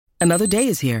Another day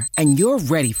is here, and you're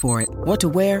ready for it. What to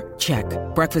wear? Check.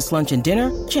 Breakfast, lunch, and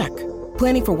dinner? Check.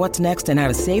 Planning for what's next and how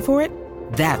to save for it?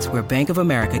 That's where Bank of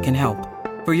America can help.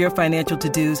 For your financial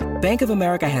to-dos, Bank of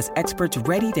America has experts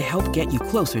ready to help get you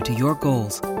closer to your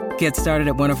goals. Get started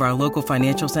at one of our local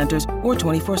financial centers or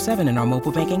 24/7 in our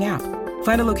mobile banking app.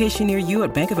 Find a location near you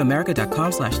at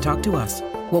bankofamerica.com/talktous.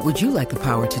 What would you like the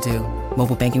power to do?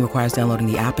 Mobile banking requires downloading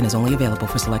the app and is only available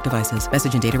for select devices.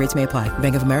 Message and data rates may apply.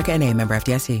 Bank of America N.A., member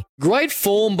FDIC. Great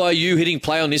form by you hitting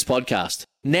play on this podcast.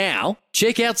 Now,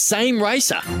 check out Same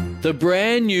Racer, the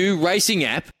brand new racing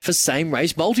app for same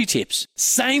race multi-tips.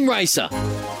 Same Racer.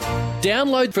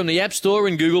 Download from the App Store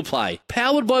and Google Play.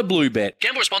 Powered by Bluebet.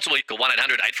 Gamble responsibly. Call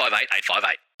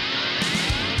 1-800-858-858.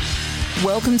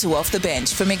 Welcome to Off the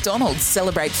Bench for McDonald's.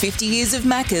 Celebrate 50 years of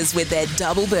Maccas with their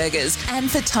double burgers.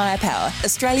 And for Tyre Power,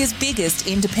 Australia's biggest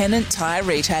independent tyre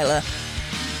retailer.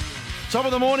 Top of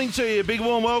the morning to you. Big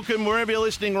warm welcome wherever you're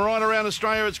listening right around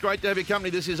Australia. It's great to have your company.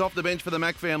 This is Off the Bench for the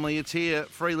Mac family. It's here.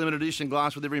 Free limited edition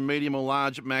glass with every medium or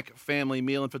large Mac family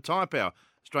meal. And for Tyre Power,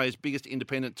 Australia's biggest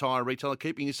independent tyre retailer,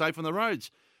 keeping you safe on the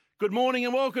roads. Good morning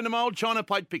and welcome to my old China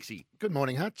Plate Pixie. Good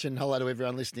morning, Hutch, and hello to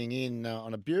everyone listening in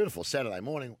on a beautiful Saturday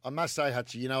morning. I must say,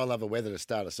 Hutch, you know I love the weather to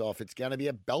start us off. It's going to be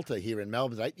a belter here in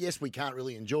Melbourne today. Yes, we can't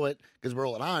really enjoy it because we're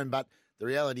all at home, but the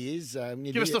reality is...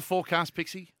 Give us the forecast,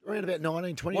 Pixie. Around about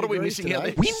 19, 20 What are we degrees missing out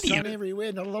today. there? Sun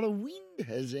everywhere, not a lot of wind,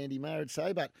 as Andy Maher would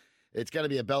say, but it's going to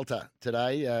be a belter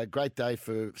today. Great day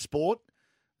for sport,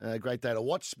 great day to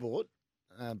watch sport.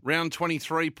 Round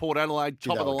 23, Port Adelaide,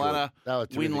 top of the ladder.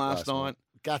 Win last night.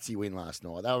 Gutsy win last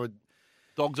night.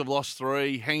 Dogs have lost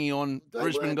 3, hanging on.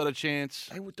 Brisbane weren't- got a chance.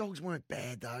 Dogs weren't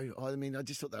bad, though. I mean, I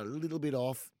just thought they were a little bit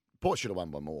off. Port should have won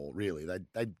by more, really.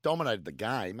 They dominated the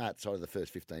game outside of the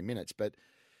first 15 minutes, but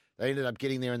they ended up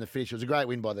getting there in the finish. It was a great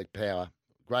win by the Power.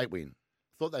 Great win.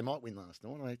 Thought they might win last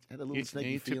night. I had a little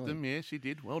sneaky You feeling. tipped them, yes, you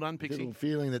did. Well done, A Pixie. little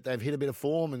feeling that they've hit a bit of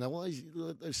form and those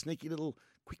sneaky little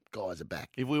quick guys are back.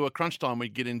 If we were crunch time,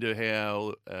 we'd get into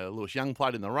how Lewis Young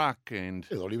played in the ruck and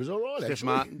I thought he was all right, Steph actually.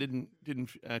 Martin didn't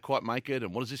quite make it.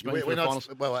 And what does this mean for We're the not, finals?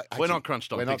 well, We're actually, not crunch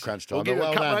time. We're not Pixie. crunch time. We'll give but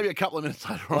you well done. maybe a couple of minutes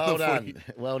later Well on. done.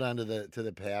 Well done to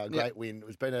the Power. Great win.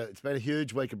 It's been a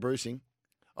huge week of bruising.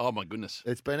 Oh, my goodness.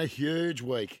 It's been a huge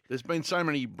week. There's been so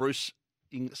many Bruce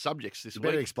subjects this You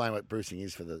better week. explain what bruising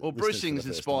is for the Well, listeners bruising for is the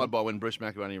first inspired time. by when Bruce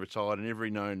McAvaney retired, and every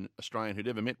known Australian who'd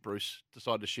ever met Bruce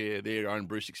decided to share their own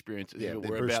Bruce experience as Yeah, if it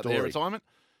their were Bruce about their story. retirement.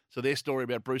 So their story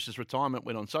about Bruce's retirement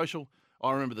went on social.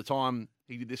 I remember the time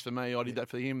he did this for me, I did that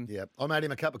for him. Yeah, I made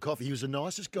him a cup of coffee. He was the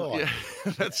nicest guy.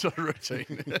 Yeah, that sort of routine.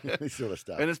 This sort of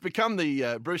stuff. And it's become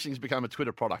bruising's become a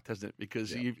Twitter product, hasn't it?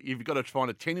 Because you've got to find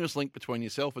a tenuous link between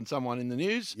yourself and someone in the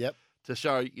news Yep. to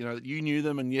show that you knew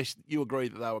them and yes, you agree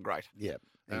that they were great. Yeah,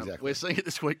 exactly. We're seeing it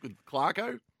this week with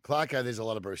Clarko. Clarko, there's a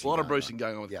lot of bruising. A lot of going bruising on.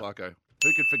 going on with Yep. Clarko.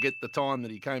 Who could forget the time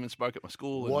that he came and spoke at my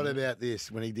school? What and about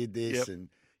this when he did this Yep.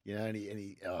 and he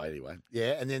anyway.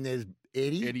 Yeah, and then there's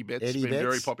Eddie. Eddie Betts been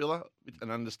very popular and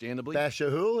understandably.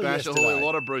 Bashahul Bashahul, yesterday. a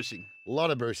lot of bruising. A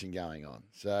lot of bruising going on.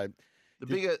 So The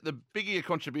bigger your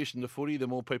contribution to footy, the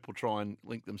more people try and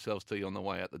link themselves to you on the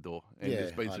way out the door. And Yeah,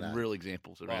 there's been I some know. real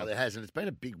examples around. there has, and it's been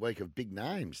a big week of big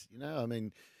names. I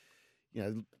mean,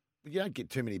 you don't get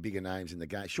too many bigger names in the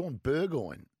game. Sean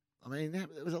Burgoyne. I mean, there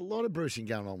was a lot of bruising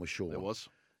going on with Sean. There was.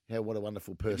 Yeah, what a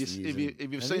wonderful person he is.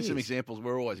 If you've seen some examples,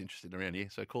 we're always interested around here.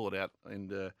 So call it out,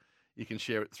 and you can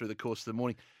share it through the course of the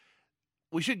morning.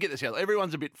 We should get this out.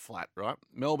 Everyone's a bit flat, right?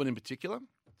 Melbourne in particular.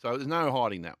 So there's no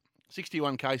hiding that.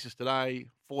 61 cases today,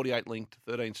 48 linked,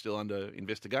 13 still under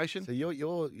investigation. So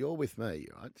you're with me,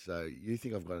 right? So you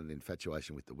think I've got an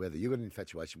infatuation with the weather. You've got an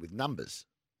infatuation with numbers,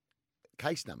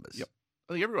 case numbers. Yep.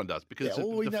 I think everyone does because we it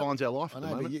know- defines our life I at the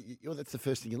know, but moment. that's the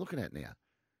first thing you're looking at now.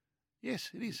 Yes,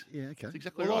 it is. Yeah, okay. That's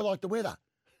exactly well, right. I like the weather.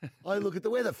 I look at the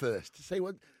weather first to see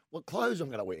what clothes I'm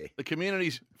going to wear. The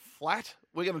community's flat.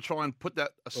 We're going to try and put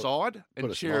that aside put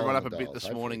and a cheer smile everyone on up a the bit dials, this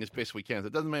hopefully. morning as best we can.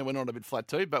 It doesn't mean we're not a bit flat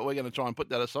too, but we're going to try and put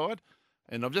that aside.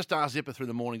 And I've just asked Zipper through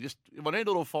the morning, just if I need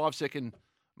a little 5-second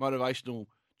motivational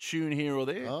tune here or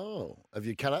there. Oh, have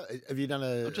you done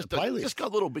a I've just playlist? just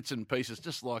got little bits and pieces,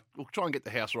 just like we'll try and get the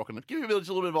house rocking. Give you just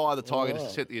a little bit of Eye of the Tiger just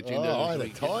to set the agenda. Oh, as the we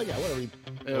get- Tiger. What are we?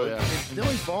 There we are. It's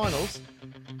nearly finals.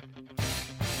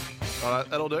 All right,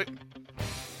 that'll do.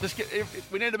 Just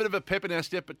if we need a bit of a pep in our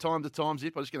step at time to time,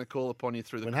 Zip. I'm just going to call upon you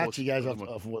through the When course Hatchie goes of the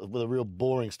off with a real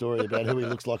boring story about who he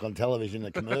looks like on television in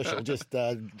a commercial, just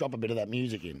drop a bit of that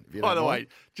music in. If you By don't the mind. way,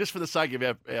 just for the sake of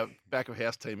our back of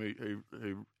house team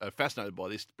who are fascinated by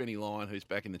this, Benny Lyon, who's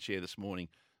back in the chair this morning,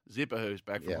 Zipper, who's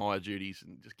back from Yep. higher duties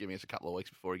and just giving us a couple of weeks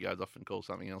before he goes off and calls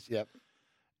something else. Yep.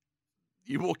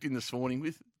 You walked in this morning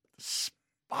with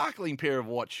sparkling pair of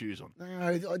white shoes on. No,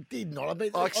 I did not.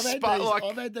 Like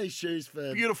I've had these shoes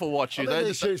for Beautiful white shoes. I've had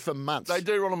these shoes for months. They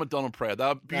do Ronald McDonald proud.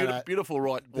 They're beautiful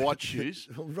white shoes.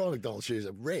 Ronald McDonald shoes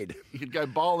are red. You could go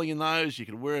bowling in those. You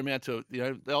could wear them out to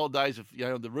the old days of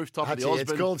the rooftop of the Osborne.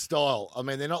 It's called style. I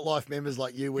mean, they're not life members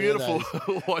like you wear. Beautiful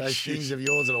white those shoes. things of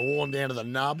yours that are worn down to the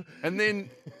nub. And then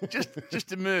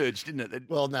just emerged, didn't it?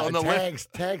 Well, no, on the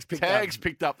tags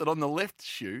picked up that on the left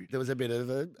shoe there was a bit of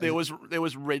there was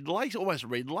red lace, almost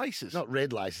red laces. Not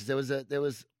red laces. There was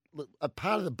a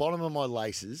part of the bottom of my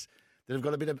laces that have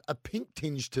got a bit of a pink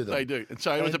tinge to them. They do, and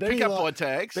so it was a pick up by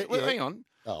tags. Hang on.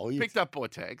 Picked up by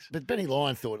tags. But Benny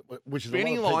Lyon thought, which is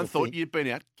Benny a lot of Lyon people thought you'd been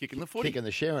out kicking the footy, kicking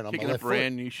the Sharon on kicking my a left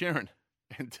brand new Sharon,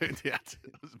 and turned out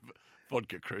it was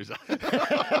vodka cruiser.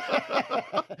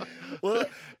 Well,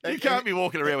 you can't be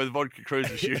walking around with vodka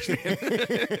cruiser shoes.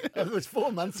 It was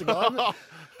 4 months ago.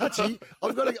 Actually,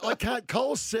 I can't.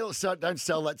 Coles don't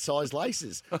sell that size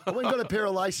laces. I went and got a pair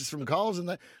of laces from Coles, and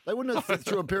they wouldn't have fit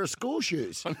through a pair of school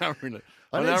shoes. I know we're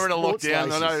in a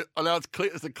lockdown. I know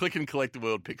it's the click and collect the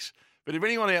world picks. But if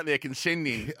anyone out there can send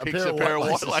in a pair of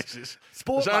white laces,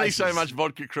 there's only so much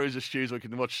vodka cruiser shoes we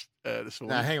can watch this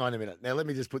morning. Now, hang on a minute. Now, let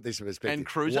me just put this in perspective. And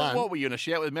cruiser, what were you in a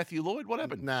shout with Matthew Lloyd? What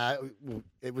happened? No,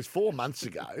 it was 4 months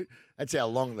ago. That's how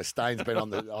long the stain's been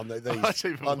on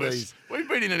these. We've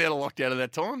been in and out of lockdown at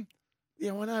that time.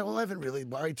 Yeah, well, no, I haven't really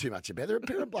worried too much about it. They're a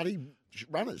pair of bloody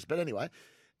runners. But anyway,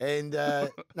 and no,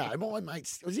 my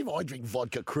mates, it was if I drink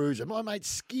vodka cruiser. My mate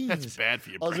Skins. That's bad for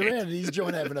your I was brand. around at his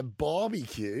joint having a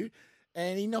barbecue.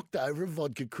 And he knocked over a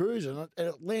vodka cruiser, and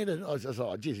it landed. I was like,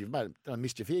 "Oh, geez, you've made a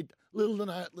mischief here." Little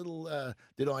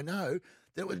did I know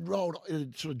that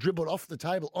it sort of dribbled off the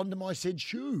table onto my said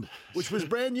shoe, which was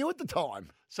brand new at the time.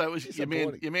 So it was your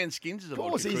man Skins is a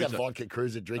vodka cruiser. Of course, he's a vodka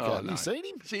cruiser drinker. Oh, Have you seen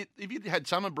him? See, if you'd had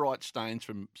Summer Bright stains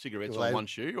from cigarettes on one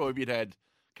shoe, or if you'd had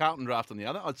Carlton Draft on the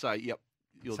other, I'd say, yep.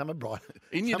 Summer Bright.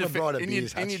 In your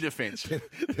defence,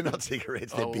 they're not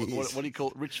cigarettes. They're beers. What do you call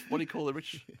it? Rich? What do you call the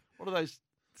rich? What are those?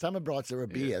 Summer Brights are a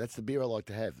beer. Yeah. That's the beer I like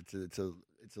to have. It's a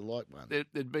light one.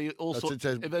 There'd be all sorts.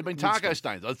 If there'd been taco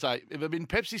stains, I'd say. If there'd been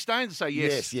Pepsi stains, I'd say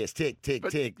yes. Yes. Tick.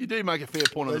 You do make a fair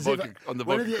point on the vodka.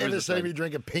 When have you ever seen me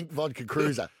drink a pink vodka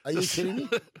cruiser? Are you kidding me?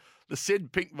 The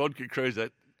said pink vodka cruiser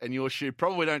and your shoe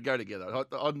probably don't go together.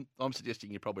 I'm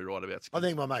suggesting you're probably right about Skins. I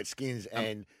think my mate Skins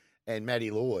and Matty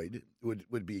Lloyd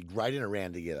would be great in a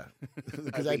round together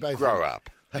because they both grow up.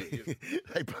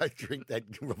 They both drink that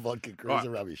vodka cruiser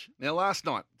rubbish. Now, last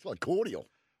night it's like cordial.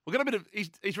 We've got a bit of.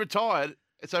 He's retired,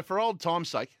 so for old time's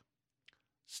sake,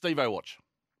 Steve-O watch.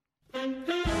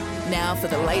 Now for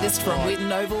the latest from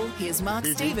Whitten Oval, here's Mark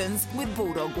Stevens with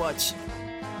Bulldog Watch.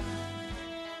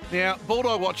 Now,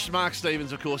 Bulldog Watch, Mark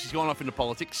Stevens, of course, he's gone off into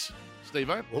politics.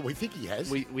 Steve-O. Well, we think he has.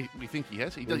 We think he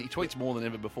has. He tweets more than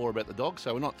ever before about the dog,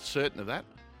 so we're not certain of that.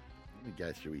 Let me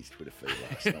go through his Twitter feed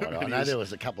last night. I know there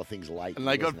was a couple of things late. And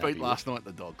they got beat last night,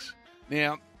 the Dogs.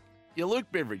 Now, your Luke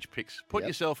Beveridge picks. Put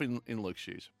yourself in Luke's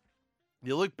shoes.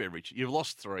 Your Luke Beveridge, you've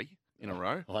lost 3 in a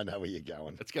row. I know where you're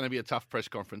going. It's going to be a tough press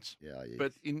conference. Yeah.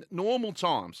 But in normal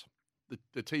times,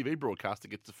 the TV broadcaster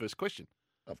gets the first question.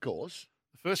 Of course.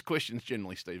 The first question is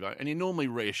generally Steve-O, and you're normally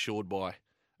reassured by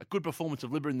a good performance of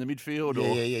Libba in the midfield.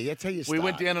 Yeah. That's how you start. We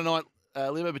went down tonight,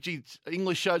 Libba, but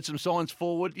English showed some signs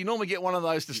forward. You normally get one of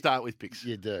those to start with picks.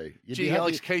 You do.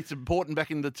 Alex Keith's important back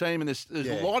in the team, and there's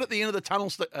light at the end of the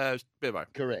tunnel, Bevo.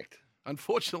 Correct.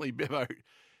 Unfortunately, Bevo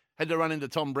had to run into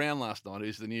Tom Brown last night,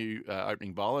 who's the new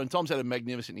opening bowler, and Tom's had a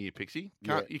magnificent year, Pixie.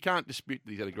 You can't dispute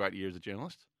that he's had a great year as a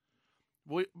journalist.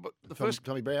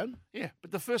 Tommy Brown? Yeah,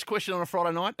 but the first question on a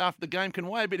Friday night after the game can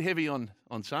weigh a bit heavy on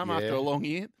some after a long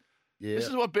year. Yeah. This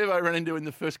is what Bevo ran into in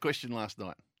the first question last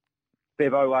night.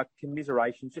 Bevo,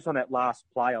 commiserations. Just on that last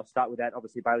play, I'll start with that.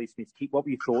 Obviously, Bailey Smith's kick. What were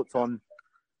your thoughts on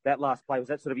that last play? Was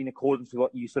that sort of in accordance with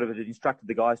what you sort of had instructed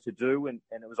the guys to do? And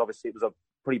it was a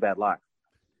pretty bad luck.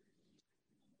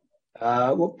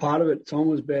 What part of it, Tom,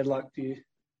 was bad luck to you?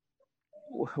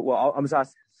 Well, I'm just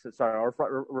asking. Sorry, I'll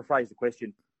rephrase the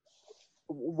question.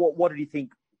 What did you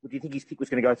think? Do you think his kick was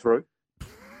going to go through?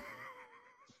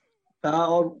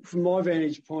 From my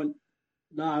vantage point,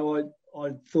 no.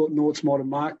 I thought Norts might have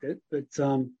marked it, but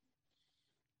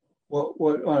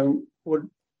what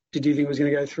did you think was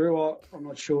going to go through? I'm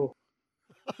not sure.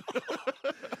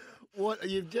 What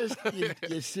you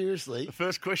seriously? The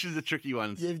first question is a tricky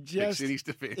one.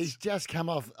 He's just come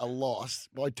off a loss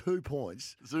by 2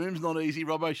 points. Zoom's not easy.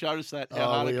 Robbo showed us that. We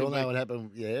all know what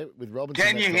happened. Yeah, with Robinson.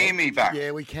 Can you hear me back?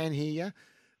 Yeah, we can hear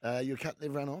you. You're cutting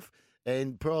everyone off.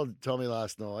 And Pearl told me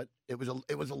last night it was a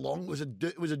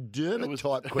Dermot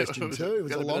type question too. It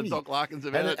was a long Doc Larkins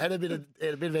about it. Had a bit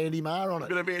of Andy Marr on it. A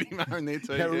bit of Andy Marr in there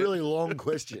too. Had a really long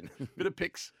question. Bit of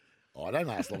picks. Oh, I don't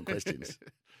ask long questions.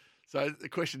 So the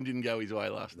question didn't go his way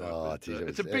last night. Oh,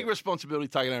 It's a big responsibility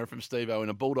taken over from Steve-O in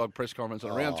a Bulldog press conference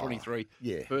on round 23.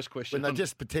 Yeah. First question. When they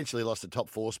just potentially lost the top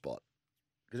 4 spot.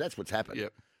 Because that's what's happened.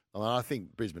 Yep. I mean, I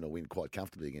think Brisbane will win quite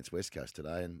comfortably against West Coast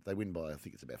today, and they win by, I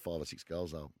think it's about 5 or 6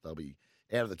 goals. They'll be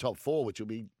out of the top 4, which will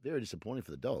be very disappointing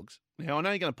for the Dogs. Now, I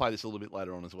know you're going to play this a little bit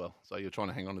later on as well, so you're trying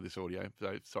to hang on to this audio.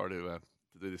 So sorry to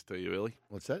do this to you early.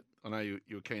 What's that? I know you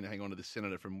were keen to hang on to this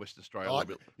senator from Western Australia a little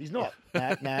bit. He's not.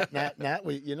 Nah.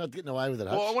 You're not getting away with it,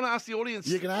 Hutch. Well, I want to ask the audience.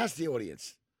 You can ask the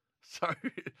audience. So,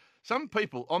 some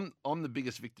people, I'm the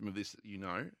biggest victim of this,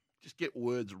 just get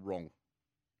words wrong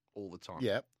all the time.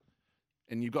 Yeah.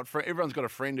 And everyone's got a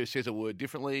friend who says a word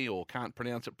differently or can't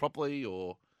pronounce it properly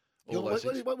or all those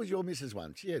things. What was your missus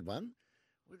one? She had one.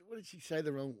 What did she say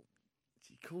the wrong?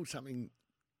 She called something.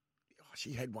 Oh,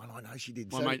 she had one. I know she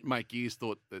did. My mate Gears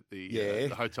thought that the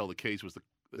Hotel The Keys was the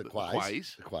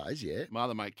Quays. The Quays, yeah. My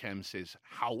other mate Cam says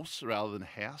house rather than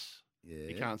house. Yeah.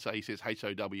 He can't say, he says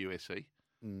HOWSE.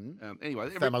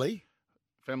 Anyway.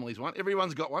 Family's one.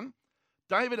 Everyone's got one.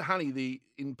 David Honey,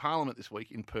 in Parliament this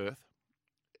week in Perth,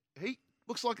 he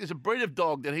looks like there's a breed of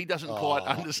dog that he doesn't quite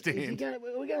understand.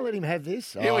 We're going to let him have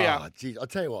this? Here we are. Geez, I'll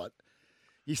tell you what.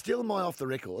 You're stealing my off the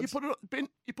records. Ben,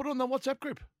 you put it on the WhatsApp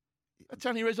group. That's the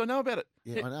only reason I know about it.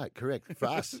 Yeah, I know. Correct. For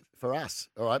us.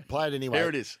 All right, play it anyway. There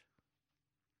it is.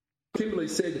 Kimberly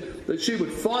said that she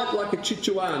would fight like a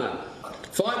Chihuahua.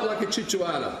 Fight like a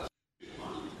Chihuahua.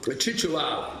 A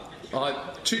Chihuahua.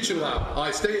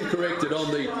 I stand corrected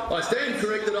on the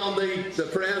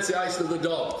pronunciation of the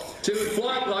dog. She would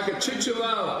fight like a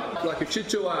Chihuahua. Like a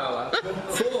Chihuahua.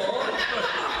 For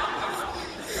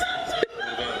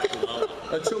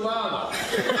a Chihuahua.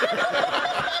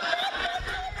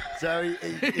 So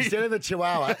instead of a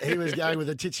Chihuahua, he was going with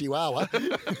a Chihuahua.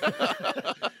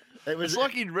 It's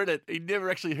like he'd read it. He'd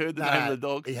never actually heard the name of the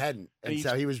dog. He hadn't. And He's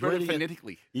so he was read reading it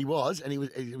phonetically. He was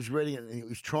reading it, and he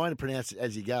was trying to pronounce it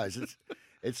as he goes.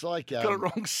 It's like... Got it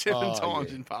wrong 7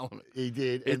 times in Parliament. He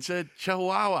did. It's a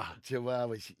Chihuahua.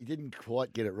 Chihuahua. He didn't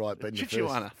quite get it right, but in the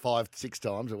Chihuahua. first 5-6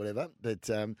 times or whatever. But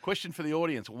question for the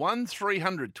audience.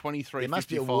 1300 23 there must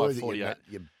 55 be a word 48. that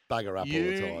you bugger up all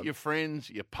the time. Your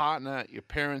friends, your partner, your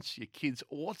parents, your kids.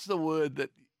 What's the word that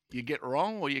you get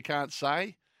wrong or you can't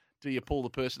say? Do you pull the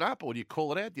person up or do you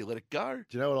call it out? Do you let it go?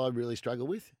 Do you know what I really struggle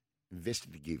with?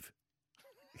 Investigative.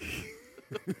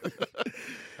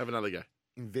 Have another go.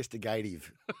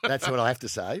 Investigative. That's what I have to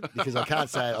say because I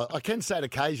can't say it. I can say it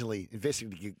occasionally.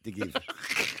 Investigative.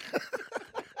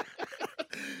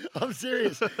 I'm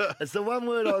serious. It's the one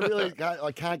word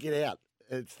I can't get out.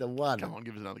 It's the one. Come on,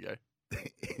 give us another go.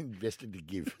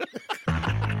 Investigative.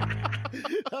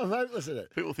 I'm hopeless at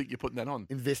it. People think you're putting that on.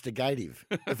 Investigative.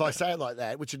 If I say it like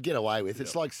that, which would get away with,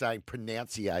 it's like saying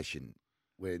pronunciation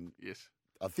when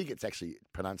I think it's actually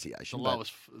pronunciation.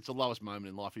 It's the lowest moment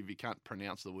in life if you can't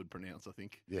pronounce the word pronounce, I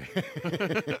think. Yeah.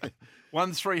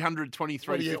 1300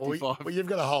 23 55. Well, you've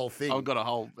got a whole thing. I've got a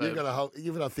whole...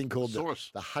 You've got a thing called the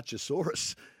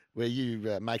Hutchosaurus, where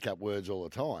you make up words all the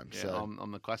time. Yeah, so.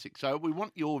 I'm the classic. So we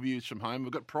want your views from home.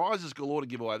 We've got prizes galore to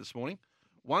give away this morning.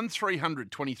 1300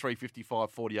 23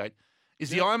 55 48. Is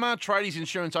the IMAR Tradies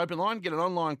Insurance open line? Get an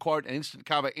online quote and instant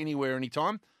cover anywhere,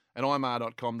 anytime at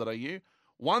imar.com.au.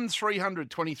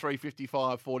 1300 23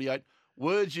 55 48.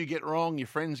 Words you get wrong, your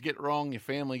friends get wrong, your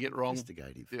family get wrong.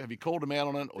 Investigative. Have you called them out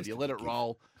on it or do you let it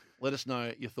roll? Let us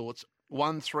know your thoughts.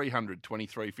 1300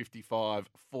 23 55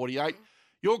 48.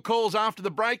 Your calls after the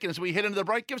break, and as we head into the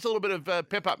break, give us a little bit of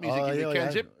pep-up music if you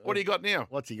can, Zip. What do you got now?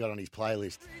 What's he got on his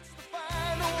playlist?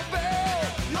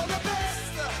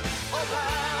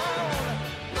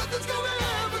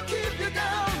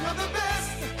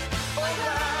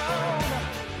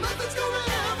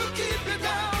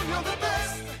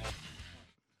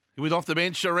 With Off the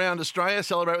Bench around Australia,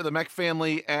 celebrate with the Mac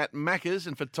family at Macca's.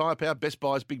 And for Tyre Power, Best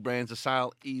Buys, Big Brands, the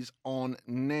sale is on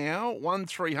now.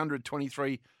 1300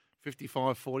 23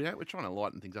 55 48. We're trying to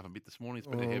lighten things up a bit this morning. It's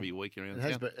been a heavy week around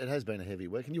town. It has been a heavy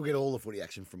week. And you'll get all the footy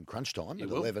action from crunch time at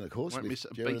 11, of course, Won't with miss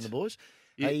a Jared beat. and the boys.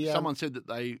 Someone said that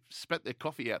they spat their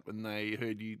coffee out when they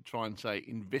heard you try and say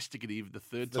investigative the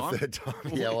third time.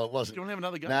 Yeah, well, it wasn't. Do you want to have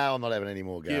another go? No, I'm not having any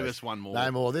more goes. Give us one more. No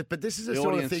more. But this is the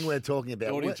sort of thing we're talking about.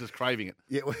 The audience is craving it.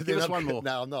 Yeah, give us one more.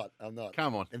 No, I'm not.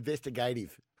 Come on.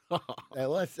 Investigative.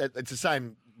 Well, it's the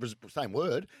same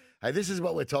word. Hey, this is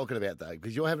what we're talking about, though,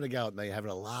 because you're having a go at me, having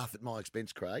a laugh at my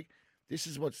expense, Craig. This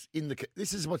is what's in the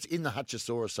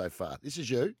Hutchosaurus so far. This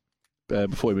is you.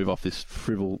 before we move off this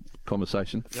frivol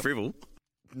conversation. Frivol?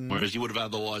 Whereas you would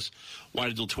have otherwise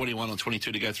waited till 21 or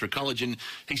 22 to go through college. And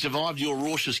he survived your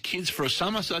raucous kids for a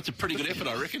summer, so that's a pretty good effort,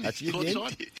 I reckon. That's good.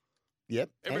 Courtside. Yep.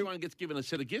 Everyone gets given a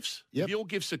set of gifts. Yep. If your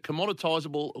gifts are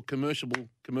commoditisable or commercial.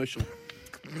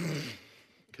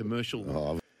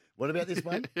 Oh, what about this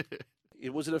one?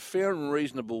 Was it a fair and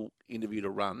reasonable interview to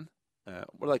run?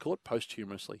 What do they call it?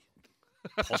 Posthumously.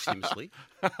 Posthumously.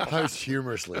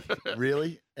 Posthumously.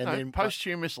 Really? And then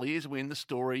posthumously is when the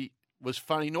story was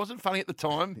funny. It wasn't funny at the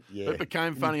time, Yeah. but it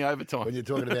became funny over time. When you're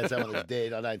talking about someone that's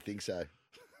dead, I don't think so.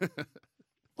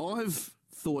 I've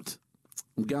thought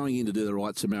I'm going in to do the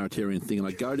right Samaritan thing, and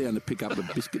I go down to pick up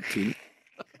a biscuit tin.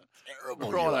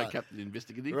 Terrible. Righto, Captain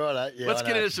Investigative. Righto, yeah. Let's I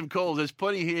get know. into some calls. There's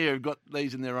plenty here who've got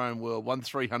these in their own world.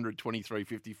 1300 23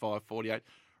 55 48.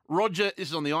 Roger, this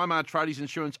is on the IMAR Tradies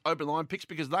Insurance Open Line Picks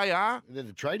because they are. They're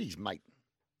the tradies, mate.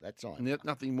 That's on. And there's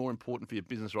nothing more important for your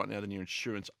business right now than your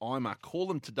insurance. IMAR. Call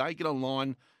them today. Get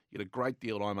online. Get a great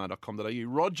deal at imar.com.au.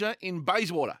 Roger in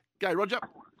Bayswater. Go, Roger.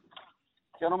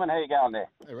 Gentlemen, how you going there?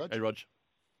 Hey, Roger. Hey, Roger.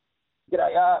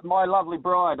 G'day. My lovely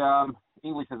bride,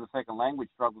 English as a second language,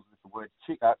 struggles with the word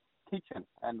kitchen.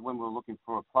 And when we were looking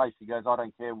for a place, she goes, I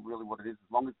don't care really what it is,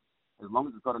 as long as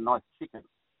it's got a nice chicken.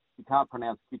 She can't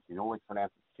pronounce kitchen. Always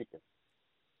pronounces chicken.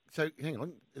 So, hang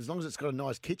on. As long as it's got a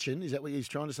nice kitchen, is that what he's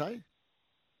trying to say?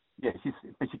 Yeah,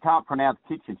 but she can't pronounce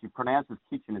kitchen. She pronounces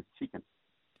kitchen as chicken.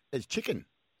 As chicken?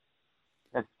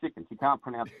 That's chicken. She can't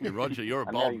pronounce Yeah, chicken. Roger, you're a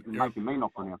And bold. now you're making me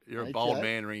not pronounce it. You're a bold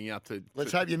man ringing up to.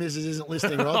 Let's hope your missus isn't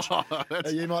listening, Rog.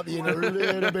 You might be in a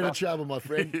little bit of trouble, my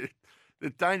friend. The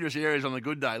dangerous areas on a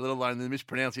good day, let alone the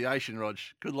mispronunciation, Rog.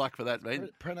 Good luck for that, man.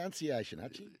 Pronunciation,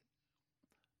 Hutchie.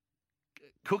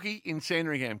 Cookie in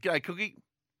Sandringham. G'day, Cookie.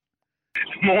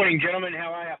 Morning, gentlemen.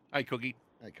 How are you? Hey, Cookie.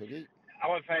 Hey, Cookie.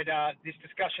 I've had this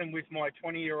discussion with my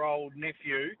 20-year-old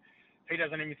nephew. He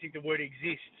doesn't even think the word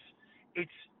exists.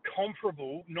 It's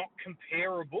comparable, not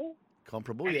comparable.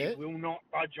 Comparable, and yeah. He will not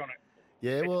budge on it.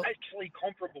 Yeah, well, it's actually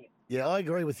comparable. yeah, I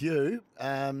agree with you,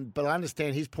 but I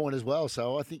understand his point as well.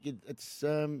 So I think it's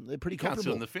they're pretty Can't sit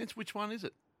comparable. on the fence. Which one is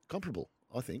it? Comparable,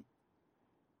 I think.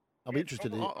 I'll be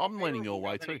interested in it. I'm leaning your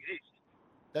way too.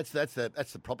 That's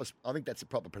the proper. I think that's the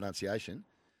proper pronunciation.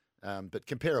 But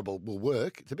comparable will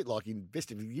work. It's a bit like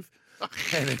investigative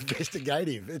and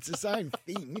investigative. It's the same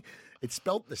thing. It's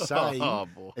spelt the same. Oh,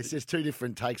 boy. It's just two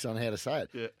different takes on how to say it.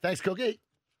 Yeah. Thanks, Cookie.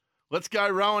 Let's go,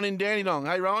 Rowan in Dandenong.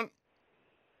 Hey, Rowan.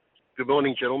 Good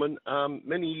morning, gentlemen.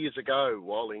 Many years ago,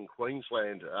 while in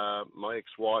Queensland, my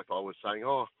ex-wife, I was saying,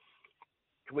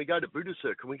 can we go to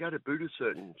Budapest? Can we go to Budapest?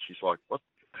 And she's like, what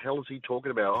the hell is he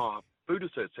talking about? Oh,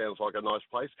 Budapest sounds like a nice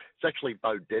place. It's actually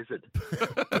Bow Desert.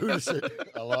 Budapest.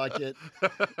 I like it.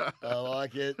 I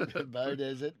like it. Bow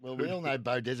Desert. Well, we all know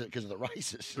Bow Desert because of the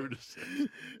races.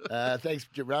 Thanks,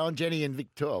 Rowan. Jenny in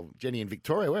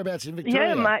Victoria. Whereabouts in Victoria?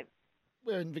 Yeah, mate.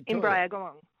 Where in Victoria? In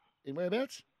Briagolong. In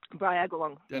whereabouts?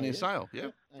 Briagolong. Down near Sale, yeah?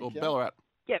 Or Okay. Ballarat.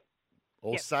 Yep.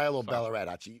 Or Yep. Sale or Ballarat,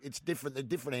 actually. It's different. They're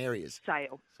different areas.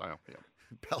 Sale. Sale, yeah.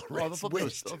 Ballarat's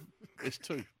west. There's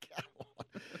two.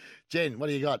 Jen, what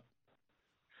do you got?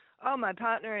 Oh, my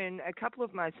partner and a couple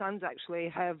of my sons actually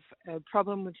have a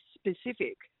problem with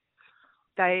specific.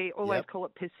 They always Yep. call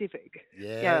it Pacific.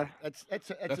 Yeah. That's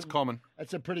common.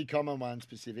 That's a pretty common one,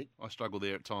 specific. I struggle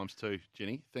there at times too,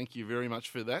 Jenny. Thank you very much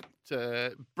for that.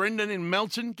 Brendan in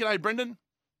Melton. G'day, Brendan.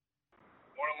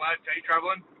 Morning, lads. How you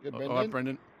travelling? Good, All right,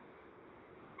 Brendan.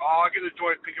 Oh, I get the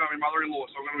joy of picking up my mother-in-law,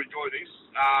 so I'm going to enjoy this.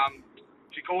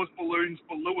 She calls balloons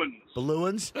balloons.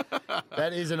 Balloons?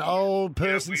 That is an old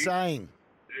person saying.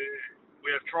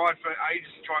 We have tried for ages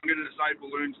to try and get her to say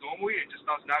balloons normally. It just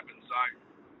doesn't happen.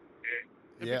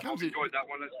 So, Yeah. I've enjoyed that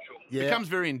one, that's for sure. It becomes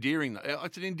very endearing, though.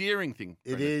 It's an endearing thing.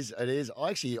 It is. I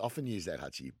actually often use that,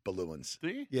 Hutchie, balloons. Do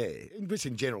you? Yeah, just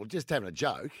in general, just having a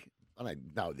joke. I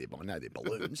know they're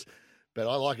balloons, but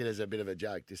I like it as a bit of a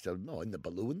joke, just in the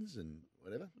balloons and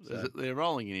whatever. So, They're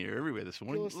rolling in here everywhere this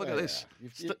morning. of course Look at they this.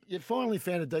 are. You've finally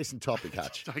found a decent topic,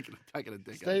 Hutch. Taking a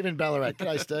decade. Steve in Ballarat.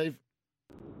 G'day, Steve.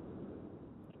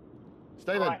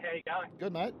 Stephen. Hi, how you going?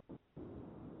 Good, mate.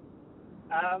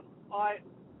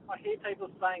 I hear people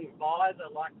saying visor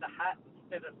like the hat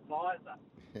instead of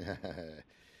visor.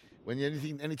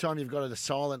 Anytime you've got a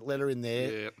silent letter in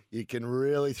there, you can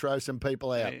really throw some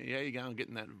people out. Yeah, you go and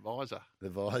getting that visor. The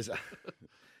visor.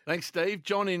 Thanks, Steve.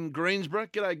 John in Greensborough.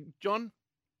 G'day, John.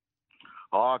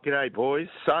 Oh, g'day, boys.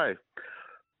 So,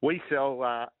 We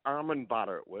sell almond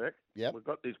butter at work. Yep. We've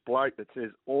got this bloke that says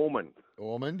almond.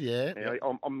 Almond, yeah.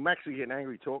 Now, I'm actually getting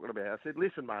angry talking about it. I said,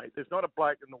 listen, mate, there's not a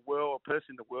bloke in the world, a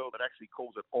person in the world that actually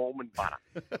calls it almond butter.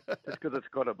 Just because it's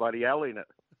got a bloody L in it.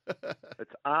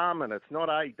 It's almond. It's not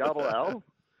A-double-L.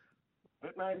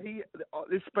 But, mate,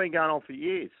 this has been going on for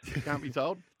years. Can't be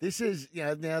told. This is,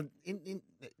 now, in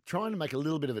trying to make a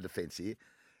little bit of a defence here,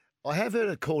 I have heard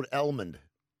it called almond.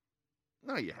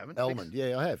 No, you haven't. Almond,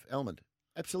 yeah, I have. Almond.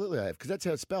 Absolutely I have, because that's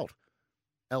how it's spelt.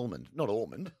 Almond, not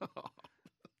almond.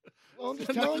 Well, I'm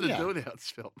just telling you. Nothing to do with how it's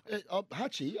spelled.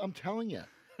 Hutchie, I'm telling you.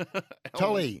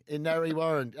 Tolly in Narre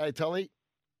Warren. Hey, Tolly.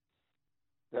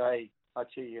 Hey,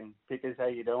 Hutchie and Pickers, how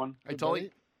you doing? Hey,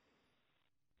 Tolly.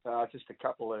 Just a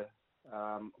couple of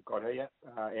got here.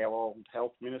 Our old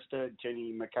health minister,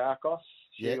 Jenny Makakos.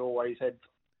 She always had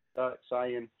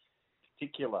saying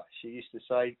particular. She used to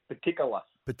say particular.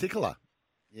 Particular.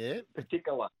 Yeah.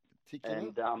 Particular.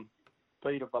 And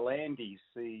Peter Volandis,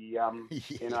 the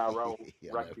NRL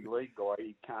rugby league guy,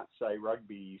 he can't say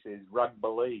rugby. He says rugby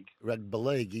league. Rugby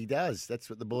league, he does. That's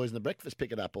what the boys in the breakfast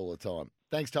pick it up all the time.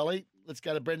 Thanks, Tolly. Let's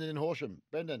go to Brendan in Horsham.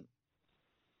 Brendan.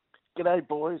 G'day,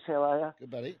 boys. How are you?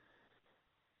 Good, buddy.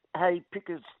 Hey,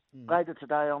 Pickers, later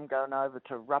today I'm going over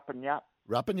to Ruppanyup.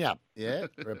 Ruppanyup, yeah.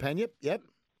 Ruppanyup, yep.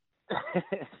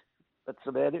 That's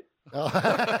about it.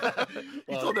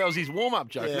 He thought that was his warm-up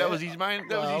joke. Yeah. That was his main.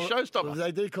 That was his showstopper. Well,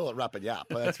 they do call it Ruppanyup.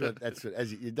 That's what.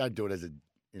 As you don't do it as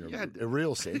a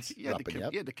real sense. You had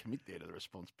Ruppanyup. to commit there to the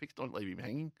response. Picks, don't leave him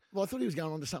hanging. Well, I thought he was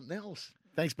going on to something else.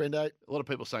 Thanks, Brendo. A lot of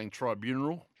people saying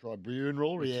tribunal.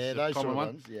 Tribunal, yeah, those sort of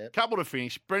ones. Yeah. Couple to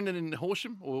finish. Brendan in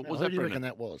Horsham, or was who that do you Brendan? reckon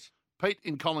that was? Pete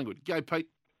in Collingwood. Go, Pete.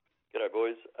 G'day,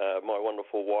 boys. My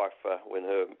wonderful wife, when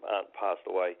her aunt passed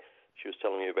away, she was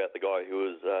telling me about the guy who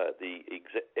was the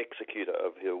executor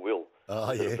of her will.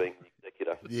 Oh, yeah. Being the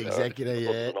executor. The executor, I thought it yeah.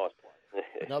 was a nice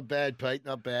one. Not bad, Pete.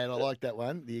 Not bad. I like that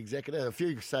one. The executor. A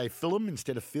few say film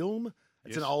instead of film.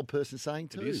 It's an old person saying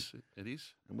too. It is. It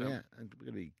is. And we're going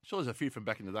to be. Sure, there's a few from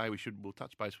back in the day. We'll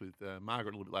touch base with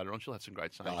Margaret a little bit later on. She'll have some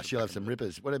great sayings. Oh, she'll have some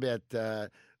rippers. What about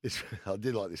this? I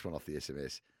did like this one off the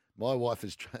SMS. My wife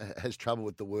has trouble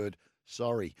with the word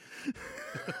sorry.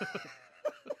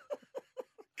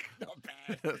 Not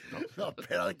bad. Not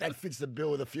bad. I think that fits the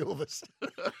bill with a few of us.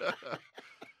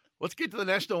 Let's get to the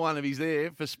national one if he's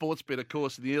there for Sportsbet, of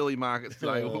course, in the early markets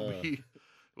today.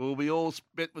 We'll be all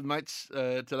bet with mates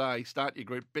today. Start your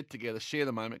group, bet together, share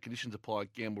the moment. Conditions apply.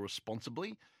 Gamble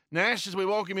responsibly. Nash, as we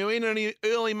welcome you in, any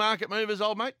early market movers,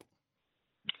 old mate?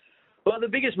 Well, the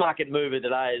biggest market mover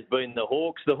today has been the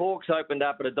Hawks. The Hawks opened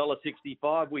up at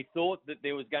 $1.65. We thought that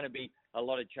there was going to be a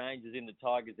lot of changes in the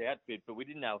Tigers outfit, but we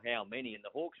didn't know how many. And the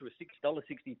Hawks were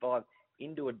 $6.65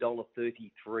 into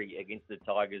 $1.33 against the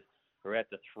Tigers, who are out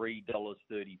to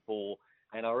 $3.34.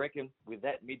 And I reckon with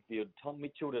that midfield, Tom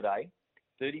Mitchell today,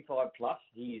 35 plus,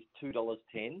 he is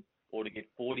 $2.10, or to get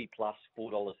 40 plus,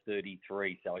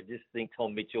 $4.33. So I just think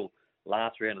Tom Mitchell,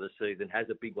 last round of the season, has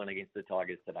a big one against the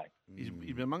Tigers today. He's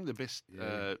been among the best. He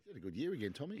had a good year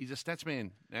again, Tommy. He's a stats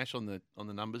man, Nash, on the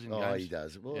numbers in games. Oh, he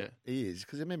does. Well, he is.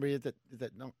 Because remember, he had that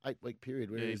 8-week period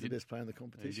where he was the best player in the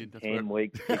competition. 10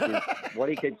 weeks. What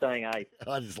do you keep saying, 8?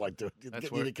 I just like to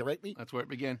get you to correct me. That's where it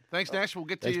began. Thanks, Nash. We'll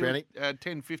get to you at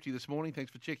 10:50 this morning.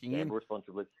 Thanks for checking in.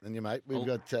 Responsibly. And you, mate, we've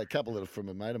got a couple that are from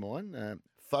a mate of mine.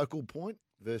 Focal point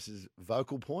versus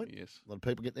vocal point. Yes. A lot of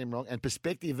people get them wrong. And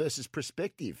perspective versus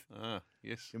perspective. Ah,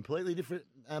 yes. Completely different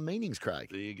meanings, Craig.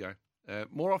 There you go.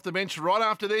 More off the bench right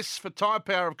after this for Tyre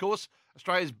Power, of course,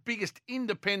 Australia's biggest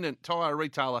independent tyre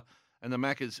retailer. And the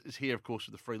Macca's is here, of course,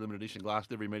 with the free limited edition glass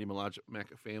with every medium and large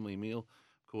Macca family meal.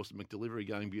 Of course, the McDelivery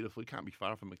going beautifully. Can't be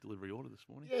far off a McDelivery order this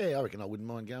morning. Yeah, I reckon I wouldn't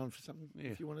mind going for something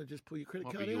if you want to just pull your credit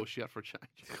Might card be out. your shout for a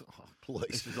change. Oh,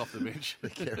 please. This is Off the Bench.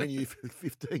 Carrying you for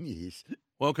 15 years.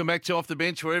 Welcome back to Off the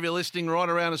Bench, wherever you're listening right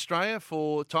around Australia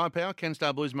for Tyre Power,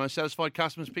 CanStar Blues' most satisfied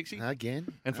customers, Pixie.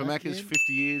 Again. And for Macca's,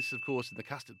 50 years, of course, in the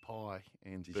custard pie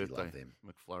and You birthday. love them.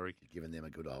 McFlurry. You're giving them a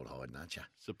good old hide, aren't you?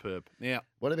 Superb. Now,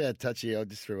 what about Touchy? I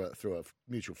just threw a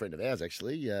mutual friend of ours,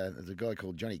 actually. There's a guy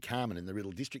called Johnny Carmen in the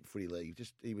Riddle District Footy League.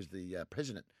 He was the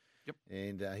president. Yep.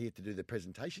 And he had to do the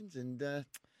presentations and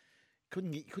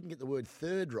couldn't get the word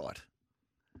third right.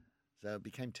 So it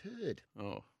became turd.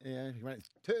 Oh. Yeah, he went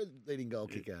turd leading goal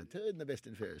kicker, turd and the best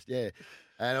and fairest. Yeah.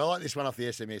 And I like this one off the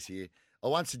SMS here. I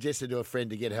once suggested to a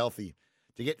friend to get healthy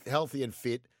and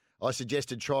fit, I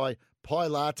suggested try pie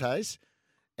lattes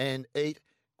and eat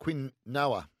quinoa.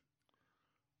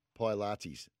 Pie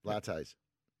lattes.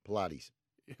 Pilates.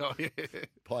 Oh, yeah.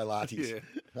 Pie lattes. Yeah.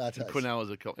 Lattes.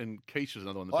 Quinoa's and quiche is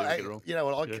another one that people get wrong. You know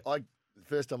what? I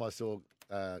first time I saw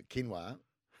quinoa,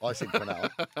 I said Quinoa.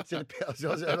 I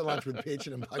was having lunch with Pitch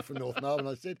and a bloke from North Melbourne.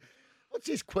 I said, what's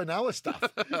this Quinoa stuff?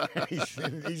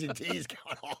 He's in tears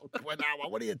going, oh, Quinoa,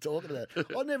 what are you talking about?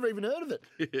 I've never even heard of it.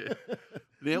 Yeah.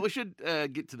 Now, we should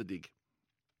get to the dig.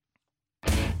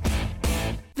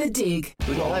 The dig.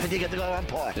 We'll have a dig at the goal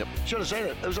umpire. Yep. Should have said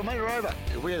it. It was a metre over.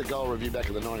 If we had a goal review back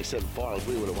in the 97 finals,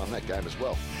 we would have won that game as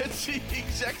well. It's the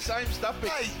exact same stuff.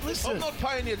 Hey, listen. I'm not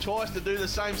paying you twice to do the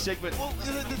same segment. Well,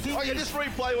 the thing I can just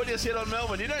replay what you said on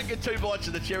Melbourne. You don't get 2 bites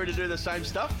of the cherry to do the same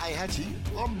stuff. Hey, Hatchie,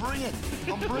 I'm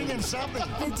bringing something.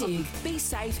 The dig. Be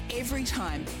safe every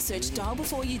time. Search Dial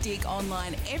Before You Dig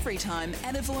online every time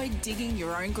and avoid digging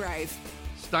your own grave.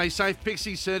 Stay safe,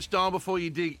 Pixie. Search Dial Before You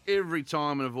Dig every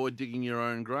time and avoid digging your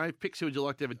own grave. Pixie, would you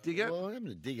like to have a dig at? Well, I'm going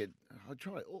to dig it. I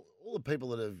try all the people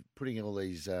that are putting in all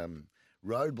these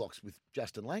roadblocks with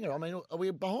Justin Langer. I mean, are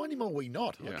we behind him or are we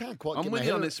not? Yeah. I can't quite. I'm get with my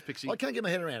you head on ar- this, Pixie. I can't get my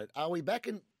head around it. Are we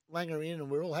backing Langer in and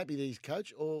we're all happy that he's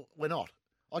coach, or we're not?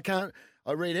 I can't.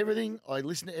 I read everything. I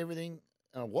listen to everything.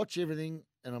 And I watch everything,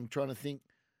 and I'm trying to think.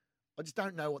 I just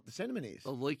don't know what the sentiment is.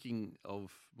 The leaking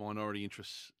of minority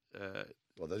interests.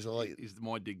 Well, there's like is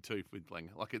my dig too with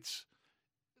Langer. Like it's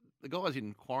the guy's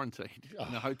in quarantine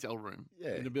in a hotel room,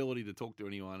 Yeah. inability to talk to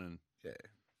anyone, and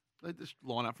they just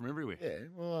line up from everywhere. Yeah,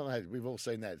 well, hey, we've all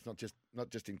seen that. It's not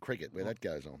just in cricket where that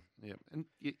goes on. Yeah, and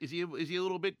is he a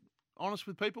little bit honest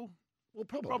with people? Well,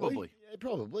 probably. Yeah,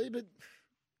 probably, but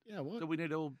you know what? Do we need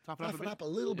to all toughen up a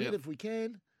little bit if we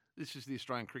can. This is the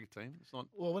Australian cricket team. It's not.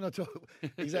 Well, when I talk,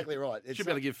 exactly right. Should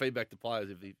be able to give feedback to players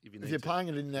if you need. If you're playing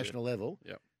at international level,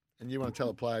 and you want to tell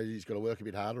a player he's got to work a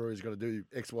bit harder or he's got to do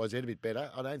X, Y, Z a bit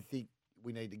better, I don't think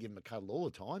we need to give him a cuddle all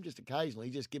the time. Just occasionally,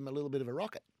 just give him a little bit of a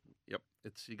rocket. Yep,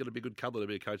 you got to be a good cuddler to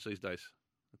be a coach these days.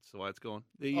 That's the way it's gone.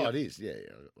 It is. Yeah,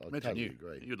 I imagine totally you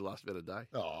agree. You'd last about a day.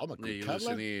 Oh, I'm a good you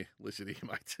cuddler. Listen here,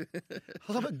 mate.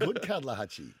 I'm a good cuddler,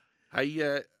 Hutchie. Hey,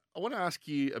 I want to ask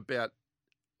you about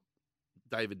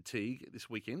David Teague this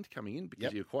weekend coming in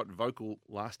because you were quite vocal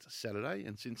last Saturday,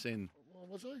 and since then,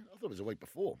 Was I? I thought it was a week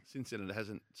before. Since then, it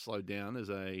hasn't slowed down as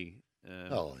a.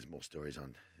 There's more stories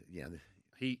on. Yeah,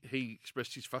 he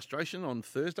expressed his frustration on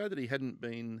Thursday that he hadn't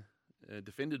been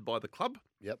defended by the club.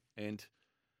 Yep, and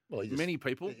well, many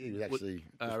people he was actually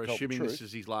are assuming this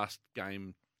is his last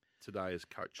game today as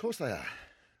coach. Of course they are.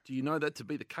 Do you know that to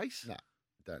be the case? No,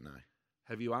 don't know.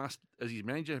 Have you asked, as his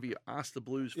manager, have you asked the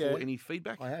Blues Yeah, for any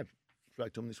feedback? I have.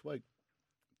 Spoke to him this week.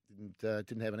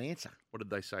 Didn't have an answer. What did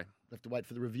they say? Have to wait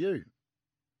for the review.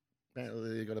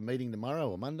 Apparently they've got a meeting tomorrow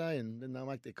or Monday, and then they'll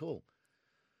make their call.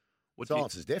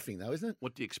 Silence is deafening, though, isn't it?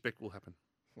 What do you expect will happen?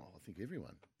 Well, I think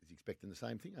everyone is expecting the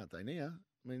same thing, aren't they? Now,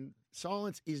 I mean,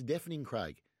 silence is deafening,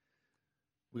 Craig.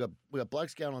 We got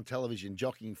blokes going on television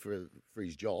jockeying for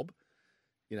his job.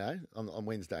 You know, on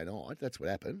Wednesday night. That's what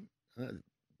happened with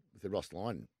the Ross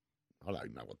Lyon. I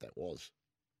don't know what that was.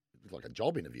 It was like a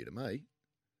job interview to me.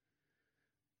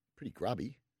 Pretty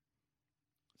grubby.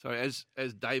 So, as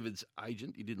David's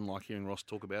agent, you didn't like hearing Ross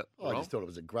talk about the I role? just thought it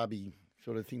was a grubby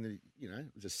sort of thing that, it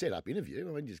was a set-up interview.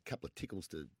 I mean, just a couple of tickles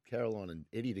to Caroline and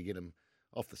Eddie to get him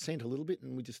off the scent a little bit,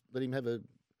 and we just let him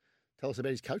tell us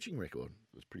about his coaching record.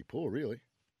 It was pretty poor, really.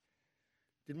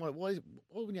 Didn't want. Why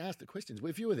wouldn't you ask the questions? Well,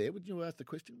 if you were there, wouldn't you ask the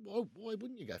question? Why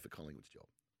wouldn't you go for Collingwood's job?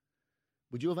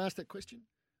 Would you have asked that question?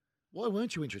 Why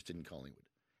weren't you interested in Collingwood?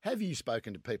 Have you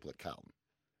spoken to people at Carlton?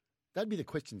 That'd be the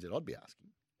questions that I'd be asking.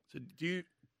 So, do you,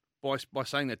 by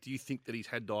saying that, do you think that he's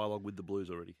had dialogue with the Blues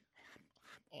already?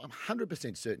 I'm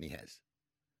 100% certain he has.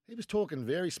 He was talking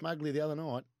very smugly the other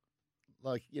night,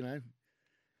 like, didn't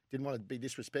want to be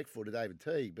disrespectful to David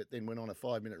Teague, but then went on a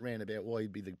 5-minute rant about why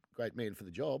he'd be the great man for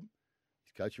the job.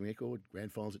 His coaching record,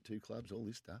 grand finals at 2 clubs, all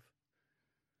this stuff.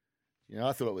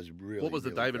 I thought it was really. What was the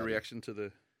really David grubby. reaction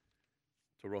to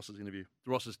Ross's interview?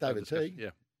 Ross's David discussion? Teague? Yeah.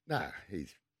 No, I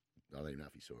don't even know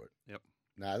if he saw it. Yep.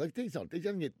 No, look, he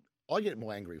doesn't get. I get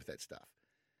more angry with that stuff.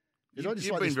 'Cause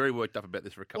You've been this- very worked up about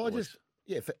this for a couple of weeks.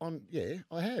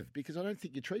 I have, because I don't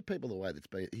think you treat people the way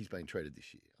he's been treated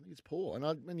this year. I think it's poor.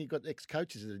 And when you've got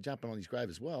ex-coaches that are jumping on his grave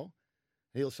as well,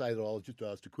 he'll say that I was just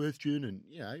asked a question, and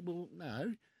well,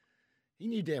 no, he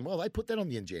knew damn well they put that on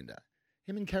the agenda.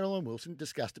 Him and Caroline Wilson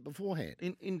discussed it beforehand.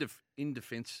 In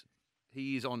defence,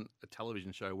 he is on a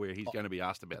television show where he's going to be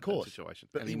asked about course, that situation,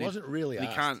 but he wasn't really and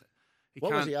asked. He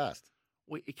What can't, was he asked?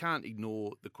 Well, he can't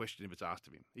ignore the question if it's asked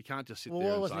of him. He can't just sit Well, there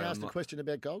why and wasn't say, he I'm asked the not- question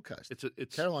about Gold Coast?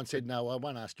 It's Caroline said, no, I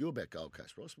won't ask you about Gold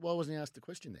Coast, Ross. Why wasn't he asked the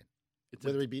question then?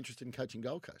 Whether he'd be interested in coaching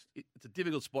Gold Coast? It's a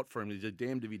difficult spot for him. He's a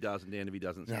damned if he does and damned if he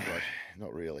doesn't situation.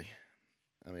 Not really.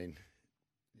 I mean,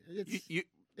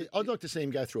 I'd like to see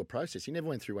him go through a process. He never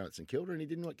went through one at St Kilda, and he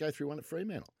didn't go through one at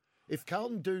Fremantle. If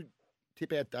Carlton do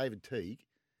tip out David Teague,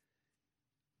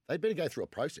 They better go through a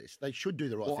process. They should do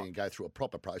the right thing and go through a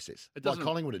proper process, like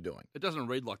Collingwood are doing. It doesn't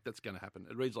read like that's going to happen.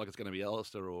 It reads like it's going to be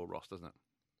Alistair or Ross, doesn't it?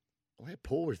 Well, how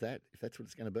poor is that if that's what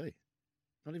it's going to be?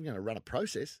 Not even going to run a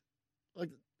process.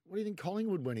 Like, what do you think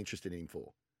Collingwood weren't interested in him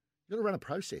for? You've got to run a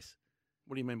process.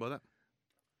 What do you mean by that?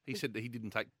 He said that he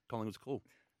didn't take Collingwood's call.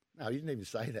 No, he didn't even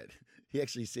say that. He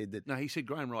actually said that. No, he said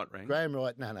Graham Wright rang. Graham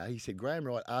Wright, no, he said Graham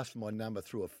Wright asked for my number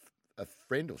through a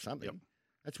friend or something. Yep.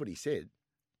 That's what he said.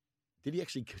 Did he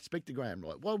actually speak to Graham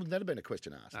Wright? Why wouldn't that have been a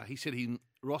question asked? He said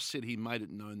Ross said he made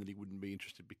it known that he wouldn't be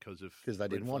interested because they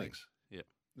didn't want him. Yeah,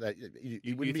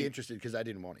 he wouldn't be interested because they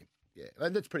didn't want him. Yeah,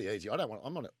 and that's pretty easy. I don't want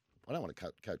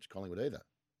to coach Collingwood either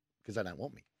because they don't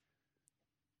want me.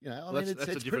 You know, I mean, that's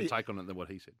a different take on it than what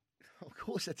he said. Of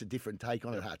course, that's a different take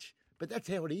on it, Hutch. But that's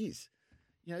how it is.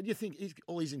 You know, do you think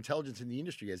all his intelligence in the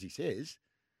industry, as he says?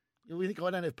 You know, we think I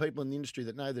don't have people in the industry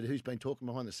that know that who's been talking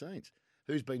behind the scenes,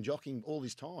 who's been jockeying all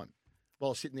this time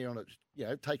while sitting there on it, you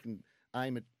know, taking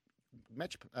aim at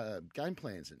match game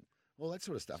plans and all that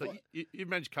sort of stuff. So you've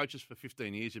managed coaches for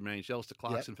 15 years. You managed Alistair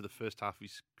Clarkson for the first half of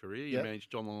his career. You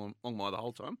managed John Longmire the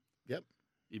whole time. Yep.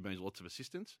 You've managed lots of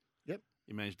assistants. Yep.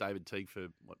 You managed David Teague for,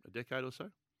 a decade or so?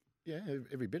 Yeah,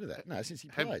 every bit of that. No, since he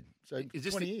played. So is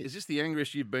this 20 years. Is this the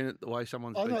angriest you've been at the way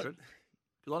someone's been treated?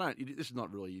 Because this is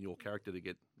not really in your character to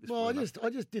get this. Well, I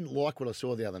just didn't like what I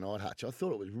saw the other night, Hutch. I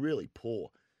thought it was really poor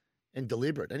and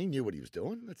deliberate, and he knew what he was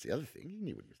doing. That's the other thing. He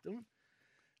knew what he was doing.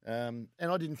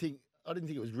 And I didn't think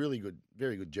it was really good,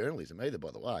 very good journalism either,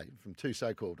 by the way, from two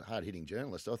so-called hard-hitting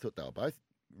journalists. I thought they were both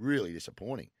really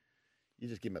disappointing. You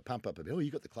just give them a pump up of,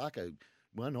 you got the Clarko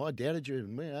one. I doubted you.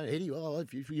 And Eddie,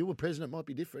 if you were president, it might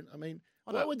be different. I mean,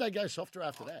 why would they go softer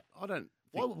after that? I don't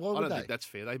think that's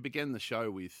fair. They began the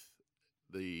show with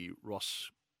the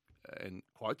Ross and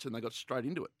quotes, and they got straight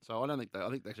into it. So I think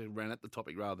they actually ran at the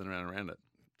topic rather than ran around it.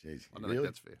 Jeez, I don't think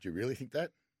that's fair. Do you really think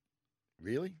that?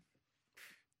 Really?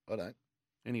 I don't.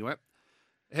 Anyway,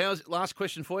 last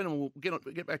question for you, and we'll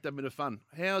get back to a bit of fun.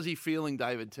 How's he feeling,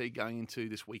 David Teague, going into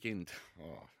this weekend?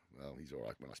 Oh, well, he's all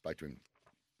right. When I spoke to him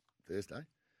Thursday,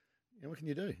 what can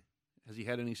you do? Has he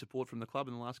had any support from the club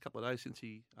in the last couple of days since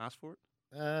he asked for it?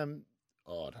 I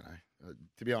don't know.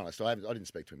 To be honest, I didn't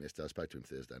speak to him yesterday. I spoke to him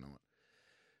Thursday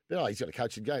night. But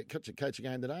coach a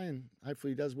game today, and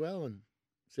hopefully he does well and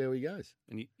see how he goes.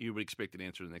 And you would expect an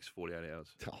answer in the next 48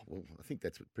 hours? Oh, well, I think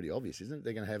that's pretty obvious, isn't it?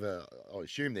 They're going to have I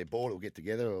assume their board will get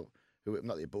together, or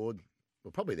not their board,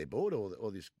 well, probably their board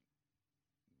or this.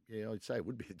 Yeah, I'd say it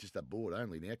would be just a board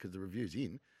only now because the review's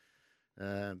in.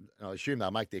 I assume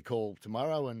they'll make their call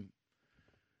tomorrow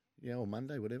or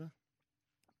Monday, whatever.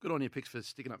 Good on your picks for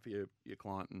sticking up for your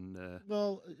client and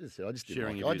I just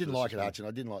didn't like it, Hutch, and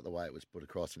I didn't like the way it was put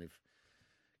across. And if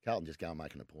Carlton just go and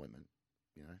make an appointment,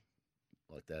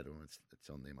 like that, or it's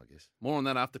on them, I guess. More on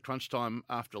that after crunch time,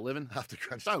 after 11. After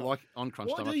crunch time. Don't like on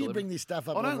crunch time. Why do you bring this stuff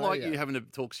up? I don't like you having to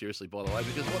talk seriously, by the way,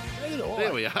 because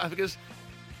there we are. Because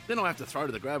then I have to throw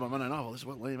to the grab on Monday night. Well, this is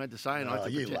what Liam had to say, and I have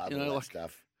to pretend, love all that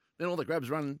stuff. Then all the grabs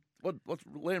run. What's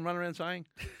Liam running around saying?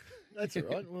 That's all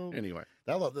right. Well, anyway,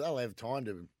 they'll have time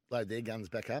to load their guns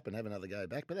back up and have another go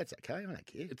back, but that's okay. I don't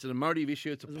care. It's an emotive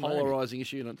issue. It's a polarising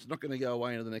issue, and it's not going to go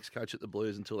away into the next coach at the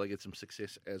Blues until they get some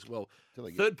success as well.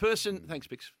 Third person, thanks,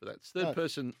 Bix, for that. Third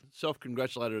person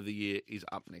self-congratulator of the year is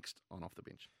up next on Off the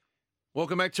Bench.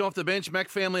 Welcome back to Off the Bench. Mac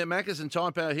family at Macca's and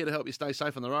Tyre Power here to help you stay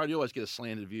safe on the road. You always get a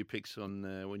slanted view picks on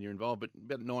when you're involved, but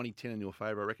about 90-10 in your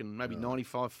favour, I reckon. Maybe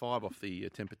 95-5 off the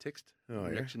temper text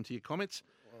reaction to your comments.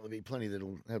 Well, there'll be plenty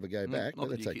that'll have a go back, but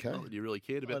that's okay. Not that you really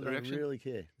cared about the reaction. I don't really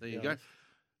care. There you go.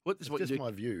 It's just my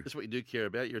view. That's what you do care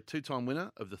about. You're a two-time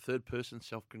winner of the third person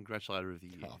self-congratulator of the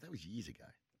year. Oh, that was years ago.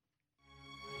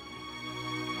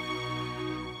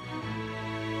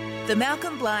 The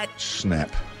Malcolm Blight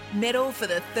Snap Medal for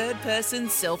the third person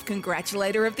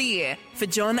self-congratulator of the year for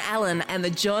John Allen and the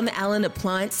John Allen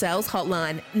Appliance Sales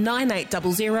Hotline,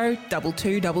 9800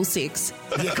 2266.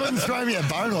 You couldn't throw me a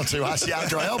bone or two, Hussy,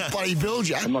 after I helped bloody build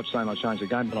you. I'm not saying I changed the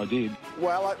game, but I did.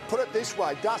 Well, put it this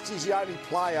way, Dusty's the only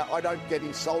player I don't get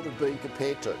insulted being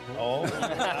compared to. Oh.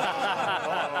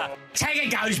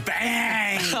 Tagger goes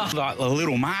bang! Like the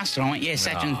little master, I went, yeah,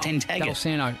 Sachin 10 Tagger.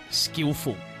 Dalsano,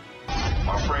 skillful.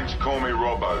 My friends call me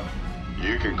Robbo.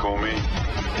 You can call me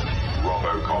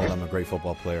Robbo Common. I'm a great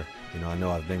football player. I know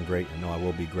I've been great. I know I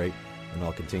will be great. And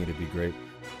I'll continue to be great.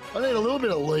 I need a little bit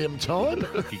of Liam time.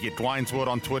 You get Dwayne's Word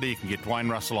on Twitter. You can get Dwayne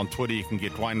Russell on Twitter. You can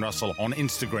get Dwayne Russell on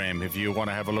Instagram if you want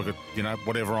to have a look at,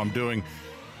 whatever I'm doing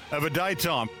over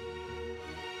daytime.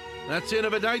 That's it,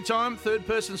 over daytime. Third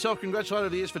person self-congratulator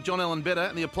of the year is for John Allen Better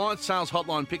and the Appliance Sales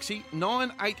Hotline, Pixie,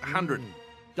 9800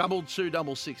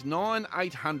 2266.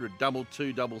 9800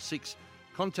 2266.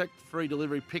 contact-free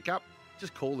delivery pickup.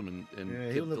 Just call them and Yeah,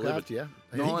 get he'll look delivered. after you.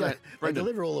 They Brendan,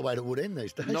 deliver all the way to Woodend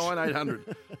these days. 9800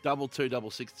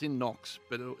 2266. It's in Knox,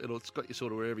 but it's got you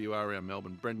sort of wherever you are around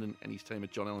Melbourne. Brendan and his team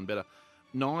at John Allen Better.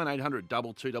 9800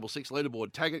 2266.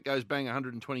 Leaderboard. Taggart goes bang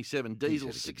 127.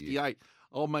 Diesel 68.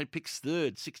 Old mate picks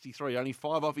third 63. Only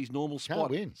 5 off his normal spot.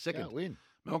 Can't win. Second. Can't win.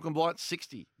 Malcolm Blight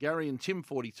 60. Gary and Tim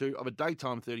 42. Of a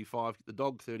daytime 35. The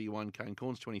dog 31. Kane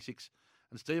Corns 26.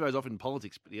 And Steve-O's off in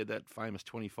politics, but he had that famous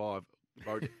 25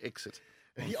 vote exit.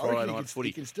 On Friday night footy.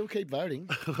 You can still keep voting.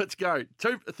 Let's go.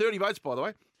 30 votes, by the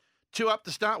way. 2 up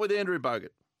to start with Andrew Bogut.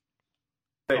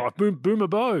 Oh, Boomer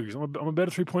Bogues. I'm a better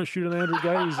 3-point shooter than Andrew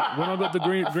Gaze. When I got the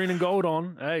green and gold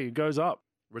on, hey, it goes up.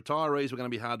 Retirees were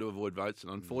going to be hard to avoid votes,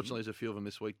 and unfortunately there's a few of them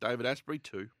this week. David Asprey,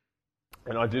 2.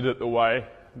 And I did it the way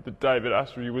that David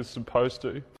Asprey was supposed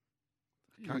to.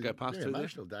 Can't go past 2 there.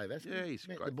 Emotional, Dave Asprey. Yeah, he's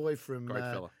Met great. the boy from Great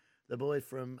fella. The boy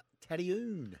from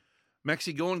Tattyoon.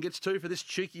 Maxi Gawn gets 2 for this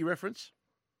cheeky reference.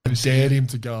 I dared him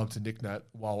to go up to Nick Nat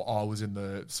while I was in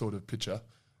the sort of picture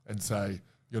and say,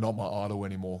 "You're not my idol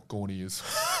anymore, Gawny is."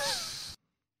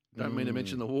 Don't mean to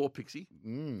mention the war, Pixie.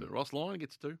 But Ross Lyon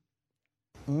gets 2.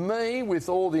 Me, with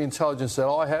all the intelligence that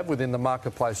I have within the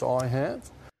marketplace I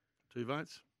have. 2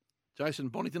 votes. Jason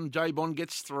Bonington, J Bond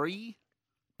gets 3.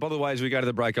 By the way, as we go to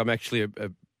the break, I'm actually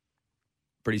a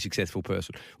pretty successful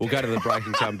person. We'll go to the break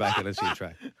and come back and let's see the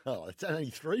track. Oh, it's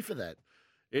only 3 for that.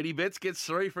 Eddie Betts gets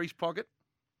 3 for his pocket.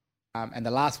 And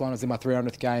the last one was in my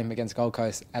 300th game against Gold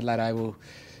Coast, Adelaide Oval,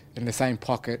 in the same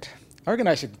pocket. I reckon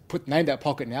I should name that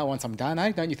pocket now once I'm done,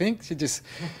 eh? Don't you think? Should just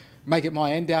make it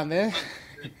my end down there.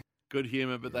 Good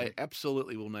humour, but they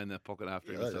absolutely will name that pocket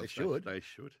after him. Yeah, they should. They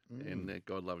should. And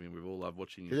God love him. We've all loved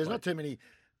watching him. There's play. not too many.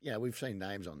 We've seen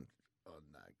names on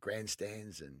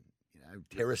grandstands and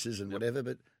terraces and whatever,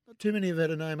 but not too many have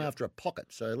had a name after a pocket.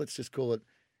 So let's just call it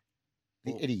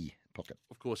the Eddie pocket.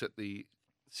 Of course, at the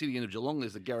city end of Geelong,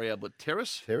 there's the Gary Ablett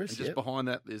Terrace. And just behind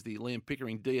that, there's the Liam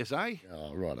Pickering DSA.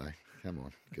 Oh, righto. Come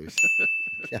on, Goose.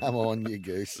 Come on, you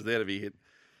Goose. It's out of your head.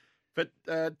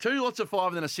 But 2 lots of 5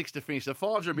 and then a 6 to finish. The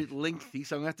 5s are a bit lengthy,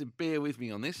 so I'm going to have to bear with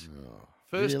me on this. Oh,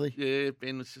 First, really? Yeah,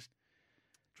 Ben, let's just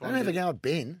try. Don't have a go at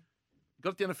Ben.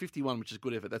 Got it down to 51, which is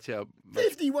good effort. That's how.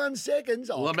 51 seconds.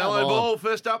 Oh, LaMelo Ball,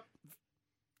 first up.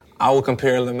 I will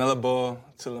compare LaMelo Ball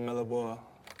to LaMelo Ball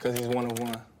because he's one of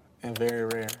one and very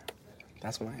rare.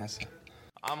 That's my answer.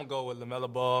 I'm going to go with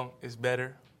LaMelo Ball. It's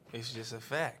better. It's just a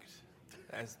fact.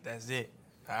 That's it.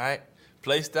 All right?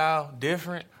 Play style,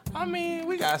 different. I mean,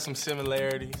 we got some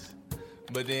similarities,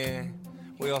 but then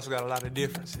we also got a lot of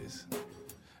differences.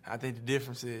 I think the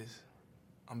difference is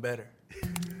I'm better.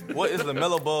 What is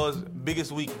LaMelo Ball's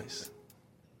biggest weakness?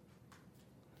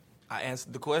 I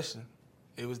answered the question.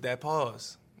 It was that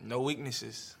pause. No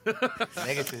weaknesses.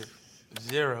 Negative.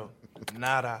 0.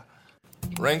 Nada.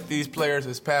 Rank these players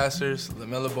as passers: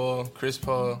 LaMelo Ball, Chris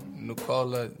Paul,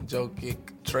 Nikola Jokic,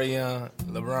 Trae Young,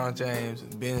 LeBron James,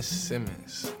 Ben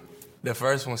Simmons. The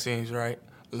first one seems right.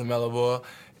 LaMelo Ball.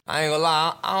 I ain't gonna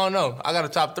lie, I don't know. I got a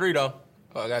top 3 though.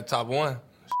 I got a top 1.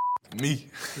 Me.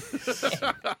 It's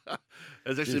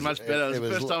actually much better. It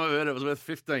was the first time I've heard it was worth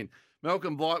 15.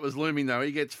 Malcolm Blight was looming though.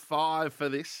 He gets 5 for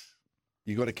this.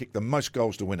 You got to kick the most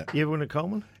goals to win it. You ever win a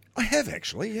Coleman? I have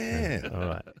actually, yeah. All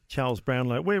right. Charles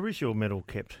Brownlow. Where is your medal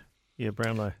kept? Yeah,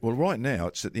 Brownlow. Well, right now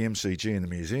it's at the MCG in the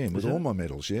museum with Is it? all my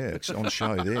medals, yeah. It's on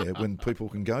show there when people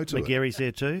can go to it. McGarry's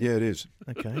there too? Yeah, it is.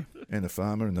 Okay. And the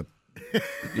farmer and all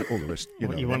the rest.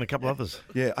 You won a couple others.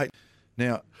 Yeah.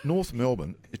 Now, North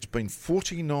Melbourne, it's been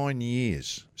 49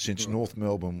 years since North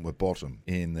Melbourne were bottom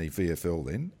in the VFL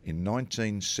then, in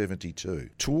 1972.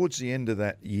 Towards the end of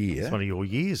that year... It's one of your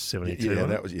years, 72.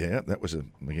 Yeah, wasn't that was a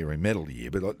McGarry medal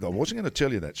year, but I wasn't going to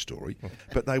tell you that story.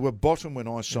 But they were bottom when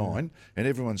I signed, and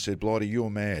everyone said, Blighty, you're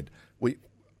mad.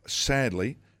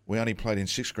 Sadly... We only played in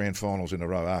 6 grand finals in a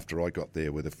row after I got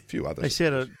there with a few others. They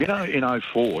said in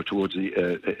 04, towards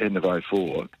the end of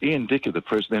 04, Ian Dicker, the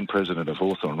then president of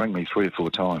Hawthorn, rang me 3 or 4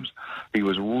 times. He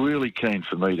was really keen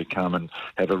for me to come and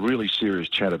have a really serious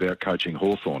chat about coaching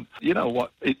Hawthorn. You know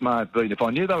what it may have been? If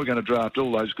I knew they were going to draft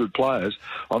all those good players,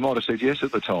 I might have said yes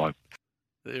at the time.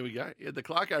 There we go. Yeah, the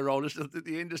Clarko roll just at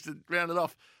the end just to round it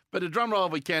off. But a drum roll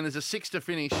if we can is a 6 to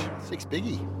finish. 6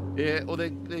 biggie. Yeah, or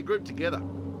they're grouped together.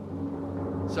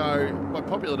 So, by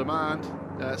popular demand,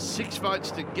 6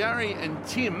 votes to Gary and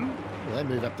Tim. Well, they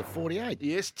move up to 48.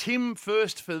 Yes, Tim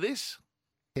first for this.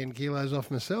 10 kilos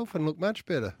off myself and look much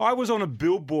better. I was on a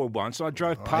billboard once. I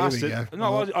drove past here it. we go.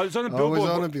 No, I was on a billboard.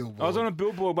 I was on a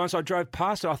billboard once. I drove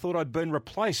past it. I thought I'd been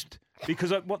replaced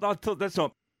because I thought that's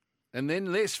not. And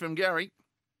then less from Gary.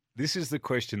 This is the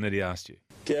question that he asked you.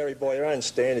 Gary, by your own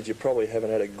standards, you probably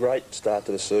haven't had a great start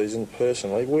to the season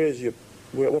personally.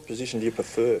 What position do you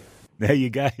prefer? Now you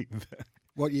gave.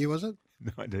 What year was it?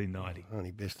 1990.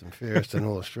 Only best and fairest in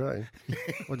all Australia.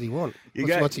 What do you want? You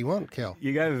What's he want, Cal?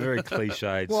 You gave a very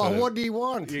cliched. Well, what do you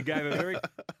want? You gave a very...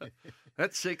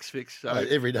 That's 6, Fix. So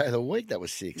every day of the week, that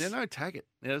was 6. Now, no Taggart.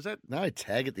 Now, is that... No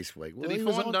Taggart this week. Did he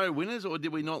find no winners, or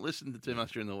did we not listen to too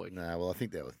much during the week? No, well, I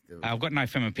think that was... I've got no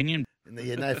firm opinion.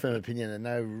 Yeah, no firm opinion and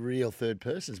no real third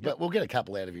persons. But we'll get a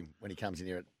couple out of him when he comes in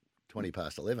here at 20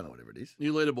 past 11 or whatever it is.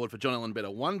 New leaderboard for John Allen Better.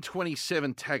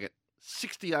 127 Taggart,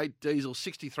 68 Diesel,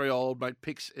 63 Old Mate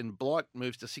Picks, and Blight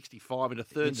moves to 65 into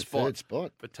third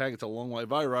spot. But Taggart's a long way.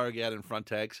 Vo Rogue out in front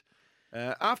tags.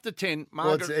 After 10,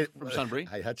 Margaret from Sunbury.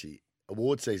 Hey, Hutchie,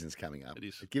 award season's coming up. It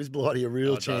is. It gives Blighty a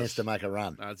real chance to make a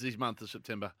run. No, it's his month of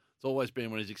September. It's always been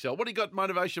when he's excelled. What do you got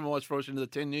motivation-wise for us into the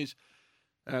 10 News?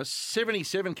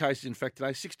 77 cases, in fact,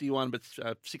 today. 61, but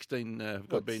 16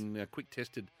 have been quick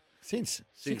tested. Since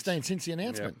 16 since the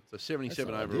announcement. Yeah. So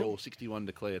 77 overall, 61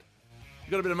 declared.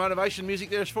 You got a bit of motivation music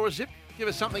there for us, Zip? Give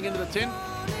us something into the 10.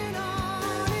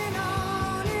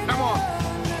 Come on.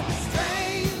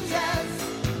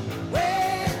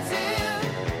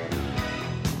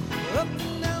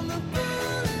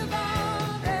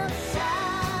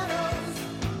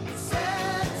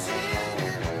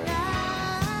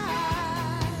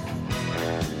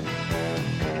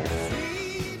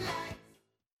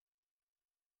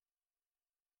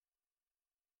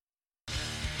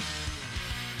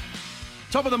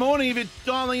 Top of the morning, if you're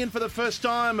dialing in for the first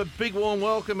time, a big warm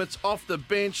welcome. It's Off the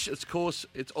Bench. Of course,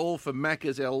 it's all for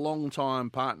Macca's, our long-time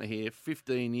partner here,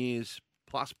 15 years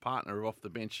plus partner of Off the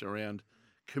Bench around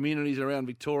communities around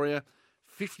Victoria.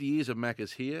 50 years of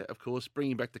Macca's here, of course,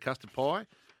 bringing back the custard pie.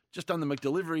 Just done the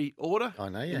McDelivery order. I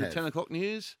know you in have. The 10 o'clock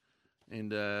news.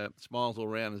 And smiles all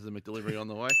round as the McDelivery on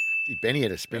the way. Benny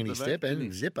had a spinny step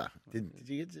and Zipper. Did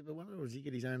you get Zipper one, or does he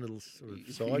get his own little sort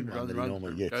of side run that he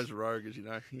normally gets? Goes rogue, as you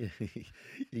know. Yeah,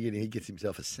 he gets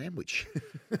himself a sandwich.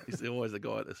 He's always the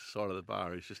guy at the side of the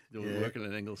bar who's just working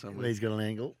an angle somewhere. He's got an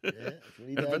angle. Yeah, that's what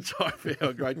he does. But time for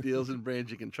our great deals and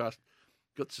brands you can trust.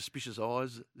 Got suspicious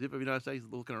eyes. Zipper, you notice he's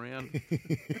looking around.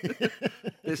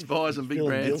 There's buys and big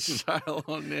brands sale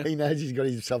on now. He knows he's got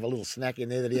himself a little snack in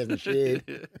there that he hasn't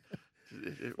shared.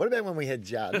 What about when we had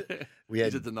Judd?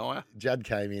 He's a denier. Judd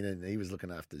came in and he was looking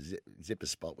after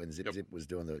Zipper's spot when Zip was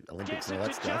doing the Olympics and all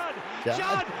that stuff.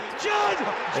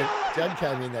 Judd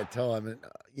came in that time, and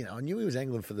I knew he was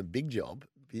angling for the big job.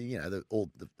 The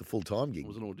full-time gig. It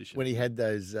was an audition when he had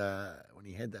those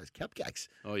cupcakes.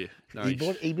 Oh yeah, no, he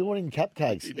brought in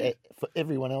cupcakes for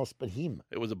everyone else but him.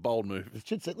 It was a bold move. It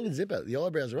should say, look at Zipper. The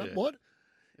eyebrows are up. Yeah. What?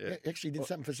 Yeah. Actually did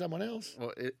something for someone else.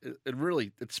 Well, it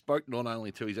really spoke not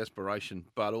only to his aspiration,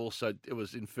 but also it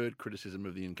was inferred criticism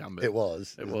of the incumbent. It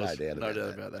was. No doubt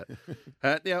about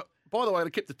that. Now, by the way,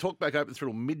 to keep the talk back open through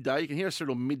till midday, you can hear us through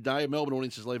till midday. Melbourne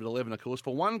audiences leave at 11, of course.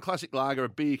 For one classic lager, a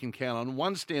beer you can count on,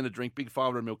 one standard drink, big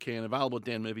 500ml can, available at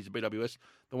Dan Murphy's at BWS,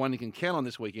 the one you can count on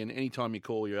this weekend. Anytime you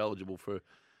call, you're eligible for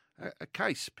a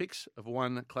case, picks of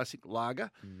one classic lager.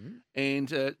 Mm-hmm.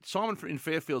 And Simon in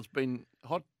Fairfield's been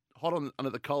hot under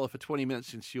the collar for 20 minutes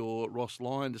since your Ross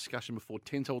Lyon discussion before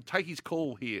 10, so we'll take his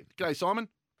call here. G'day, Simon.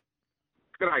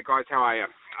 G'day, guys. How are you?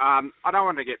 I don't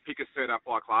want to get Pickers stirred up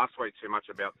like last week too much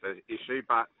about the issue,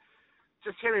 but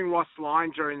just hearing Ross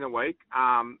Lyon during the week,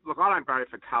 look, I don't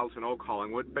barrack for Carlton or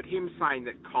Collingwood, but him saying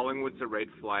that Collingwood's a red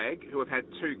flag, who have had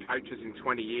 2 coaches in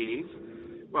 20 years,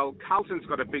 well, Carlton's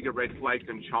got a bigger red flag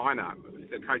than China,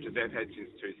 the coaches they've had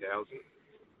since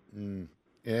 2000.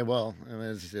 Yeah, well,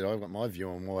 as I said, I've got my view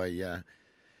on why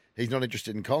he's not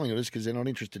interested in Collingwood is because they're not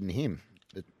interested in him.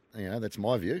 But, that's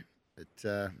my view. It's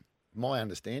my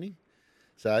understanding.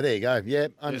 So there you go. Yeah,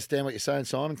 I understand what you're saying,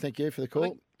 Simon. Thank you for the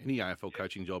call. Any AFL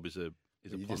coaching job is a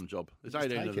plum job. There's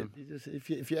 18 of them.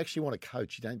 If you actually want to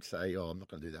coach, you don't say, I'm not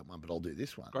going to do that one, but I'll do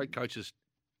this one. Great coaches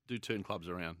do turn clubs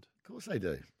around. Of course they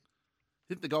do.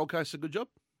 Think the Gold Coast is a good job?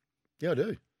 Yeah, I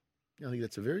do. I think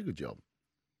that's a very good job.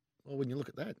 Well, when you look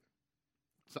at that.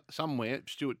 Somewhere,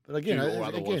 Stuart or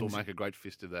otherwise will make a great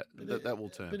fist of that. That will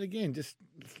turn. But again, just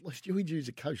Stewie Jew's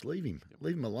a coach. Leave him.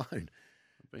 Leave him alone.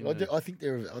 I think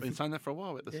I've been saying that for a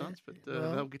while at the Suns, but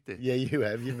they'll get there. Yeah, you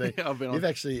have. You've been. You've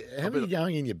actually. How many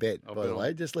going in your bet, by the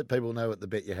way? Just let people know what the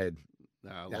bet you had.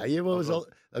 It was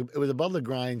a bottle of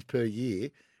grains per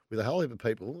year with a whole heap of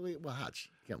people. Well, Hutch,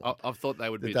 come on. I've thought they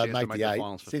would be they'd make the 8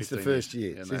 finals for since 15 the first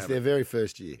years. year, since their very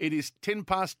first year. It is 10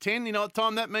 past 10. You know what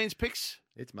time that means, Pix?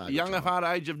 It's a young of heart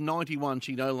age of 91.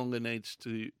 She no longer needs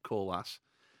to call us.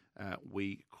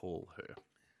 We call her.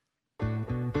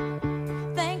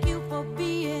 Thank you for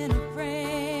being a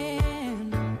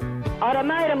friend. I'd have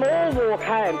made them all walk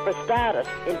home for starters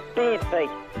in bare feet.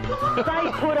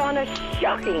 They put on a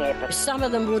shocking effort. Some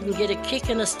of them wouldn't get a kick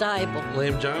in a stable.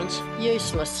 Liam Jones?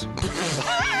 Useless.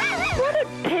 What a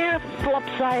pair of flops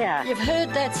they are. You've heard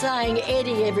that saying,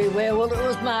 Eddie everywhere. Well, it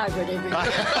was Margaret everywhere.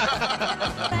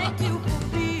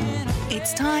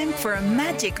 It's time for a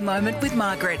magic moment with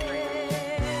Margaret.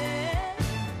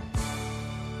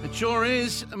 It sure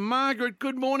is. Margaret,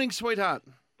 good morning, sweetheart.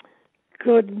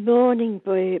 Good morning,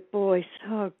 boys.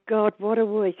 Oh, God, what a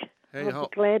week. How you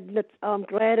I'm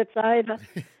glad it's over.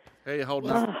 How you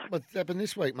holding up? What's happened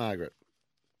this week, Margaret?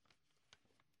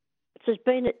 It's just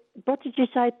been. What did you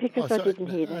say, Pickers? Oh, I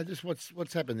didn't hear that. Just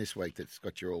what's happened this week that's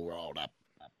got you all rolled up?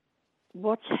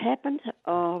 What's happened?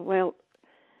 Oh, well,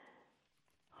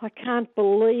 I can't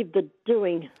believe the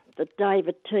doing that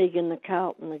David Teague and the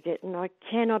Carlton are getting. I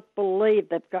cannot believe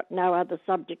they've got no other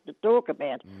subject to talk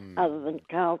about other than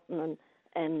Carlton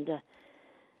and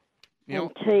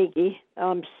Teague.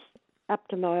 I'm up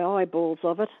to my eyeballs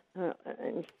of it. Oh,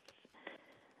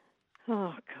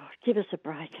 God, give us a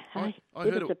break, hey?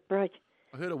 Give us a break.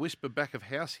 I heard a whisper back of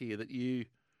house here that you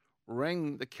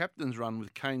rang the captain's run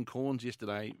with Kane Corns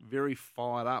yesterday, very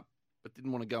fired up, but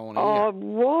didn't want to go on air. Oh,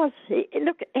 was he?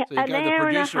 Look, so you an gave the hour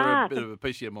and a producer half. a bit of a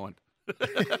piece of your mind.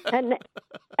 an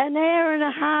hour and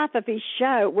a half of his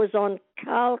show was on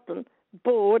Carlton,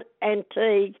 Board and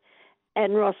Teague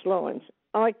and Ross Lyons.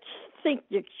 I think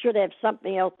you should have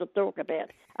something else to talk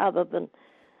about other than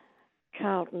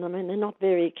Carlton. I mean, they're not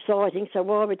very exciting, so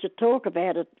why would you talk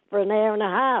about it for an hour and a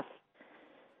half?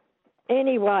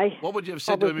 Anyway, what would you have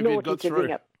said to him if he'd got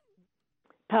through?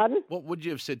 Pardon? What would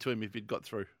you have said to him if he'd got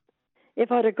through?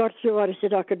 If I'd have got through, I'd have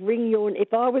said I could wring your...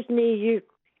 If I was near you,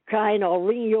 Kane, I'll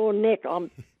wring your neck. I'll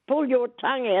pull your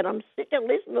tongue out. I'm sick of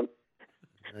listening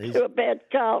to about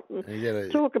Carlton.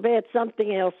 Talk about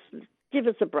something else. Give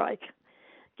us a break.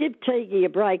 Give Teague a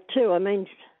break too. I mean,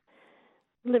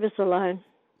 leave us alone.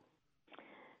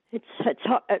 It's a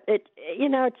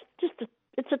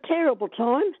terrible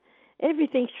time.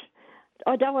 Everything's.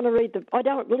 I don't want to I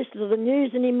don't listen to the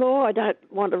news anymore. I don't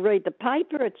want to read the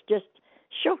paper. It's just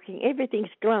shocking. Everything's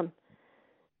glum.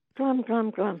 Glum.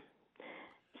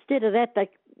 Instead of that,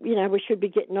 we should be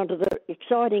getting onto the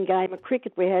exciting game of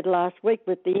cricket we had last week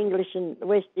with the English and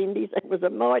West Indies. It was a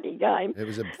mighty game. It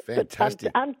was a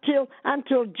fantastic. But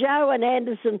until Joe and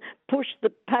Anderson poked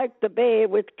the bear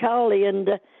with Coley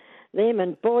and them,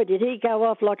 and boy, did he go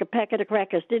off like a packet of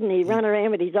crackers, didn't he? Run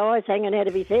around with his eyes hanging out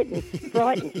of his head and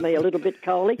frightens me a little bit,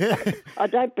 Coley. I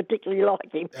don't particularly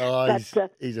like him. Oh,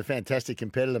 he's a fantastic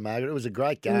competitor, Margaret. It was a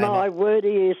great game. My word, he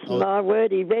is. My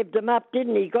word, he revved him up,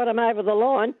 didn't he? Got him over the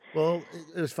line. Well,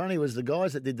 it was funny, was the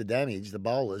guys that did the damage, the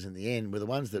bowlers in the end, were the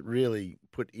ones that really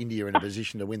put India in a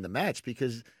position to win the match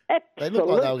because they looked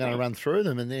like they were going to run through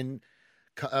them, and then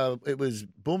it was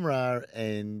Bumrah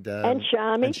and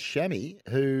Shami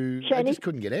who they just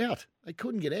couldn't get out. They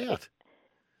couldn't get out.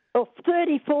 Oh,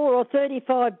 34 or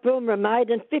 35 Bumrah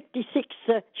made and 56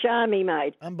 Shami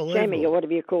made. Unbelievable. Shami or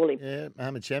whatever you call him. Yeah,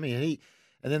 Mohammad Shami.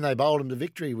 And then they bowled him to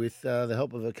victory with the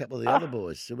help of a couple of the other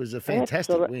boys. It was a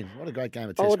fantastic win. What a great game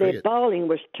of Test cricket. Their bowling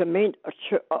was tremendous.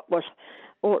 It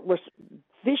was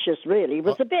vicious, really. It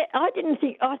was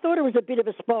I thought it was a bit of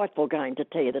a spiteful game, to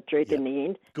tell you the truth, in the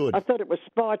end. Good. I thought it was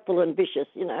spiteful and vicious,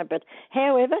 but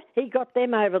however, he got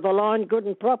them over the line good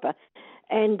and proper.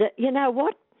 And you know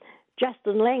what?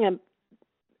 Justin Langer,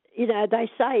 they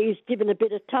say he's given a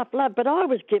bit of tough love, but I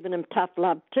was giving him tough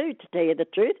love too, to tell you the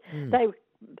truth.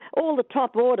 All the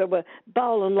top order were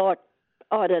bowling like,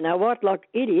 I don't know what, like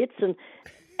idiots, and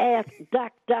out,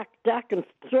 duck, and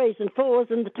threes and fours,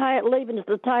 and leaving it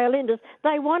to the tail enders.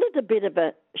 They wanted a bit of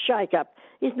a shake-up.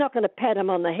 He's not going to pat them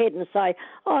on the head and say,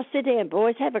 "Oh, sit down,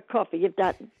 boys, have a coffee. You've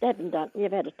had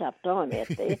a tough time out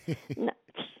there." No.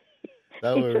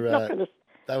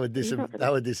 They were disappointing. The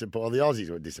Aussies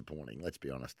were disappointing. Let's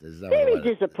be honest. There's no very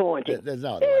disappointing. There's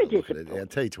no other way to look at it. Our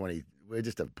T20, we're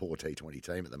just a poor T20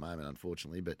 team at the moment,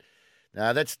 unfortunately. But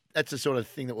no, that's the sort of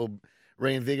thing that will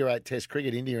reinvigorate Test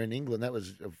cricket. India and England. That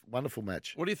was a wonderful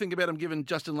match. What do you think about him giving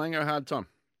Justin Langer a hard time?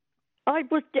 I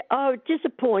was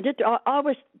disappointed.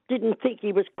 I didn't think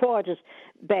he was quite as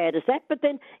bad as that. But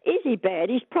then, is he bad?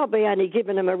 He's probably only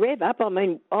given him a rev up. I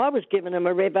mean, I was giving him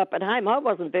a rev up at home. I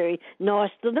wasn't very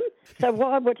nice to them. So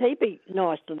why would he be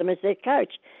nice to them as their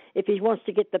coach? If he wants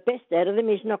to get the best out of them,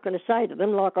 he's not going to say to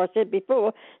them, like I said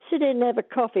before, sit in and have a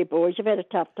coffee, boys. You've had a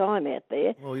tough time out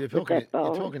there. Well, you're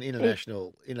talking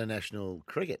international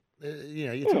cricket.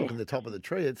 You're talking the top of the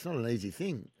tree. It's not an easy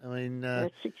thing. I mean,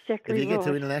 that's exactly if you right. get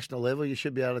to international level, you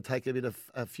should be able to take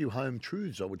a few home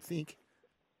truths, I would think.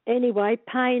 Anyway,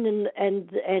 Payne and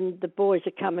the boys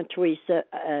are coming to his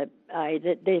aid.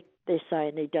 They're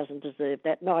saying he doesn't deserve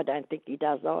that, and I don't think he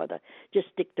does either. Just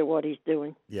stick to what he's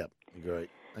doing. Yep, agree.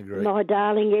 My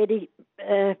darling Eddie.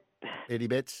 Eddie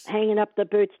Betts. Hanging up the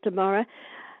boots tomorrow.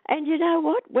 And you know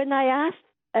what? When they asked,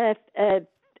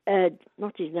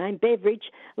 what's his name,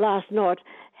 Beveridge, last night,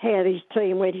 how his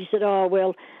team went, he said, oh,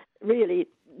 well, really,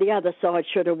 the other side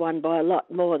should have won by a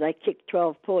lot more. They kicked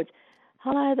 12 points.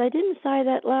 Hello, they didn't say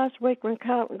that last week when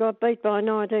Carlton got beat by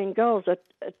 19 goals,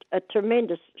 a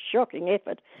tremendous, shocking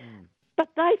effort. But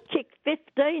they kicked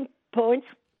 15 points.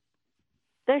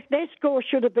 Their score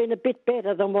should have been a bit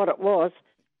better than what it was.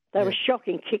 They were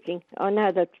shocking kicking. I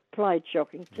know they played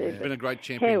shocking too. He's been a great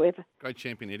champion. However. Great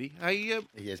champion, Eddie. Hey,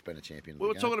 he has been a champion. We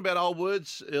were talking about old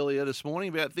words earlier this morning,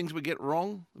 about things we get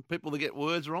wrong, people that get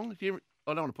words wrong. I don't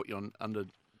want to put you on under.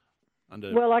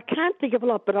 Well, I can't think of a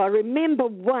lot, but I remember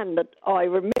one that I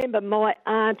remember my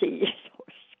auntie,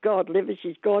 God live her,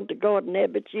 she's gone to God now,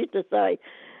 but she used to say,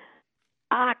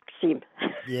 ask him.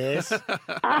 Yes.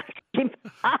 ask him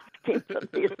for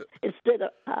this instead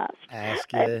of ask.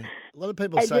 Ask, yeah. A lot of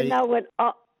people say... And you know when...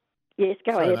 yes,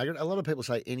 go ahead. Margaret, a lot of people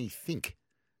say anything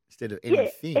instead of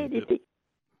anything. Yeah, anything.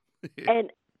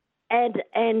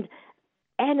 and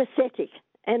anesthetic.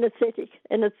 And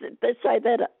they say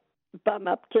that bum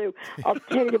up too. I'll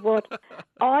tell you what,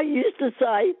 I used to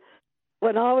say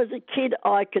when I was a kid,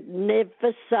 I could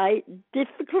never say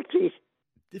difficulties.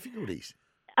 Difficulties?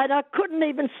 And I couldn't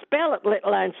even spell it, let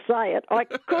alone say it. I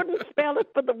couldn't spell it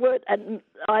for the word. And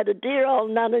I had a dear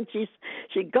old nun, and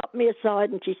she got me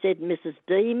aside and she said, Mrs.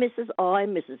 D, Mrs. I,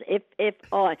 Mrs.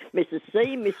 FFI, Mrs.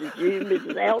 C, Mrs. U,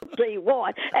 Mrs.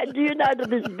 LTY. And do you know, to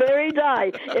this very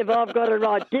day, if I've got to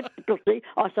write difficulty,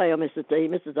 I say, oh, Mrs. D,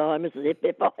 Mrs. I, Mrs.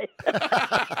 FFI.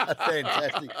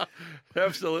 Fantastic.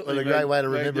 Absolutely. What a great way to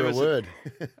remember a word.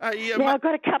 Now, I've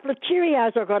got a couple of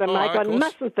Cheerios I've got to make. I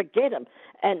mustn't forget them.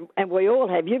 And we all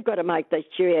have. You've got to make those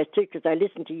Cheerios too, because they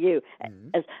listen to you.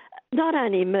 As not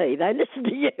only me, they listen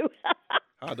to you.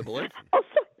 Hard to believe.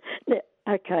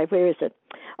 Okay, where is it?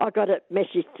 I got a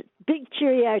message. Big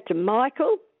Cheerio to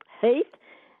Michael, Heath,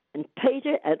 and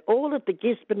Peter, and all of the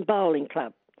Gisborne Bowling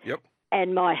Club. Yep.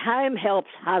 And my home help's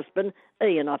husband,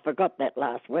 Ian. I forgot that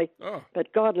last week. Oh.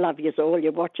 But God love you all.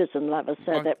 You watch us and love us,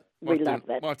 so we love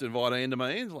that. Might have to invite Ian to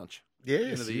my Ian's lunch.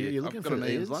 Yes, you're looking I've for got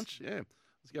an Ian's lunch. Yeah.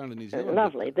 It's going to New Zealand.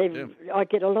 Lovely. I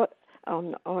get a lot.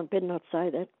 I better not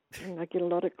say that. I get a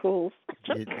lot of calls.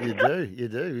 You do.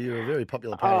 You're a very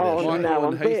popular part of our show.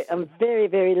 No, I'm very,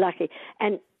 very lucky.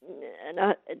 And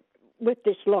with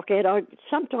this lockout,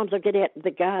 sometimes I get out in the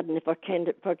garden if I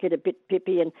get a bit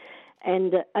pippy,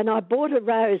 and I bought a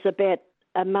rose about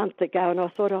a month ago, and I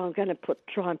thought, I'm going to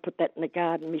try and put that in the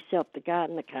garden myself. The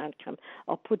gardener can't come.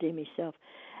 I'll put it myself.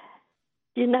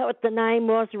 Do you know what the name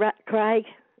was, Craig?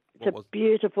 It's a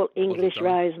beautiful English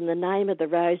rose, and the name of the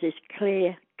rose is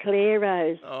Claire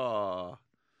Rose. Oh.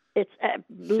 It's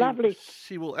lovely.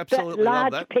 She will absolutely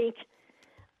love that. Large pink.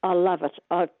 I love it.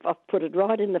 I've put it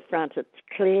right in the front. It's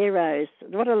Claire Rose.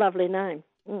 What a lovely name.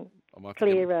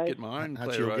 Claire Rose. Get my own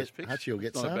Claire Rose picks. Hutchie will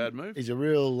get some. Not a bad move. He's a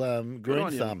real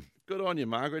green thumb. Good on you,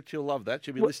 Margaret. She'll love that.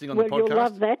 She'll be listening on the podcast. You'll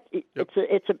love that.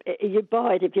 You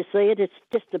buy it if you see it. It's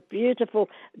just a beautiful,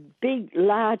 big,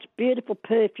 large, beautiful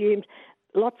perfumed,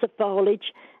 lots of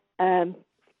foliage,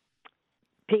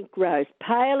 pink rose,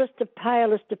 palest of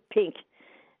pink.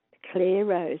 Claire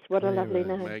Rose. What a lovely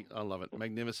name. I love it.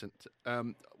 Magnificent.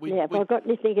 Have I got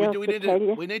anything else to tell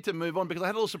you? We need to move on because I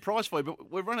had a little surprise for you,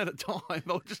 but we've run out of time.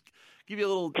 I'll just give you a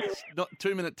little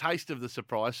 2-minute taste of the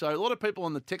surprise. So a lot of people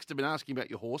on the text have been asking about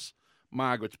your horse,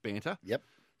 Margaret's Banter. Yep.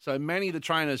 So Manny, the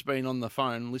trainer, has been on the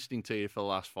phone listening to you for the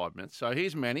last 5 minutes. So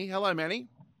here's Manny. Hello, Manny.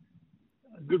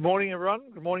 Good morning, everyone.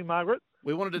 Good morning, Margaret.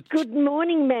 We wanted to... Good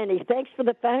morning, Manny. Thanks for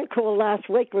the phone call last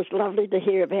week. It was lovely to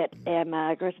hear about our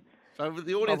Margaret. So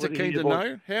the audience are keen to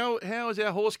know, how is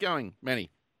our horse going, Manny?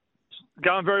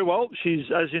 Going very well. She's,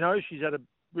 as you know, she's had a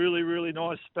really, really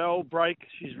nice spell break.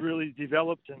 She's really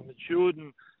developed and matured,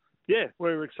 and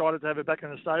we're excited to have her back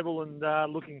in the stable and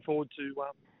looking forward to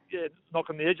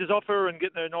knocking the edges off her and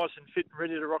getting her nice and fit and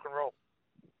ready to rock and roll.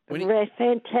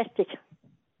 Fantastic.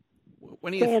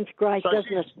 Sounds great,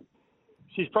 doesn't it?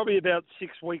 She's probably about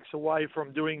 6 weeks away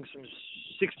from doing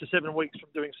 6 to 7 weeks from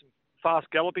doing some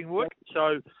fast galloping work.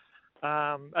 So.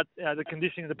 At the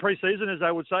conditioning of the pre-season, as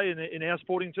they would say in our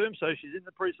sporting terms. So she's in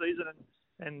the pre-season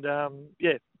and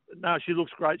she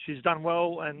looks great. She's done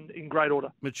well and in great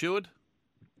order. Matured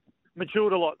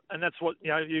a lot, and that's what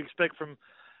you expect from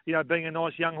being a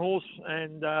nice young horse.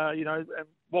 And and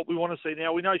what we want to see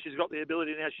now, we know she's got the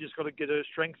ability now. She's just got to get her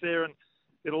strength there, and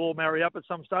it'll all marry up at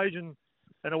some stage. And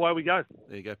and away we go.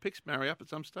 There you go. Picks marry up at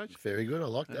some stage. Very good. I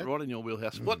like that. Right in your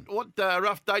wheelhouse. What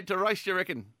rough date to race do you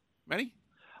reckon, Manny?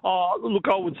 Oh, look,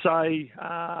 I would say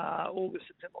August,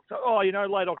 September, October.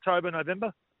 Late October,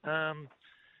 November.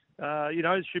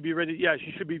 Should be ready. Yeah,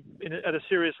 she should be at a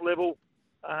serious level.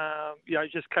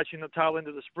 Just catching the tail end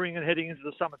of the spring and heading into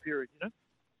the summer period.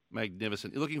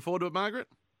 Magnificent. You looking forward to it, Margaret?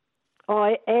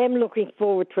 I am looking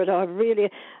forward to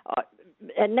it.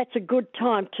 And that's a good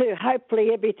time too. Hopefully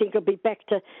everything will be back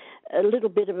to a little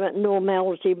bit of a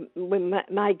normality. We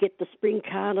may get the spring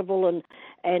carnival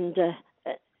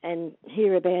and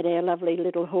hear about our lovely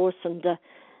little horse and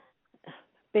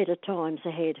better times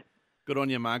ahead. Good on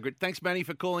you, Margaret. Thanks, Manny,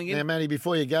 for calling in. Now, Manny,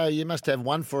 before you go, you must have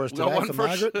one for us today one for for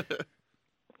us. Margaret.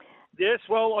 Yes,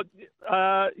 well,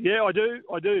 I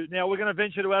do. Now we're going to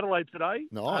venture to Adelaide today.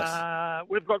 Nice.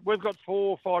 We've got 4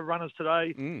 or 5 runners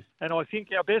today, and I think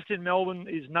our best in Melbourne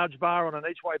is Nudge Bar on an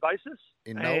each-way basis.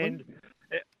 In Melbourne?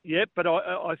 But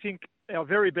I think our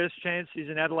very best chance is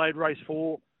in Adelaide, race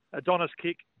 4, Adonis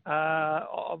Kick.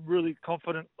 I'm really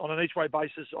confident on an each-way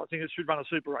basis. I think it should run a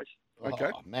super race.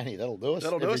 Okay. Oh, Manny, that'll do us.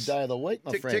 That'll do every us. day of the week,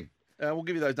 my Tick, friend. tick. We'll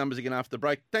give you those numbers again after the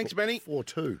break. Thanks, Manny.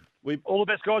 4-2. All the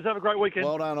best, guys. Have a great weekend.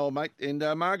 Well done, old mate. And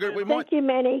Margaret, Thank you,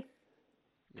 Manny.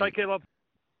 Take care, love.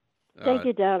 Thank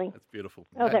you, darling. That's beautiful.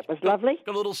 Oh, that was lovely.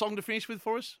 Got a little song to finish with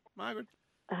for us, Margaret?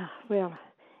 Well,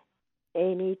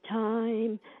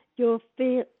 anytime you're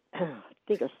I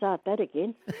think I'll start that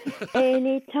again.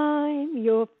 Anytime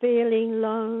you're feeling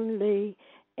lonely,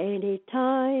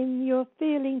 anytime you're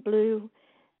feeling blue.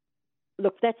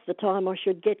 Look, that's the time I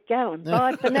should get going.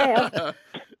 Bye for now.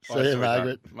 See you,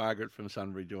 Margaret. Margaret from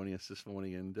Sunbury joining us this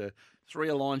morning. And 3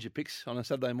 aligns your picks on a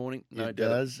Saturday morning. No It doubt.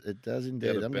 does. It does indeed.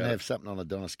 Doubt I'm going to about have it. something on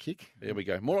Adonis Kick. There we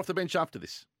go. More off the bench after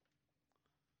this.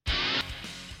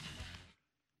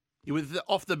 You're with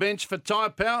Off the Bench for Tyre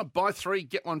Power. Buy 3,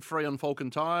 get 1 free on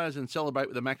Falcon tyres and celebrate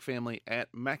with the Mac family at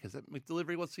Mac. Is that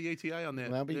McDelivery? What's the ETA on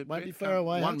there? Won't be Ben? far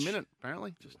away, 1 Hutch. minute,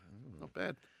 apparently. Just not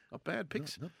bad. Not bad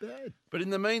picks. Not bad. But in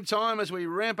the meantime, as we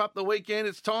ramp up the weekend,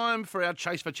 it's time for our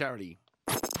Chase for Charity.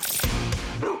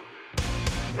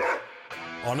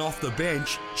 On Off the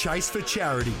Bench, Chase for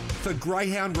Charity for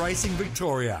Greyhound Racing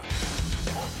Victoria.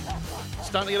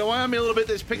 Starting to get away on me a little bit,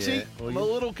 this Pixie. Yeah, well, I'm a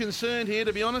little concerned here,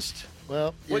 to be honest.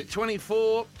 Well, Week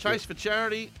 24, Chase for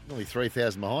Charity. Only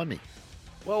 3,000 behind me.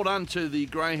 Well done to the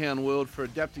Greyhound world for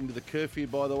adapting to the curfew,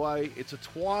 by the way. It's a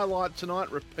twilight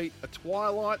tonight. Repeat, a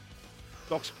twilight.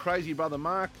 Doc's crazy brother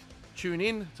Mark, tune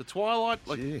in. It's a twilight.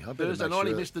 Like Gee, I better Thursday make night, he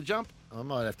sure- missed the jump. I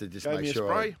might have to just Gave me make a sure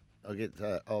spray. I'll get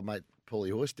old mate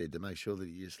Paulie Horsted to make sure that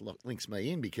he just links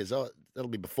me in because that'll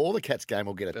be before the Cats game.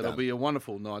 I'll get it That'll done. be a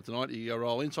wonderful night tonight. You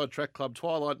roll Inside Track Club,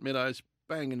 Twilight Meadows,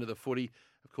 bang into the footy.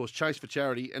 Of course, Chase for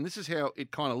Charity. And this is how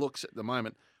it kind of looks at the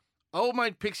moment. Old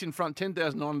mate picks in front,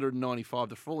 10,995.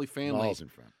 The Frawley family. Miles in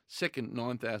front. Second,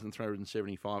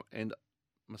 9,375. And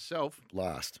myself.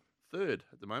 Last. Third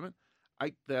at the moment.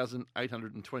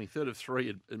 8,820. Third of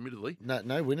 3, admittedly.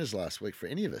 No winners last week for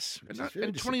any of us. Which is very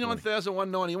And disappointing.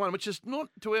 29,191, which is not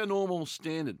to our normal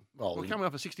standard. Well, We're coming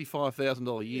off a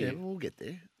 $65,000 year. Yeah, we'll get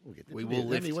there. We There's will how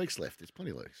many lift. weeks left? There's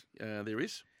plenty of weeks. There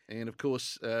is. And, of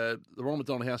course, the Ronald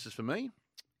McDonald House is for me.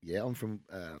 Yeah, I'm from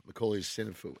Macaulay's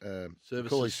Centre for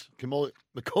Services.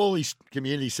 Macaulay's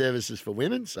Community Services for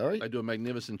Women. Sorry, They do a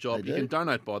magnificent job. They You do. can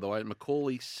donate, by the way, at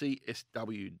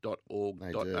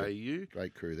macaulaycsw.org.au.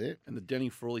 Great crew there. And the Denny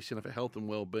Frawley Centre for Health and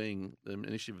Wellbeing, the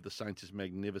initiative of the Saints, is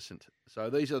magnificent.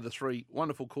 So these are the 3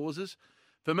 wonderful causes.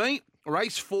 For me,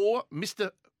 race 4,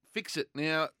 Mr. Fix It.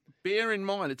 Now, bear in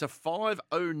mind, it's a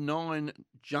 5:09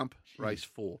 jump, race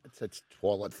 4. That's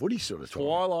twilight footy sort of time.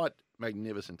 Twilight,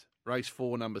 magnificent. Race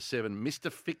 4, number 7,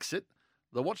 Mr. Fix It.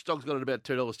 The Watchdog's got it about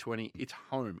 $2.20. It's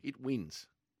home. It wins.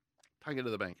 Take it to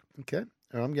the bank. Okay.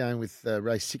 I'm going with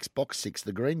race 6, box 6,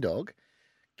 the Green Dog.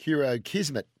 Curo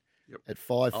Kismet at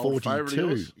Old favourite of 542.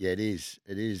 yours? Yeah, it is.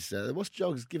 It is. The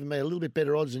Watchdog's given me a little bit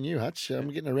better odds than you, Hutch. I'm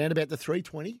getting around about the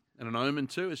 320. And an Omen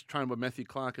too is trained by Matthew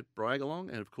Clark at Bragalong.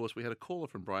 And of course, we had a caller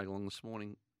from Bragalong this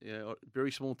morning. Yeah,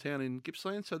 very small town in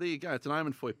Gippsland. So there you go. It's an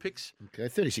Omen for your picks. Okay,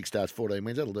 36 starts, 14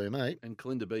 wins. That'll do, mate. And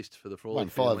Kalinda Beast for the Frawley Won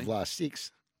family. 5 last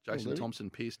 6. Jason That'll do.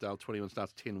 Thompson, Pearcedale, 21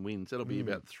 starts, 10 wins. That'll be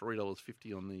about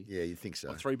 $3.50 on the. Yeah, you think so?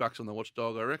 Or $3 on the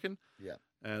Watchdog, I reckon. Yeah.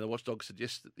 The Watchdog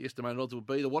suggests that the estimated odds will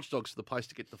be the Watchdogs are the place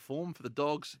to get the form for the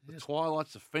dogs. The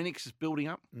Twilights, the Phoenix is building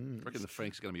up. I reckon the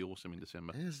Phoenix is going to be awesome in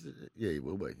December. Yeah, it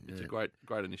will be. It's Yeah. a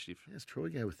great initiative. How's Troy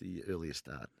go with the earlier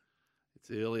start? It's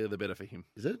the earlier the better for him.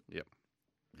 Is it? Yep.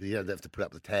 You don't have to put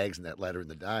up the tags and that later in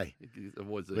the day. It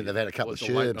avoids When they've had a couple of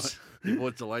sherbs. He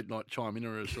avoids the late night chime in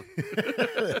or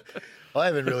I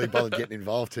haven't really bothered getting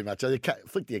involved too much. I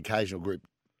flick the occasional group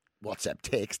WhatsApp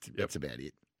text. That's about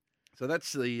it. So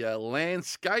that's the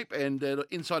landscape, and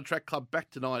Inside Track Club back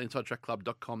tonight,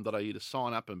 insidetrackclub.com.au to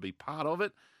sign up and be part of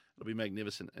it. It'll be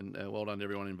magnificent, and well done to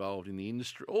everyone involved in the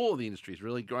industry, all the industries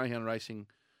really, greyhound racing,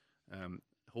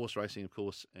 horse racing, of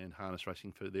course, and harness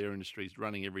racing for their industries,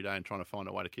 running every day and trying to find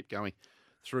a way to keep going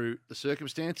through the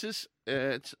circumstances.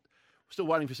 We're still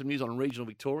waiting for some news on regional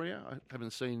Victoria. I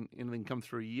haven't seen anything come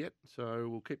through yet, so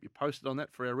we'll keep you posted on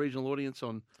that for our regional audience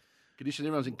on condition.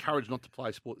 Everyone's encouraged not to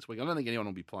play sport this week. I don't think anyone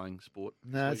will be playing sport.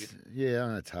 No,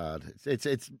 it's hard.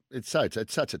 It's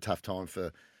such a tough time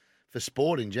for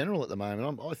sport in general at the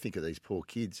moment. I think of these poor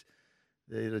kids.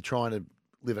 They're trying to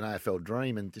live an AFL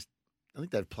dream, and just I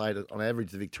think they've played on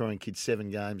average the Victorian kids 7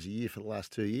 games a year for the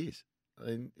last 2 years. I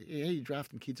mean, how are you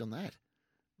drafting kids on that?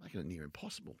 Making it near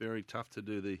impossible. Very tough to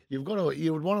do the. You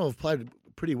would want to have played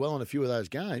pretty well in a few of those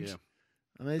games. Yeah.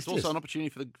 I mean, it's also an opportunity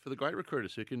for the great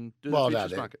recruiters who can do the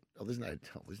futures market. There's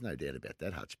no doubt about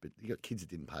that, Hutch. But you got kids that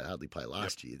didn't hardly play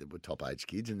last year that were top age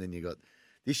kids, and then you got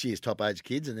this year's top age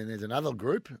kids, and then there's another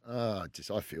group. I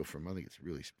feel for them. I think it's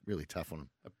really, really tough on them.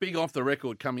 A big off the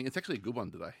record coming. It's actually a good one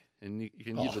today, and you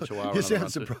can use the Chihuahua. You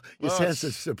sound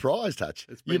surprised, Hutch.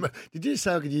 Did you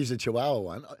say I could use the Chihuahua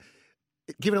one?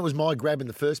 Given it was my grab in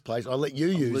the first place, I'll let you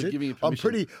use it. I'm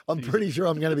pretty sure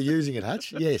I'm going to be using it,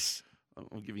 Hutch. Yes.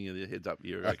 I'm giving you the heads up.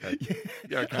 You're okay.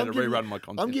 You're okay to rerun my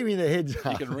content. I'm giving you the heads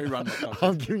up. You can rerun my content.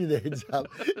 I'm giving you the heads up.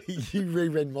 You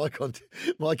reran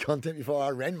my content before I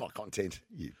ran my content.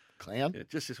 You clown. Yeah,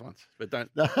 just this once, but don't.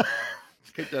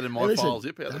 Keep that in my file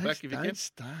zip out the back if you can. Don't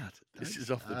start. This is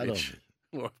Off the Bench.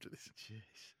 More after this.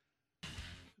 Jeez.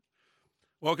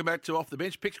 Welcome back to Off the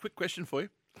Bench. Picks, quick question for you.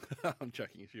 I'm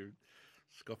joking if you're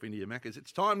scoffing to your Maccas.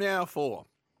 It's time now for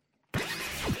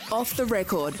Off the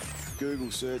Record.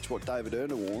 Google search what David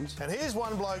Erner warns. And here's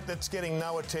one bloke that's getting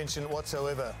no attention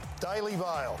whatsoever. Daily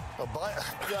Vale.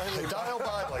 Dale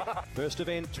Bailey. First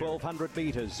event, 1,200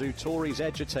 metres. Zutori's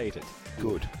agitated.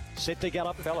 Good. Set to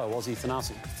gallop. Fellow Aussie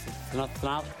Thanasi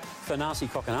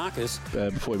Kokonakis.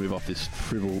 Before we move off this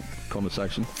frivol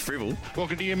conversation. Frivol?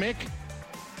 Welcome to you, Mick.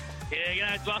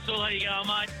 Yeah, g'day, Russell. How you going,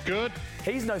 mate? Good.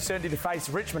 He's no certainty to face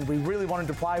Richmond. We really want him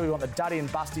to play. We want the Duddy and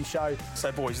Busty show.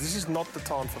 So, boys, this is not the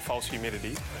time for false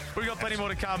humidity. We've got plenty more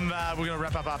to come. We're going to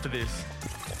wrap up after this.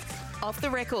 Off the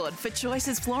Record for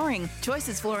Choices Flooring.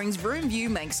 Choices Flooring's Room View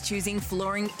makes choosing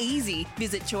flooring easy.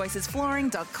 Visit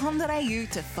choicesflooring.com.au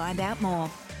to find out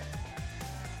more.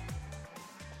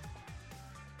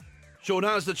 Sure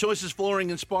does. The Choices Flooring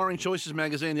Inspiring Choices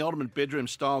magazine, the Ultimate Bedroom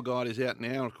Style Guide is out now.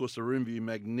 And, of course, the Room View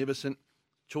Magnificent.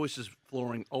 Choices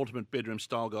Flooring Ultimate Bedroom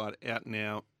Style Guide out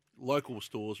now. Local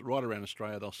stores right around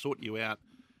Australia. They'll sort you out.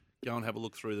 Go and have a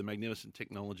look through the magnificent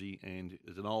technology. And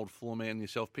as an old floor man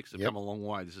yourself, Picks have come a long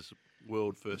way. This is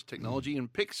world first technology.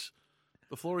 And Picks,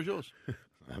 the floor is yours.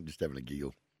 I'm just having a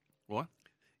giggle. Why?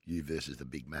 You versus the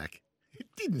Big Mac. It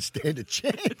didn't stand a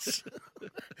chance.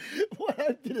 What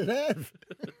hope did it have?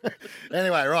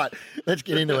 Anyway, right, let's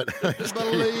get into it.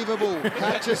 Unbelievable.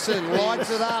 Hutchison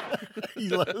lights it up. He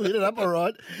lit it up all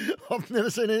right. I've never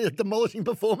seen any demolishing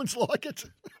performance like it.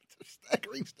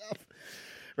 Staggering stuff.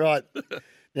 Right.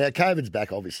 Now, COVID's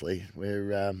back, obviously.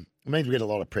 It means we get a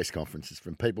lot of press conferences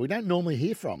from people we don't normally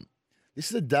hear from. This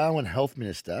is the Darwin Health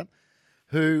Minister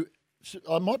who,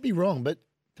 I might be wrong, but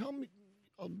tell me,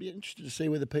 I'd be interested to see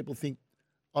whether people think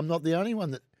I'm not the only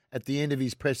one that at the end of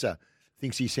his presser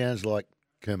thinks he sounds like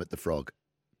Kermit the Frog.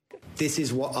 This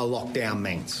is what a lockdown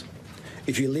means.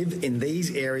 If you live in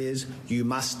these areas, you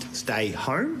must stay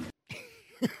home.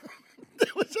 There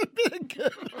was a bit of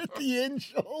Kermit at the end,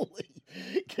 surely.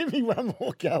 Give me one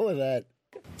more go of that.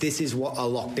 This is what a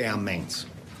lockdown means.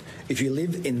 If you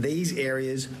live in these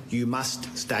areas, you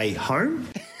must stay home.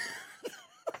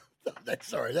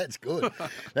 That's good.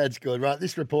 That's good. Right,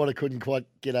 this reporter couldn't quite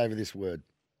get over this word.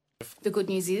 The good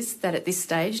news is that at this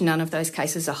stage, none of those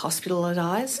cases are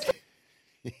hospitalised.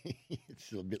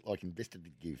 It's a bit like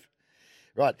investigative.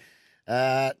 Right.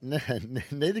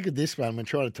 Neither could this one. We're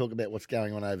trying to talk about what's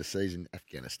going on overseas in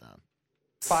Afghanistan.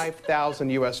 5,000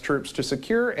 U.S. troops to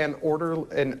secure and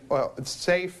order and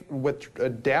safe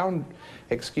down.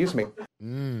 Excuse me.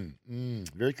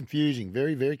 Very confusing.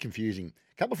 Very, very confusing.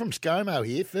 A couple from ScoMo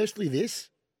here. Firstly,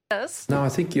 this. Yes. No, I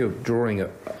think you're drawing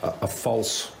a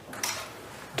false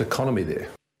dichotomy there.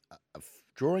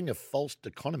 Drawing a false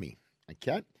dichotomy.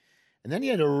 Okay. And then he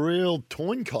had a real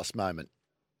Toyncost moment.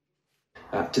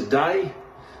 Today,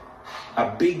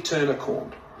 a big turner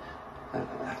corn.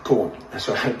 That's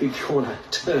right, a big corner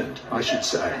turned, I should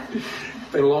say.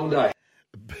 Been a long day.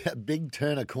 A big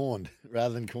turner corned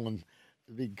rather than corn,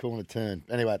 a big corner turned.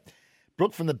 Anyway,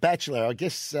 Brooke from The Bachelor, I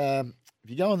guess if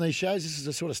you go on these shows, this is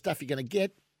the sort of stuff you're going to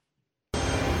get.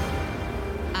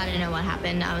 I don't know what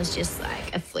happened. I was just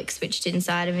like a flick switched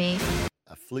inside of me.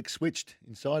 A flick switched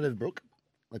inside of Brooke.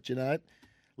 Let you know.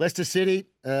 Leicester City,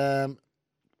 part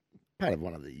of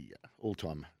one of the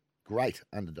all-time great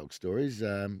underdog stories.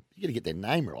 You got to get their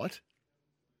name right.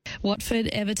 Watford,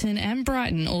 Everton and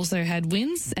Brighton also had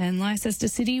wins, and Leicester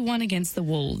City won against the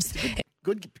Wolves.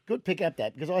 Good pick up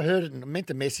that, because I heard it and I meant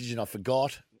to message and I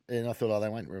forgot, and I thought, they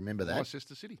won't remember that.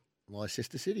 Leicester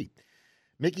City.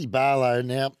 Mickey Barlow,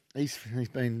 now, he's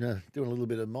been doing a little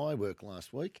bit of my work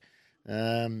last week. He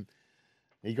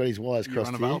got his wires crossed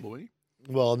here. Unavailable, were you?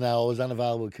 Well, no, I was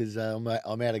unavailable because I'm out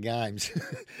of games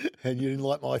and you didn't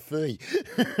like my fee.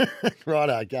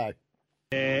 Righto, go.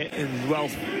 Well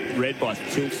read by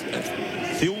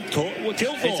Tilthorpe.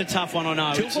 It's a tough one, I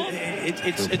know.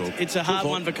 It's a hard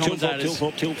one for commentators.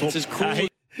 It's as cool.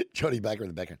 Johnny Baker in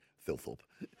the background. Philthorpe.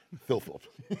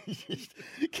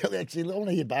 Actually, I want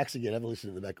to hear Bucks again. Have a listen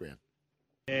to the background.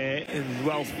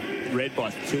 Well read by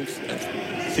Tilthorpe.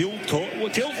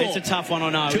 It's a tough one, I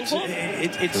know.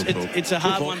 It's a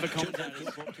hard one for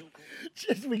commentators.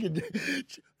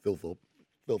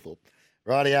 Philthorpe.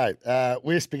 Rightio.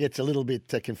 Wisp gets a little bit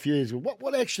confused.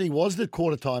 What actually was the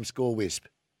quarter-time score, Wisp?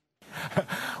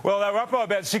 Well, they were up by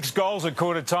about 6 goals at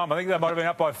quarter-time. I think they might have been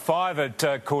up by 5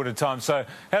 at quarter-time. So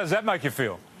how does that make you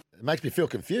feel? It makes me feel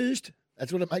confused.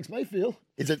 That's what it makes me feel.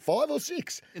 Is it 5 or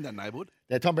 6? In that neighbourhood.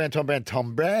 Now, Tom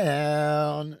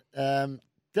Brown.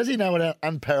 Does he know what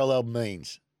unparalleled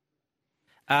means?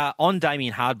 On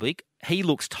Damien Hardwick, he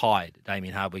looks tired,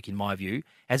 Damien Hardwick, in my view,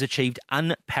 has achieved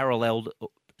unparalleled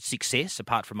success,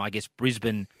 apart from, I guess,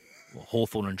 Brisbane,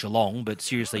 Hawthorn and Geelong, but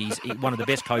seriously, he's one of the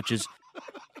best coaches.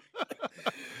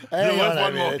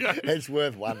 It's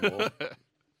worth one more.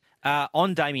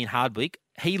 On Damien Hardwick,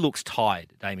 he looks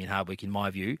tired, Damien Hardwick, in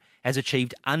my view, has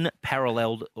achieved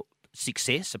unparalleled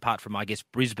success, apart from, I guess,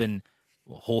 Brisbane,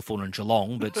 Hawthorn and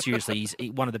Geelong, but seriously, he's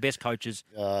one of the best coaches.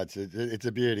 Oh, it's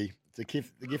a beauty. It's a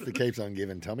gift, the gift that keeps on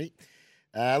giving, Tommy.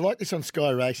 I like this on Sky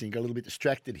Racing. Got a little bit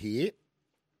distracted here.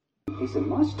 He's a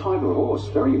nice tiger horse.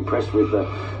 Very impressed with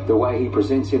the way he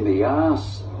presents in the yard.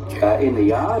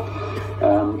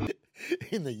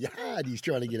 In the yard, he's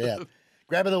trying to get out.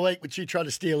 Grab of the week, which you tried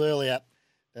to steal earlier.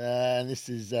 And this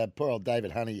is poor old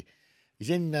David Honey. He's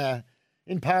in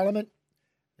Parliament,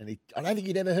 and I don't think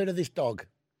he'd ever heard of this dog.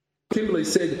 Kimberly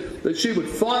said that she would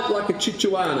fight like a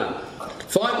Chihuahua.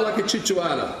 Fight like a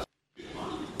Chihuahua.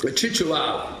 A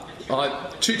Chihuahua.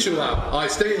 I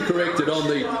stand corrected on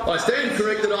the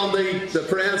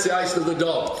pronunciation of the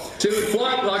dog. She would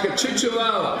fight like a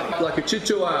Chihuahua. Like a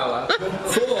Chihuahua.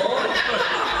 For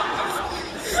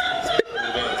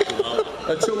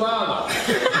a Chihuahua.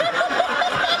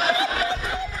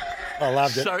 I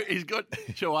loved it. So he's got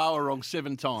Chihuahua wrong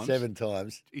 7 times. 7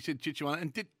 times. He said Chihuahua.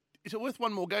 And is it worth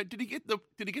one more go? Did he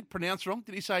get pronounced wrong?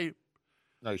 Did he say?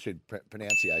 No, he said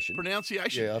pronunciation.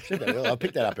 Pronunciation. Yeah, I've said that. I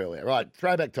picked that up earlier. Right,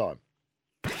 throwback time.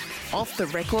 Off the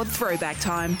record throwback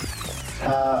time.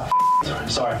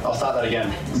 Sorry, I'll start that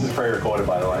again. This is pre-recorded,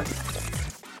 by the way.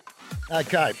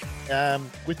 Okay,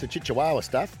 with the Chihuahua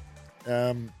stuff,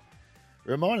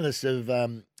 reminded us of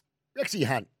Rexy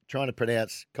Hunt trying to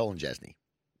pronounce Colin Jasny.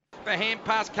 The hand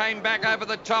pass came back over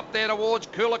the top there towards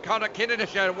Coolaconna Kennedy.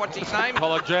 What's his name?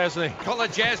 Colin Jasny. Colin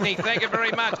Jasny, thank you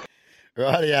very much.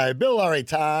 Rightio, Bill Laurie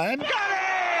time. Got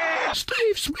it!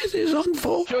 Steve Smith is on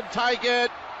for. Should take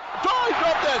it. Oh, he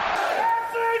dropped it.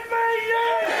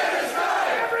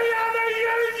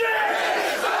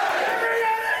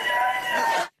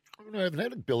 I haven't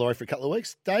had a Bill Laurie for a couple of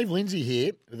weeks. Dave Lindsay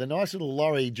here with a nice little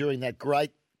lorry during that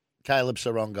great Caleb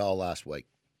Sarong goal last week.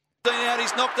 Out,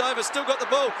 he's knocked over, still got the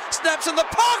ball, snaps in the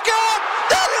pocket!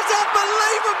 That is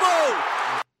unbelievable!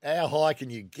 How high can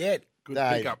you get, Good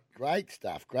Dave? pickup. Great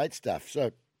stuff.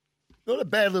 So, not a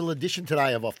bad little addition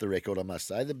today of Off the Record, I must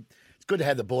say. It's good to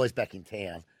have the boys back in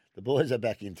town. The boys are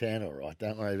back in town, all right.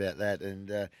 Don't worry about that.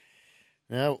 And,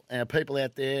 our people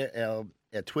out there,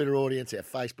 our Twitter audience, our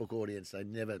Facebook audience, they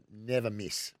never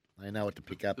miss. They know what to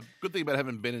pick up. The good thing about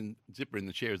having Ben and Zipper in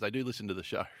the chair is they do listen to the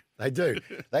show. They do.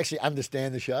 They actually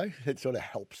understand the show. It sort of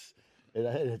helps.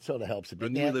 It sort of helps a bit.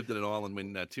 And we lived in an island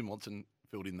when Tim Watson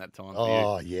filled in that time.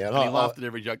 Oh, yeah. And he laughed at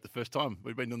every joke the first time.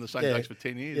 We've been doing the same jokes for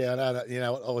 10 years. Yeah, I know. You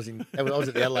know, I was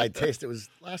at the Adelaide Test. It was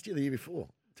last year, the year before,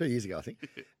 2 years ago, I think.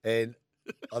 And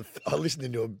I listened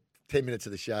into 10 minutes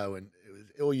of the show, and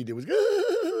all you did was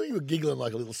you were giggling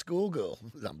like a little schoolgirl.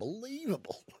 It was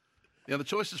unbelievable. Now, the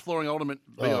Choices Flooring Ultimate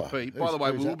VIP. By the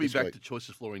way, we will be back to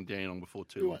Choices Flooring Dan on before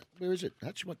too long. Where is it?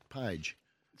 What page?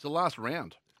 It's the last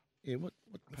round. Yeah, what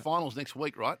finals next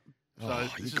week, right? So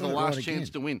this is the got it last right chance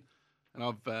again. to win. And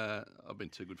I've been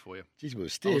too good for you. Jeez, we were I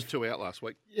stiff. was 2 out last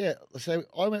week. Yeah, so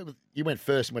you went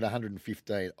first and went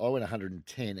 115. I went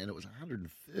 110, and it was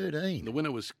 113. The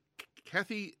winner was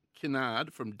Kathy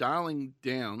Kennard from Darling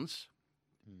Downs.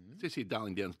 It says here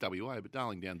Darling Downs, WA, but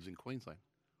Darling Downs is in Queensland.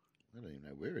 I don't even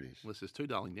know where it is. Unless there's 2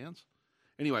 Darling Downs.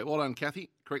 Anyway, well done, Kathy.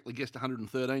 Correctly guessed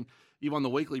 113. You won the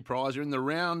weekly prize. You're in the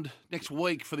round next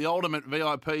week for the ultimate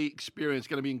VIP experience.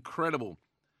 Going to be incredible.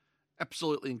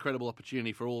 Absolutely incredible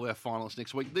opportunity for all of our finalists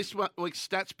next week. This week's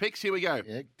stats picks, here we go.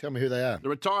 Yeah, tell me who they are. The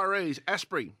retirees,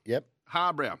 Asprey. Yep.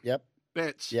 Harbrow. Yep.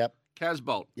 Betts. Yep.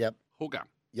 Casbolt. Yep. Hooker.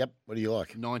 Yep. What do you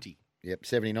like? 90. Yep,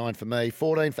 79 for me.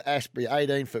 14 for Asprey.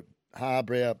 18 for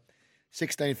Harbrow.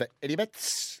 16 for Eddie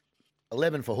Betts.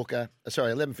 11 for Hooker.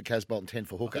 11 for Casbolt and 10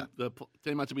 for Hooker. The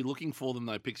teammates will be looking for them,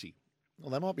 though, Pixie. Well,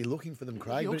 they might be looking for them,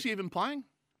 Craig. Is Hooksy even playing?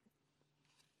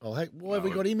 Oh, hey, why have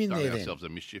we got him in there then? Ourselves a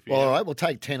mischief. Well, all right, we'll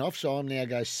take 10 off, so I'm now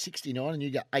go 69 and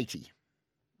you go 80.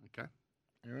 Okay.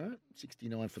 All right,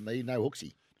 69 for me, no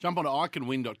Hooksy. Jump on to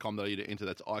iconwin.com.au to enter.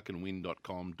 That's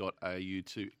iconwin.com.au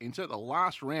to enter the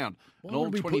last round. And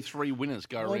all 23 winners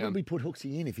go around. Why would we put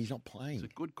Hooksy in if he's not playing? It's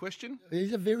a good question.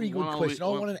 It's a very good question. I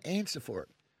want an answer for it.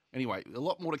 Anyway, a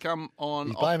lot more to come on.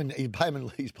 He's blaming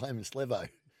Slevo.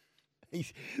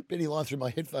 He's Benny line through my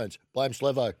headphones. Blame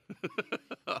Slevo.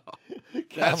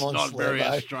 That's on, not Slevo. very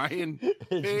Australian.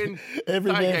 Ben,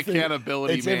 every take man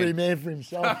accountability, it's man. every man for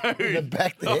himself. In the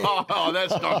back there. Oh,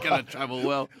 that's not going to travel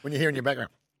well. When you hear in your background,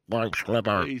 blame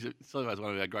Slevo. Slevo's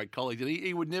one of our great colleagues, and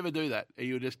he would never do that.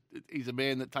 He's a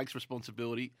man that takes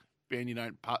responsibility. Ben, you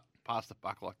don't pass the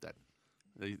buck like that.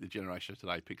 The generation of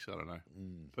today picks, I don't know.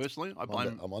 Personally, I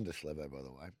blame... I'm on to Slevo, by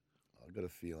the way. I've got a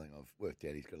feeling I've worked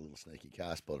out he's got a little sneaky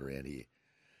car spot around here.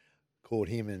 Caught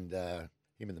him and the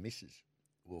missus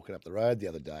walking up the road the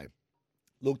other day.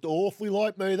 Looked awfully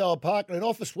like me. They were parking at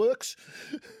Office Works.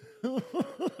 I'm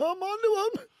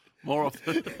onto them. More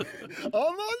often. I'm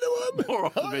onto them. More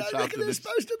often. I don't reckon they're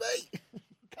supposed to be.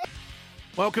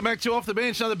 Welcome back to Off the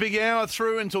Bench. Another big hour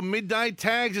through until midday.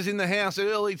 Tags is in the house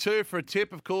early too for a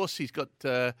tip. Of course, he's got...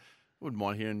 wouldn't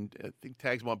mind hearing. I think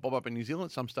Tags might bob up in New Zealand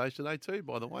at some stage today too.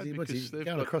 By the way, He's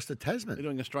going across the Tasman. They're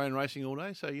doing Australian racing all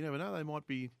day, so you never know. They might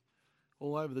be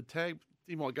all over the tag.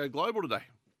 He might go global today.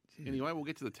 Anyway, we'll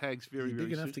get to the Tags very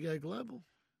big enough soon. to go global.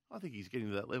 I think he's getting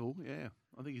to that level. Yeah,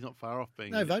 I think he's not far off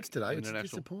being. No votes today. It's international.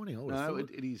 disappointing. No,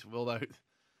 it is. Well, though,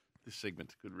 this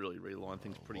segment could really realign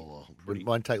things pretty. It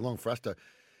won't take long for us to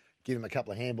give him a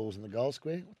couple of handballs in the goal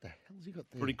square. What the hell's he got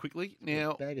there? Pretty quickly.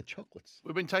 Now, a bag of chocolates.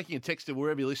 We've been taking a text to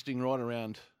wherever you're listening right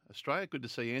around Australia. Good to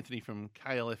see Anthony from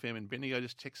KLFM in Bendigo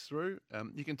just text through.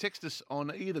 You can text us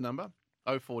on either number,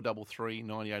 0433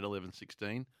 98 11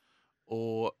 16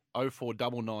 or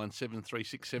 0499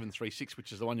 736 736,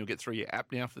 which is the one you'll get through your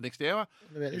app now for the next hour.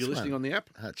 If you're listening on the app.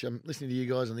 Hutch, I'm listening to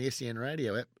you guys on the SEN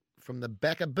radio app from the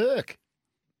back of Burke,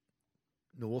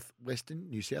 northwestern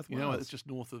New South Wales. You know, it's just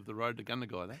north of the road to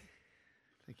Gundagai there.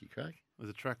 Thank you, Craig. There's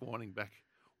a track winding back.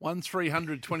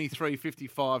 1300 23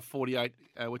 55 48.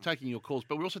 We're taking your calls,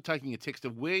 but we're also taking a text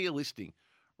of where you're listening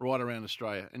right around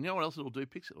Australia. And you know what else it'll do,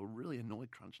 Pix? It'll really annoy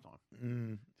crunch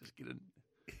time. Just get it.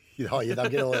 Oh, yeah, they'll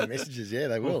get all our messages. Yeah,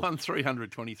 they will.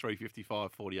 1300 23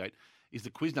 55 48 is the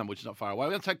quiz number, which is not far away.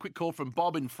 We're going to take a quick call from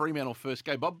Bob in Fremantle first.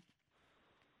 Go, Bob.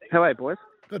 Hello, boys.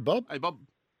 Good, Bob. Hey, Bob.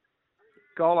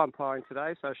 Goal umpiring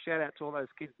today, so shout out to all those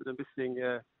kids that are missing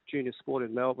junior sport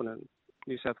in Melbourne and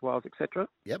New South Wales, etc.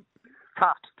 Yep.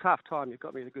 Tough time. You've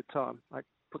got me at a good time. I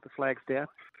put the flags down.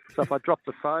 So if I drop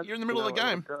the phone... You're in the middle of the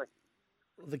game.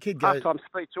 The kid goes... Half-time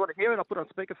speech. Do you want to hear it? I'll put it on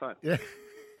speakerphone. Yeah.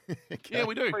 Okay. Yeah,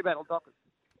 we do. Fremantle Dockers.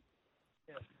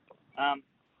 Yeah.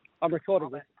 I'm recording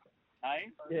this. Hey?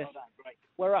 Yeah. Well done. Great.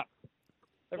 We're up.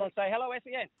 Everyone say hello,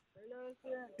 SEN.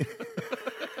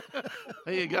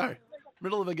 There you go.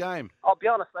 Middle of a game. I'll be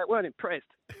honest, they weren't impressed.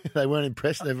 They weren't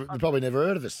impressed. They've probably never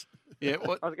heard of us. Yeah,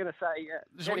 what? I was going to say,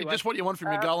 Just what you want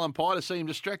from your goal umpire, to see him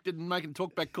distracted and making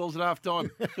talkback calls at half time.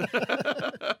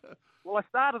 Well, I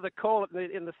started the call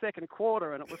in the second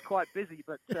quarter and it was quite busy,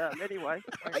 but anyway.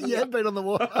 You have been on the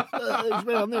wall. He's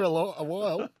been on there a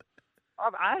while.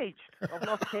 I've aged. I've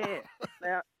lost hair.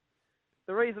 Now,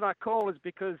 the reason I call is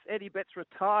because Eddie Betts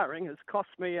retiring has cost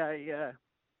me a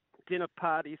dinner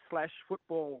party /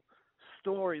 football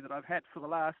story that I've had for the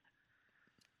last,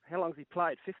 how long's he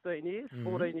played? 15 years,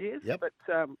 14 years? Yep. But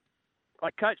I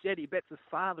coached Eddie Betts'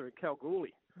 father in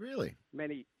Kalgoorlie. Really?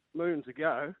 Many moons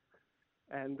ago.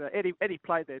 And Eddie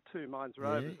played there too, Mines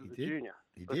Rovers, as a junior.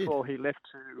 Before he left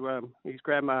to, his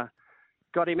grandma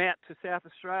got him out to South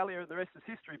Australia, and the rest is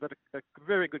history. But a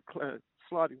very good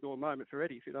sliding door moment for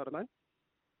Eddie, if you know what I mean.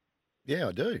 Yeah,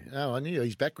 I do. No, I knew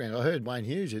his background. I heard Wayne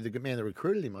Hughes, the man that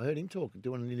recruited him. I heard him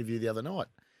doing an interview the other night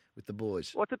with the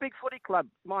boys. Well, it's a big footy club.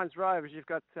 Mines Rovers. You've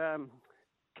got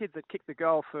kids that kick the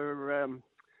goal for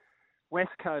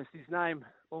West Coast. His name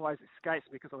always escapes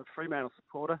me because I'm a Fremantle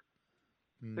supporter.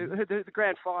 The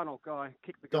grand final guy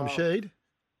kicked the goal. Dom Sheed?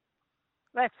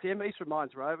 That's him. He's from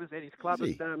Mines Rovers, Eddie's club.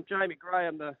 And Jamie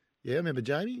Graham, Yeah, I remember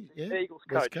Jamie. Yeah. Eagles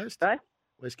West coach. Coast. Eh?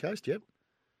 West Coast, yep.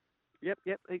 Yep.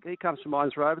 He comes from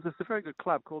Mines Rovers. It's a very good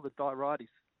club called the Dirighties.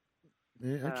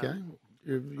 Yeah, okay.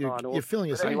 You're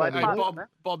filling us in. Anyway, Hey,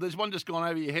 Bob, there's one just gone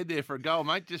over your head there for a goal,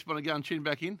 mate. Just want to go and tune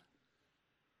back in?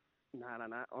 No.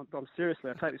 I'm seriously,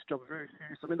 I take this job very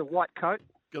serious. I'm in the white coat.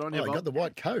 Good on you, I Bob. got the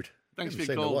white coat. Thanks for Haven't your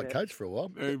seen call. the white coats for a while.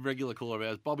 Very regular caller of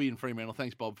ours. Bobby in Fremantle.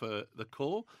 Thanks, Bob, for the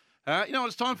call. You know what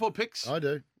it's time for, Picks? I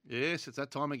do. Yes, it's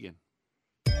that time again.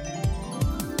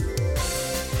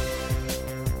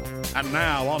 And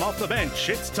now on Off the Bench,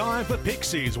 it's time for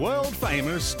Pixie's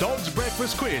world-famous Dog's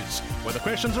Breakfast Quiz, where the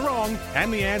questions are wrong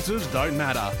and the answers don't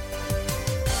matter.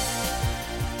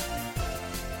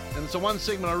 And it's the one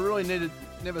segment I really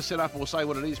never set up or say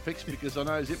what it is, Picks, because I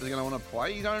know Zip is going to want to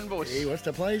play his own voice. He wants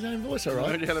to play his own voice, all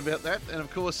right. No doubt about that. And,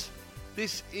 of course,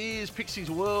 this is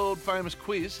Pixie's world-famous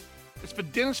quiz. It's for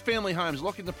Dennis Family Homes.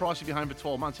 Lock in the price of your home for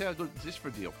 12 months. How good is this for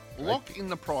a deal? Lock in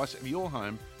the price of your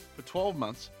home for 12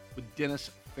 months with Dennis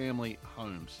Family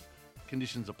Homes.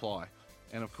 Conditions apply.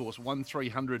 And, of course,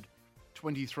 1300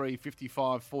 23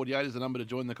 55 48 is the number to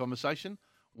join the conversation.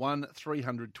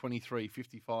 1300 23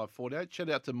 55 48. Shout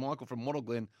out to Michael from Wattle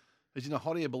Glen, who's in a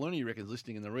hot air balloon, he reckons,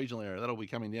 listening in the regional area. That'll be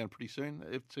coming down pretty soon.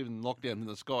 It's even lockdown in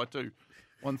the sky too.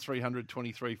 1300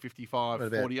 23 55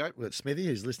 48. We've got Smithy,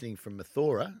 who's listening from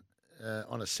Mathora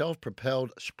on a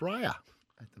self-propelled sprayer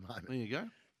at the moment. There you go.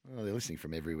 Oh, they're listening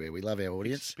from everywhere. We love our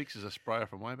audience. Pix is a sprayer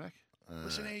from way back.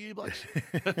 Listen here, you blokes.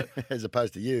 As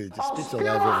opposed to you, just spits all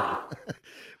over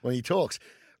when he talks.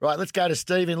 Right, let's go to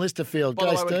Steve in Listerfield. By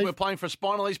the way, Steve. we're playing for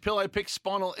Spinal Ease Pillow Picks,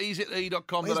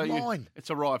 spinaleze.com.au. Where's mine?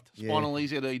 It's arrived. Yeah.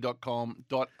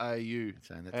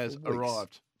 Spinaleze.com.au has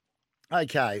arrived.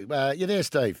 Okay, you there,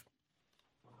 Steve?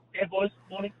 Yeah, boys.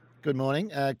 Morning. Good morning.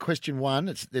 Question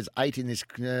one. There's 8 in this.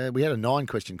 We had a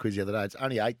 9-question quiz the other day. It's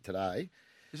only 8 today.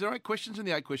 Is there 8 questions in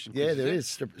the 8-question quiz? Yeah, there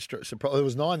is. There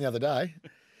was 9 the other day.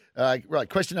 Right,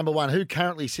 question number 1. Who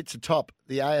currently sits atop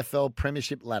the AFL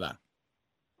Premiership ladder?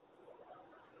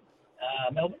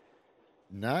 Melbourne.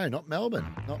 No, not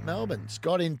Melbourne. Not Melbourne.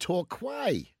 Scott in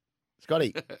Torquay.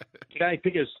 Scotty. G'day,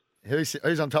 Pickers. Who's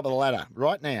on top of the ladder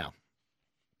right now?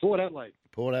 Port Adelaide.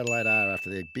 Port Adelaide are after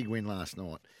their big win last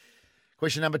night.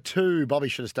 Question number 2. Bobby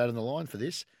should have stayed on the line for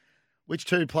this. Which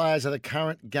 2 players are the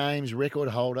current games record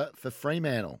holder for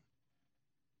Fremantle?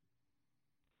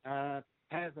 Pav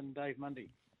and Dave Mundy.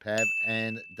 Pav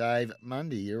and Dave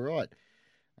Mundy. You're right.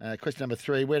 Question number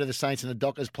 3. Where do the Saints and the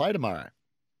Dockers play tomorrow?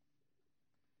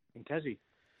 In Tassie.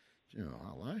 Oh,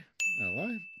 hello.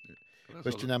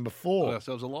 Question number 4. Got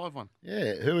ourselves a live one.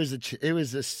 Yeah. Who is the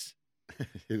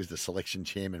selection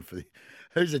chairman for the?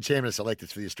 Who's the chairman of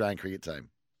selectors for the Australian cricket team?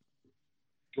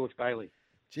 George Bailey.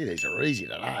 Gee, these are easy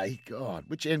today. God.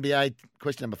 Question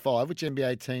number 5. Which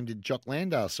NBA team did Jock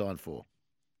Landale sign for?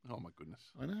 Oh, my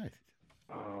goodness. I know.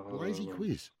 Lazy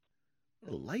quiz.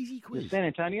 A lazy quiz. San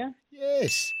Antonio?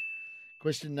 Yes.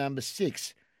 Question number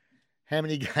 6. How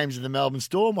many games have the Melbourne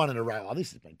Storm won in a row? Oh,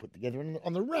 this has been put together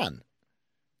on the run.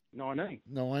 19.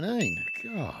 19.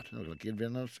 God, I've got to give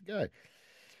everyone else to go. It's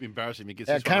embarrassing. He gets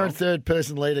Our this one current wrong.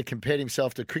 third-person leader compared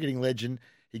himself to cricketing legend.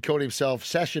 He called himself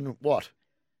Sachin what?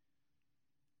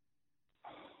 Oh,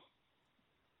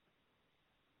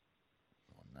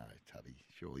 no, Tubby.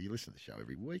 Surely you listen to the show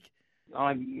every week.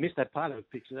 I missed that part of the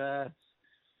picture.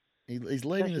 He's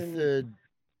leading the third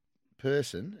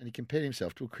person, and he compared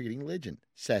himself to a cricketing legend.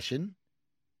 Sachin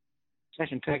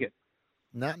Taggart.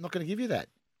 No, I'm not going to give you that.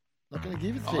 Not going to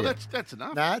give it to Oh, you. that's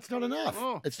enough. No, it's not enough.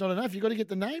 Oh. It's not enough. You've got to get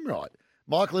the name right.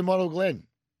 Michael in Wattle Glen.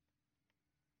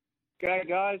 G'day,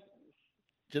 guys.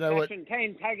 Do you know what?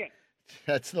 Sachin Taggart.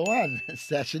 That's the one.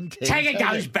 Sachin Taggart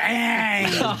goes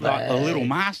bang! Like a little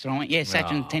master. I went, yeah,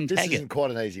 Sachin This Taggart. isn't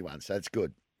quite an easy one, so it's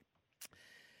good.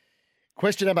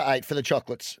 Question number 8 for the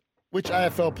chocolates. Which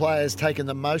AFL player has taken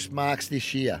the most marks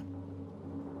this year?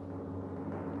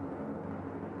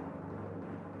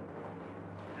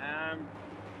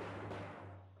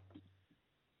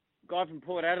 Guy from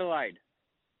Port Adelaide.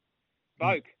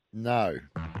 Boak. No.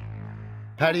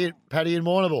 Paddy in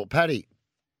Warrnambool. Paddy.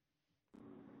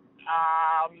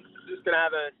 Just going to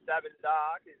have a stab in the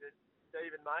dark. Is it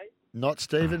Stephen May? Not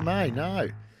Stephen May, no.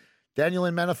 Daniel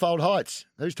in Manifold Heights.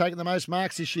 Who's taken the most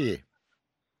marks this year?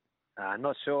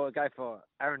 Not sure. Go for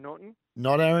Aaron Norton.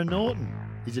 Not Aaron Norton.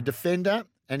 He's a defender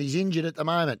and he's injured at the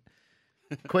moment.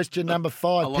 Question number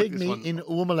 5, like this Pygmy one. in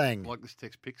Oomalang. I like this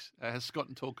text picks. Has Scott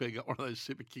and Torquay got one of those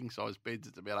super king-size beds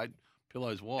that's about 8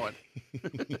 pillows wide?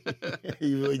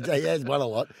 He has won a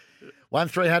lot.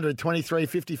 1300 23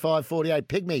 55 48.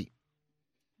 Pygmy.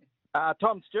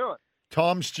 Tom Stewart.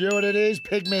 Tom Stewart it is.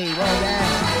 Pygmy. Well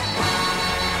done.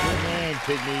 Good man,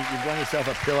 Pygmy. You've won yourself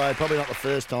a pillow. Probably not the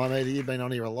first time either. You've been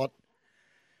on here a lot.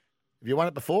 Have you won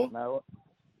it before? No.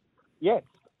 Yes.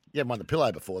 You haven't won the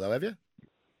pillow before, though, have you?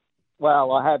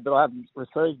 Well, I have, but I haven't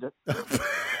received it.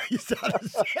 You started to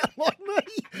sound like me.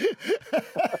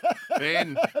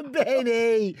 Ben.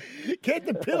 Benny, get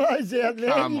the pillows out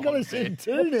there. Come You've got on, to send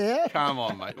Ben. 2 now. Come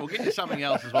on, mate. We'll get you something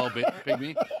else as well,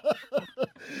 Pygmy.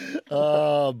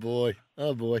 Oh, boy.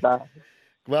 Oh, boy. No.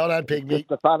 Well done, Pygmy. It's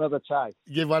the fun of the chase.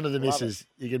 Give one to the Love missus.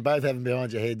 You can both have them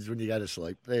behind your heads when you go to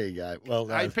sleep. There you go. Well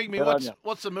done. Hey, Pygmy,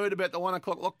 what's the mood about the 1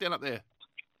 o'clock lockdown up there?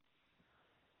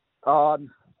 Oh,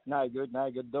 no good.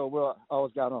 Well, I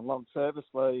was going on long service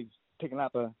leave, picking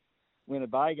up a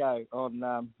Winnebago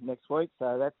on next week,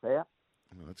 so that's out.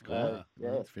 Oh, that's cool.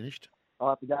 Yeah, it's finished.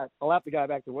 I'll have to go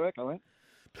back to work, I think.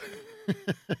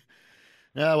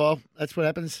 Yeah, well, that's what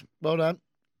happens. Well done.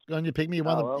 Good on you, Pygmy. You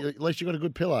won at least you got a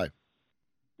good pillow.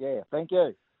 Yeah, thank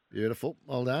you. Beautiful.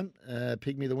 Well done.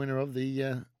 Pygmy, the winner of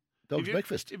the Dog's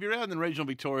Breakfast. If you're out in regional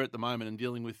Victoria at the moment and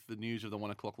dealing with the news of the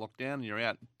 1 o'clock lockdown and you're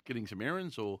out getting some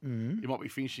errands or you might be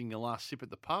finishing your last sip at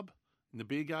the pub in the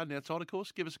beer garden outside, of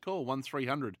course, give us a call,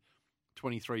 1300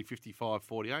 23 55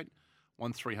 48,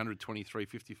 1300 23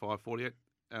 55 48.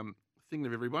 Thing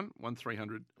of everyone,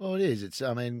 1300. Well, it is. It's,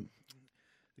 I mean,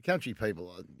 the country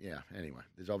people, anyway,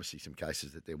 there's obviously some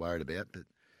cases that they're worried about, but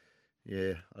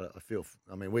yeah, I feel,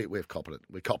 I mean, we've copped it.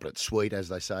 We're copping it sweet, as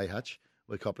they say, Hutch.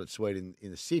 We're copping it sweet in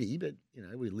the city, but,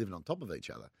 we're living on top of each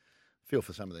other. I feel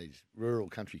for some of these rural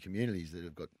country communities that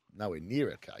have got nowhere near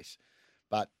a case,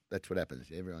 but that's what happens.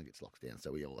 Everyone gets locked down,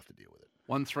 so we all have to deal with it.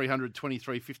 1300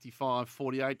 23 55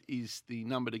 48 is the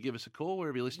number to give us a call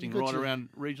wherever you're listening around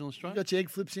regional Australia. You got your egg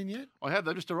flips in yet? I have.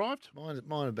 They just arrived. Mine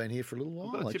have been here for a little while.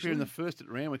 I've got a tip here in the first at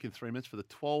Randwick in 3 minutes for the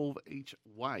 12 each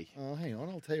way. Oh, hang on.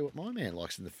 I'll tell you what my man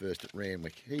likes in the first at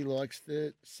Randwick. He likes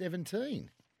the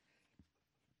 17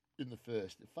 in the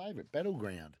first, the favourite,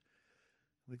 Battleground,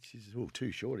 which is,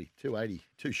 too shorty, 280.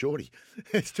 Too shorty.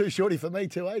 It's too shorty for me,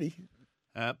 280.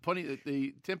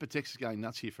 The Temper text is going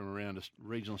nuts here from around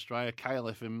regional Australia.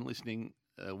 KLFM listening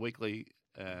weekly,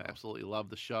 absolutely love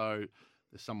the show.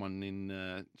 There's someone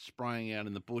in spraying out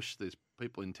in the bush. There's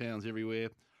people in towns everywhere.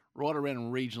 Right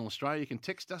around regional Australia. You can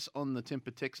text us on the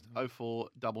Temper text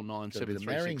 0499 Got a bit of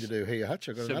marrying to do here, Hutch.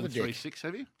 I've got another deck. 736,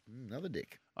 have you? Another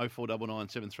deck. 0499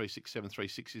 736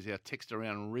 736 is our text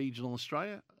around regional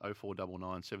Australia.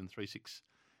 0499 736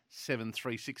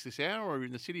 736 this hour, or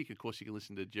in the city, of course, you can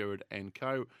listen to Jared and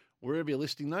Co. Wherever you're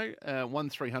listening, though,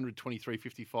 1300 23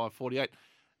 55 48.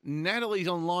 Natalie's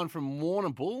online from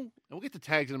Warrnambool, and we'll get to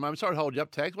Tags in a moment. Sorry to hold you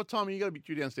up, Tags. What time are you going to be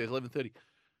due downstairs? 11:30.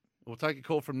 We'll take a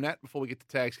call from Nat before we get to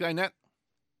Tags. G'day, Nat.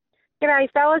 G'day,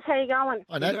 fellas. How you going?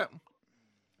 Hi, Nat.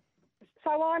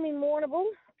 So I'm in Warrnambool,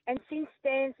 and since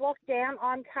Dan's lockdown,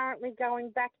 I'm currently going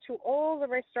back to all the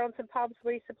restaurants and pubs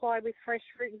we supply with fresh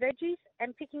fruit and veggies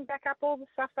and picking back up all the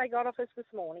stuff they got off us this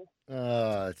morning.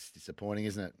 Oh, it's disappointing,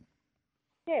 isn't it?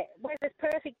 Yeah, weather's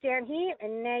perfect down here,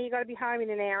 and now you got to be home in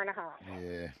an hour and a half.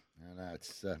 Yeah, I know.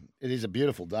 It is a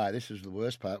beautiful day. This is the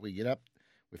worst part. We get up,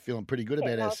 we're feeling pretty good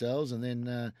about ourselves, and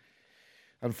then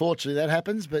unfortunately that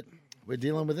happens, but we're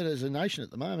dealing with it as a nation at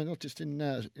the moment, not just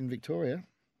in Victoria.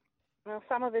 Well,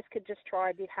 some of us could just try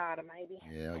a bit harder, maybe.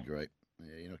 Yeah, I agree.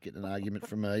 Yeah, you're not getting an argument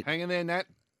from me. Hang in there, Nat.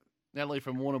 Natalie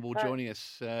from Warrnambool joining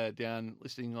us down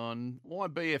listening on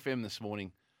YBFM this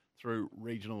morning through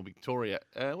regional Victoria.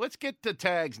 Let's get to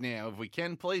Tags now, if we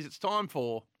can, please. It's time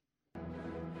for...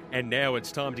 And now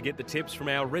it's time to get the tips from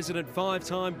our resident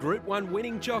 5-time Group 1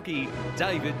 winning jockey,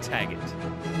 David Taggart.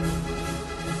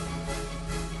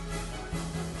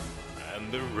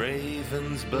 And the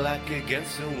ravens black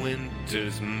against the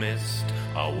winter's mist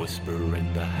are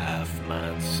whispering the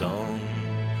half-man song.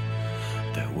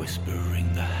 They're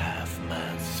whispering the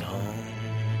half-man song.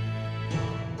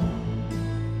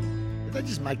 Did they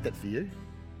just make that for you?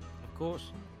 Of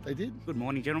course. They did? Good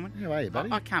morning, gentlemen. How are you,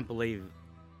 buddy? I can't believe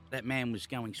that man was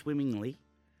going swimmingly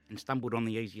and stumbled on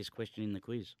the easiest question in the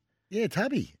quiz. Yeah,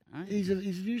 Tubby. He's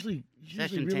usually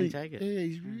Session really, 10 Taggart. Yeah,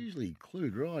 he's usually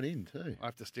clued right in too. I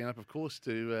have to stand up, of course,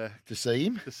 to see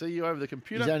him. To see you over the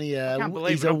computer. He's only I can't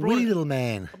believe he's it. a wee little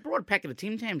man. I brought a packet of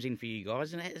Tim Tams in for you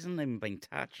guys, and it hasn't even been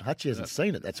touched. Hutchie hasn't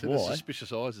seen it. That's See why. the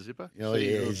suspicious eyes, the zipper. Oh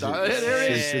yeah, there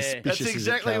he is. That's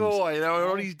exactly why. They were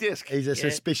on his desk. He's a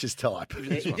suspicious type.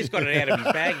 He just got it out of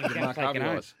his bag. He's going to take it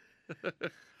home.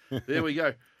 There we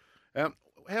go.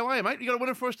 How are you, mate? You got a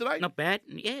winner for us today? Not bad.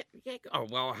 Yeah. Oh,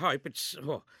 well, I hope it's...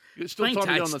 Oh, It's still time to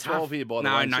get on the 12 here, by the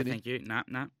way. No, Sydney. thank you. No.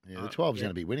 Yeah, the 12's going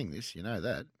to be winning this. You know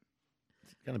that.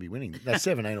 It's going to be winning. No,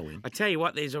 17 will win. I tell you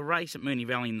what, there's a race at Moonee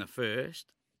Valley in the first.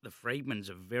 The Freedmans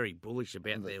are very bullish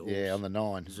about their horse. Yeah, on the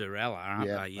 9. Zurella, aren't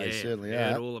they? Yeah, they certainly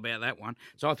heard are. all about that one.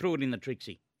 So I threw it in the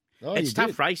Trixie. Oh, It's you tough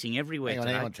did? racing everywhere Hang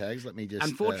today. on, Tags. Let me just...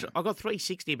 Unfortunately, I got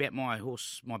 360 about my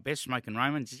horse, my best Smoking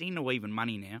Romans. It's into even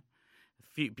money now.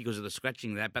 Because of the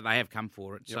scratching of that, but they have come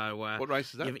for it. Yep. So what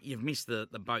race is that? You've missed the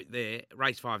boat there.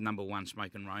 Race 5, number 1,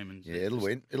 Smoking Romans. Yeah, it'll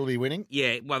win. It'll be winning.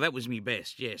 Yeah, well, that was me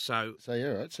best. Yeah, so yeah,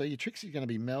 all right. So your Trixie's going to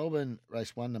be Melbourne,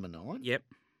 race 1, number 9. Yep.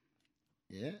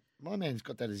 Yeah, my man's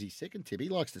got that as his second tip. He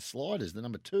likes the sliders, the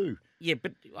number 2. Yeah,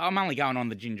 but I'm only going on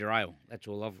the ginger ale. That's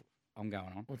all I'm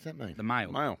going on. What's that mean? The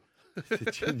male.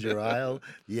 The ginger ale,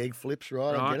 the egg flips,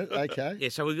 right? I get it. Okay. Yeah,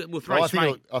 so we'll throw. I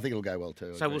think it'll go well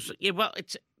too. So we'll see. Yeah, well,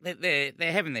 they're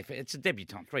having their. It's a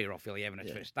debutant 3-year-old filly having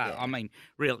its first start. yeah. I mean,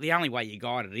 the only way you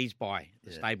guide it is by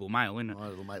the stable male, isn't it? My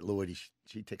little mate Lloyd,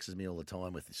 she texts me all the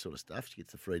time with this sort of stuff. She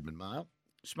gets the Freedman mail.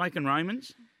 Smoking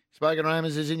Romans. Smoking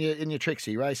Romans is in your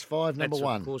Trixie race 5, number That's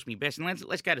 1. Of course, me best. And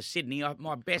let's go to Sydney.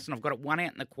 My best, and I've got it one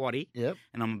out in the quaddie. Yep.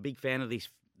 And I'm a big fan of this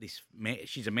mare.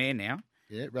 She's a mare now.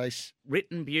 Yeah, race.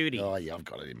 Written Beauty. Oh, yeah, I've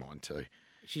got it in mind too.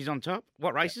 She's on top.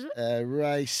 What race is it?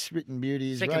 Race Written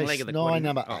Beauty is second race leg of the 9, quaddie.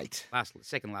 number 8.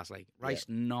 Second last leg. Race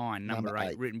 9, number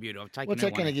 8. Written Beauty. I've taken What's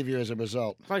that going to give you as a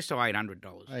result? Close to $800.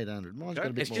 $800. Mine's got a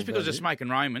bit It's more just because value. of Smoking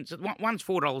Romans. One's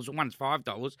 $4 and one's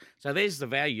 $5. So there's the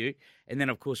value. And then,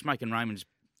 of course, Smoking Romans,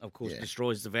 of course,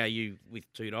 destroys the value with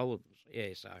 $2. Yeah,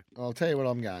 so. I'll tell you what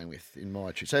I'm going with in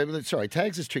my Trixie. So, sorry,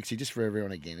 Tags' Trixie, just for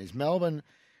everyone again, is Melbourne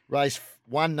race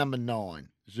 1, number 9,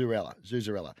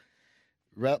 Zuzarella.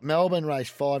 Melbourne race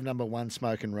 5, number 1,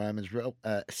 Smoking Romans.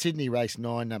 Sydney race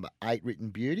 9, number 8, Written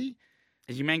Beauty.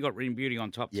 Has your man got Written Beauty on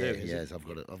top Yeah, too? he has. I've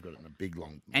got it in a big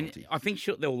long And multi. I think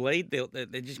they'll lead. They're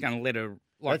just going to let her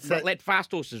let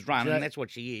fast horses run, and that's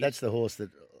what she is. That's the horse that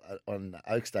on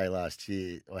Oaks Day last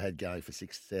year I had going for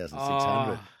 6,600.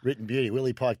 Oh. Written Beauty.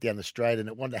 Willie Pike down the straight, and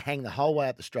it wanted to hang the whole way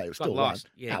up the straight. It was Got still lost.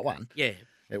 won. Yeah, No, it won. Yeah,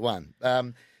 it won.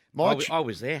 I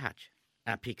was there, Hutch.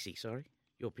 Pixie, sorry.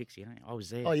 You're Pixie, ain't you? I was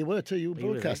there. Oh, you were too. You were You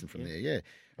were broadcasting there, from there, yeah.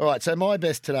 All right, so my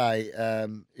best today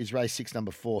is race 6,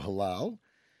 number 4, Halal.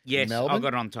 Yes, Melbourne. I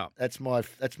got it on top. That's my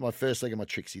first leg of my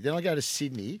Trixie. Then I go to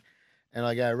Sydney, and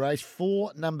I go race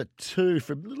 4, number 2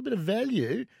 for a little bit of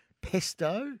value.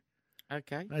 Pesto.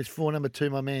 Okay. Race 4, number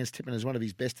 2. My man's tipping as one of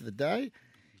his best of the day.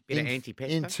 Bit of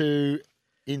anti-pesto.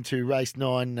 Into race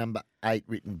 9, number 8,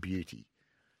 Written Beauty.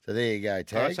 So there you go,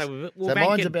 Tags. All right, so so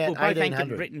mine's about we'll both anchored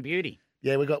 1,800. Written Beauty.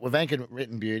 Yeah, we've anchored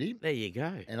Written Beauty. There you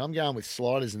go. And I'm going with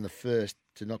sliders in the first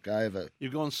to knock over.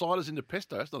 You've gone sliders into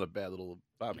pesto. That's not a bad little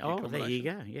barbecue Oh, combination. there you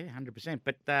go. Yeah, 100%.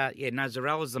 But,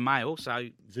 Zarella's the male, so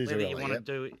whether you want to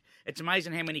do it. It's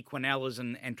amazing how many Quinellas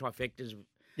and trifectas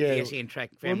the SEN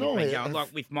track family have been going.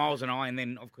 Like with Miles and I, and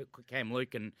then of course Cam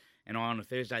Luke and I on a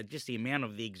Thursday, just the amount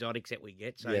of the exotics that we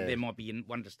get. So there might be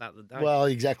one to start the day. Well,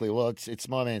 exactly. Well, it's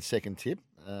my man's second tip.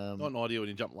 Not an idea when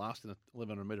you jump last in a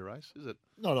 1,100-metre race, is it?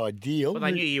 Not ideal. Well,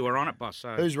 they knew you were on it, boss.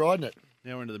 So. Who's riding it?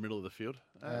 Now we're into the middle of the field.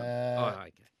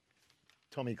 Okay.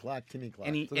 Timmy Clark.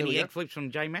 Any egg flips from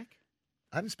J-Mac?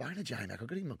 I haven't spoken to J-Mac. I've got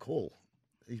to give him a call.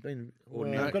 He's been.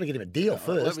 Ordinary. I've got to get him a deal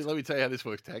first. Let me tell you how this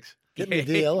works, Tax. Get me a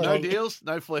deal. No deals,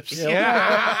 no flips.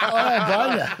 Yeah,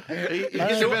 I don't blame you. He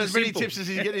gets about as many tips as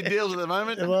he's getting deals at the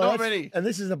moment. Not many. And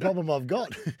this is the problem I've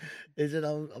got, is that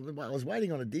I was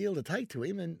waiting on a deal to take to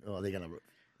him, and they're going to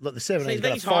look. The 17's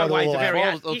got to fight all the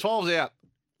way. The 12's out.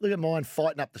 Look at mine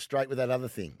fighting up the straight with that other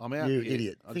thing. I'm out. You Yeah.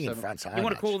 idiot. The thing in front's home. You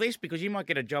want to call this because you might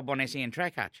get a job on SEN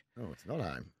track, Hutch. Oh, it's not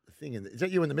home. The thing is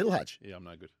that you in the middle, Hutch? Yeah, I'm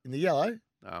no good. In the yellow?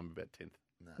 No, I'm about 10th.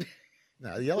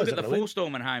 No, the yellow's Look at not the full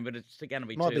storm at home, but it's going to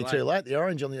be might too be late. too late. The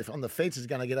orange on the fence is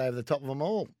going to get over the top of them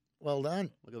all. Well done.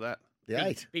 Look at that. The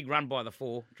 8. Big run by the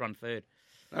 4, run third.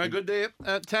 No, good there.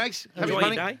 Tags, Enjoy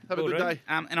your day. Have a good day.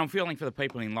 And I'm feeling for the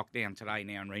people in lockdown today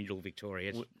now in regional Victoria.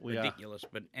 It's We are. ridiculous,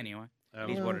 but anyway,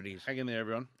 it is what it is. Hang in there,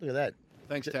 everyone. Look at that.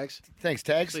 Thanks, Tags. Thanks,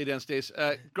 Tags. See you downstairs.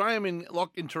 Graham in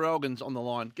Terrelgan's on the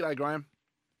line. G'day, Graham.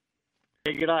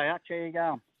 Yeah, g'day, Hutch. How you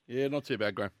going? Yeah, not too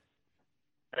bad, Graham.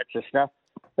 That's the stuff.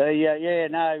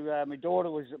 My daughter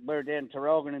we're down in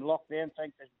Terrelgan in lockdown,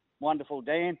 thanks to wonderful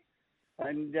Dan.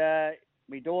 And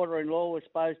my daughter-in-law was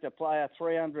supposed to play her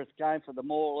 300th game for the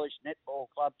Moore East Netball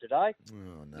Club today.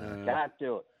 Oh, no. Can't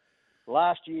do it.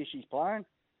 Last year she's playing.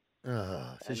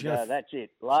 Oh, so she's that's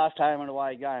it. Last home and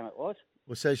away game it was.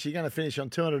 Well, so she's going to finish on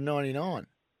 299.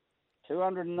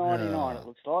 299 it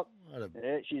looks like.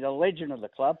 Yeah, she's a legend of the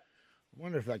club. I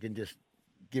wonder if they can just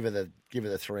give her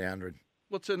the 300.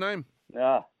 What's her name?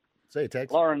 See you,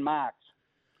 Tex. Lauren Marks.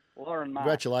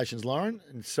 Congratulations, Lauren.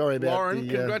 And sorry about Lauren,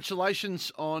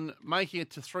 congratulations on making it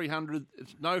to 300.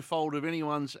 It's no fault of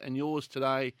anyone's and yours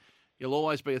today. You'll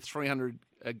always be a 300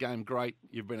 game great.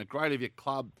 You've been a great of your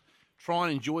club. Try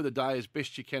and enjoy the day as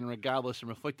best you can regardless and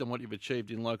reflect on what you've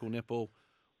achieved in local netball.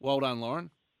 Well done,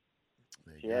 Lauren.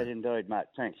 Yeah, indeed, mate.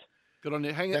 Thanks. Good on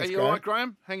you. Are you Graham. all right,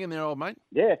 Graham? Hang in there, old mate.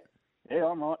 Yeah,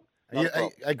 I'm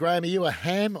right. Graham, are you a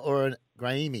ham or a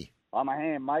Graeme? I'm a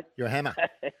ham, mate. You're a hammer.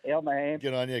 I'm a ham.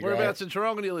 Good on you, Graham. Whereabouts in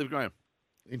Taronga do you live, Graham?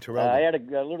 In Taronga. I had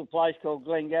a little place called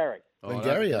Glengarry.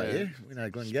 Glengarry, yeah. We know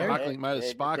Glengarry. Sparkling, mate.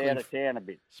 Sparkling. Out of town a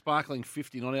bit. Sparkling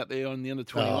 50, not out there on the under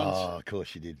 21s. Oh, of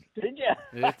course you did. Did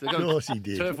you? Yeah, of course he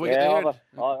did. Turf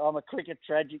I'm a cricket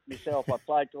tragic myself. I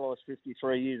played till I was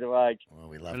 53 years of age. Well,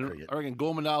 we love cricket. I reckon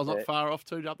Gormandale's not far off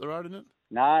too, up the road, isn't it?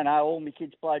 No, all my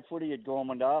kids played footy at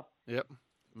Gormandale. Yep.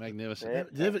 Magnificent.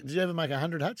 Yeah. Did you ever make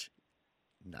 100, Hutch?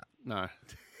 No.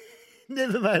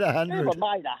 Never made 100. Never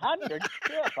made 100?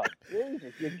 Oh,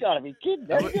 Jesus, you've got to be kidding,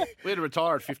 don't you? We had to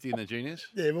retire at 50 in the juniors.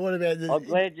 Yeah, but what about the...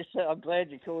 I'm glad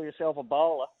you call yourself a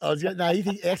bowler.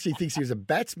 He actually thinks he was a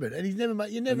batsman, and he's never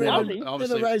made... You never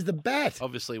raised the bat.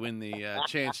 Obviously, when the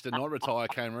chance to not retire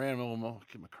came around, my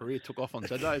career took off on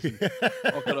Saturdays. And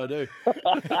what could I do?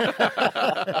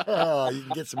 You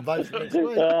can get some votes next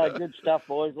week. Good stuff,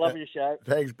 boys. Love your show.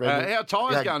 Thanks, Brendan. How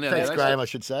Tyres going down there? Thanks, Graham, I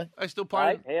should say. They still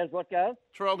playing? Hey, how's what going?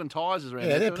 Traralgon Tyres is around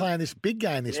there. Yeah, they're playing this big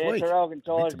game this week. Yeah, Traralgon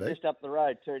Tyres just up the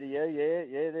road, too to you.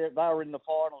 Yeah, they were in the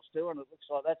finals too, and it looks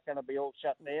like that's going to be all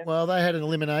shut down. Well, they had an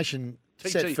elimination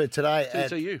set for today.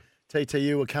 TTU.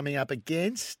 TTU were coming up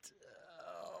against...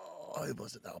 who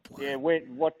was it they were playing? Yeah,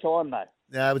 what time, though?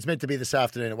 No, it was meant to be this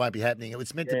afternoon. It won't be happening. It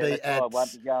was meant to be at... it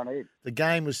won't be going ahead. The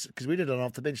game was... Because we did it on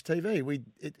Off the Bench TV. It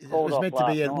was meant to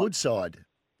be at Woodside,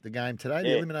 the game today,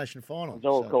 the elimination final. It was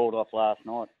all called off last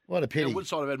night. What a pity. Yeah,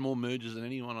 Woodside have had more mergers than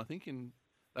anyone, I think, and...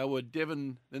 They were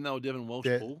Devon, then they were Devon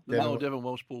Welshpool. Then they were Devon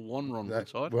Welshpool, Wanron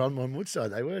Woodside. Wanron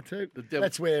Woodside, they were too.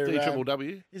 That's where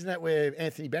DWW. Isn't that where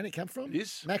Anthony Bennett come from? It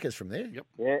is. Macca's from there. Yep.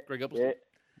 Yeah. Greg Eppleston.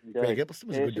 Yeah. Greg Eppleston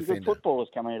was a good defender. Good footballers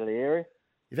coming out of the area.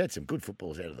 You've had some good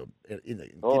footballers out of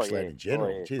Gippsland in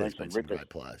general. Gee, there's been some great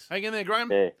players. Hang in there,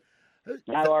 Graham. Yeah.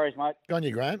 No worries, mate. Go on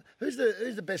you, Graham. Who's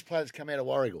the best player that's come out of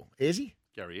Warragul? Ezzy?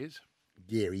 Gary is.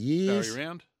 Gary is. Barry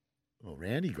Round. Oh,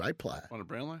 Roundy, great player. One of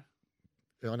Brownlow.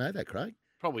 I know that, Craig.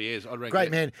 Probably is. I'd reckon. Great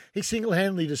man. He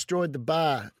single-handedly destroyed the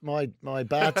bar, my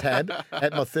bar tab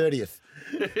at my 30th.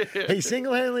 He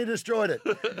single-handedly destroyed it.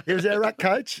 He was our ruck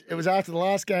coach. It was after the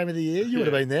last game of the year. You would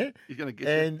have been there. He's going to get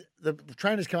And the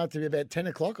trainers come up to me about 10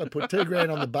 o'clock. I put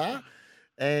 $2,000 on the bar.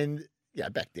 And,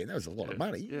 back then, that was a lot of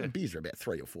money. Yeah. Beers were about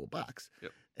 $3 or $4.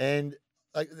 Yep. And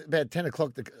about 10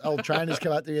 o'clock, the old trainers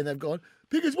come up to me and they've gone,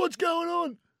 Pickers, what's going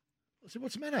on? I said,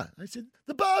 what's the matter? They said,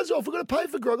 the bar's off. We've got to pay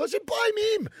for grog. I said,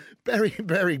 blame him.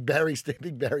 Barry,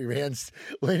 stepping Barry Rounds,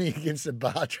 leaning against the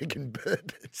bar, drinking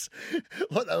bourbons.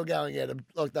 like they were going out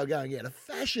of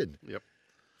fashion. Yep.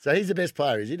 So he's the best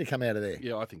player, is he, to come out of there?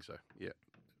 Yeah, I think so. Yeah.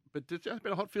 But it's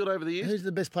been a hot field over the years. Who's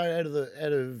the best player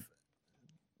out of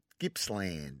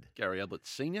Gippsland? Gary Ablett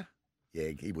Senior.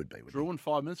 Yeah, he would be. Druin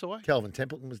 5 minutes away. Kelvin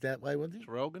Templeton was that way, wasn't he?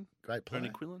 Traralgon. Great player.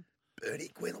 Bernie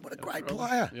Quillen, what a great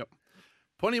player. Yep.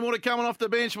 Plenty more to coming off the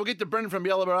bench. We'll get to Brendan from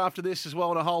Yellowborough after this as well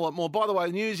and a whole lot more. By the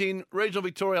way, news in regional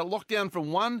Victoria, lockdown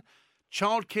from 1.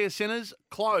 Childcare centres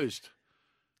closed.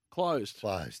 Oh,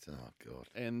 God.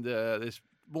 And there's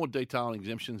more detail and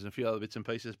exemptions and a few other bits and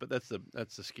pieces, but that's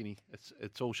the skinny.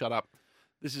 It's all shut up.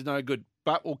 This is no good.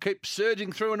 But we'll keep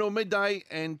surging through until midday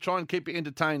and try and keep you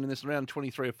entertained in this round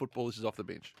 23 of football. This is Off the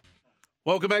Bench.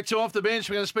 Welcome back to Off the Bench.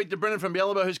 We're going to speak to Brendan from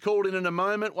Yellowborough, who's called in a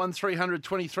moment, 1300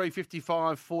 23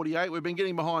 55 48. We've been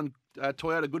getting behind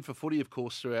Toyota Good for Footy, of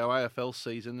course, through our AFL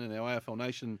season and our AFL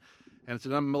Nation, and it's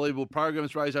an unbelievable program.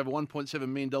 It's raised over $1.7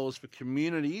 million for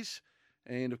communities,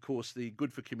 and, of course, the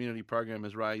Good for Community program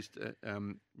has raised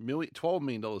 $12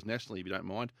 million nationally, if you don't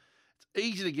mind. It's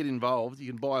easy to get involved.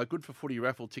 You can buy a Good for Footy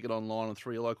raffle ticket online and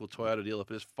through your local Toyota dealer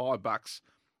for just $5.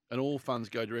 And all funds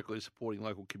go directly to supporting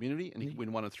local community, and you can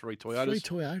win one of 3 Toyotas.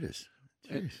 3 Toyotas.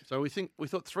 So we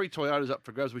thought 3 Toyotas up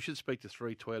for grabs. We should speak to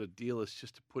 3 Toyota dealers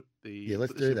just to put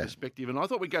let's do that. Perspective. And I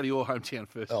thought we'd go to your hometown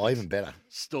first. Oh, even better.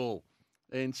 Stall,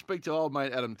 and speak to old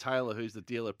mate Adam Taylor, who's the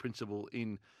dealer principal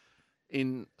in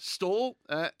Stall.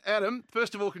 Adam,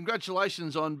 first of all,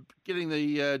 congratulations on getting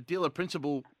the dealer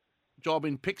principal job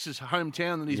in Pix's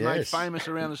hometown that he's made famous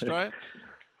around Australia.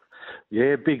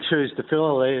 Yeah, big shoes to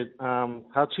fill there,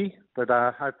 Hutchie, but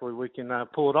hopefully we can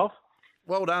pull it off.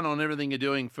 Well done on everything you're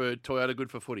doing for Toyota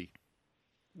Good for Footy.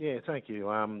 Yeah, thank you.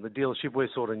 The dealership, we're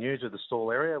sort of new to the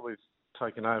Stall area. We've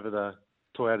taken over the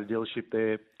Toyota dealership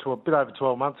there a bit over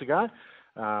 12 months ago.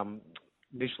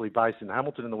 Initially based in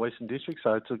Hamilton in the Western District,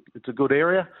 so it's a good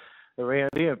area around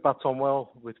here. It butts on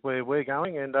well with where we're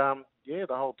going, and the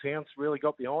whole town's really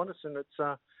got behind us, and it's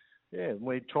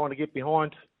we're trying to get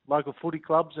behind local footy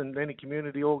clubs and any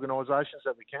community organisations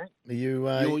that we can. You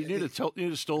need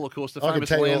to stall, of course. The famous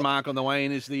landmark on the way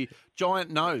in is the giant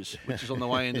nose, which is on the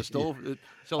way in to stall.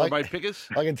 Celebrate Pickers.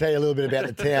 I can tell you a little bit about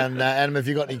the town, Adam. If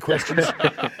you've got any questions,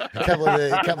 a couple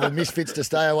of misfits to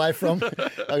stay away from.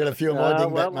 I've got a few of my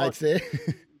dingbat mates there.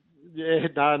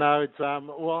 No. It's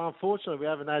unfortunately we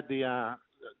haven't had the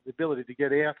ability to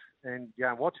get out and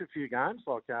watch a few games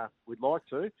like we'd like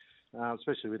to.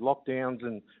 Especially with lockdowns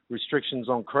and restrictions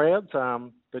on crowds.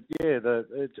 But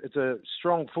it's a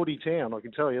strong footy town, I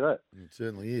can tell you that. It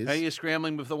certainly is. How are you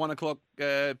scrambling with the 1 o'clock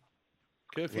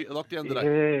curfew lockdown today?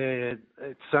 Yeah,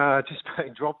 it's just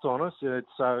been dropped on us.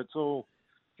 It's all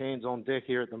hands on deck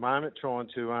here at the moment, trying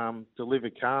to deliver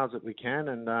cars that we can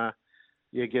and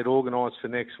get organised for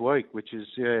next week, which is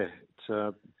it's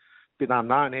a bit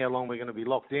unknown how long we're going to be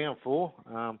locked down for.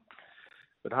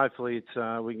 But hopefully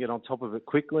we can get on top of it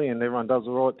quickly and everyone does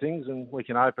the right things and we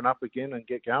can open up again and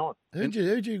get going. Who'd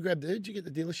you get the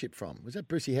dealership from? Was that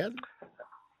Brucey Howden?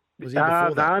 Was he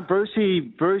before that? No,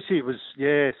 Brucey was,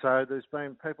 so there's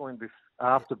been people in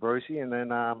after Brucey, and then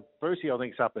Brucey I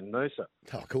think's up in Noosa.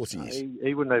 Oh, of course he is.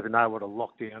 He wouldn't even know what a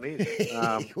lockdown is.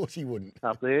 Of course he wouldn't.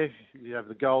 Up there, you have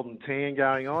the golden tan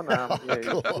going on.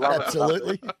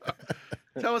 Absolutely.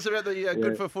 Tell us about the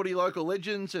Good for Footy local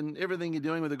legends and everything you're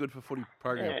doing with the Good for Footy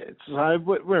program. So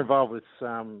we're involved with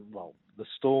the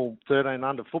Stawell 13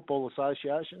 Under Football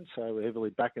Association, so we're heavily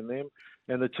backing them,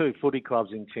 and the 2 footy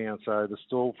clubs in town. So the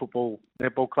Stawell Football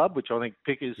Netball Club, which I think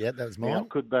Pickers that was mine.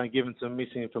 Could be given some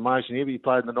missing information here, but he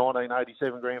played in the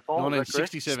 1987 grand final.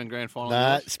 1967 grand final.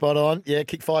 No, spot on. Yeah,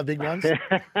 kicked 5 big ones.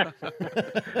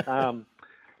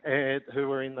 And who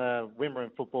were in the Wimmera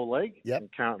Football League,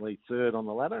 and currently 3rd on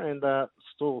the ladder, and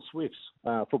Stawell Swifts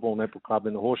Football Netball Club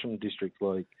in the Horsham District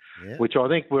League, which I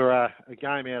think we're a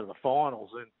game out of the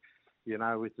finals, and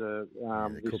with the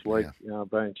this week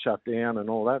being shut down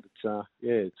and all that, it's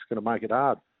it's going to make it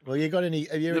hard. Well, are you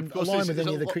aligned with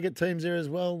any of the cricket teams there as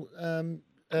well? Yeah.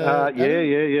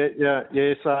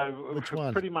 So which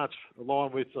one? Pretty much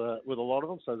aligned with a lot of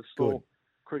them. So the Stawell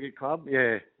Cricket Club,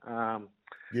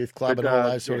 Youth club and all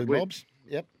those sort of mobs.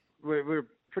 Yep. We're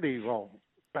pretty well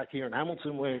back here in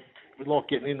Hamilton. We like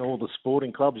getting into all the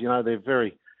sporting clubs. They're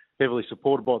very heavily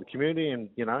supported by the community and,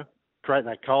 create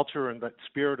that culture and that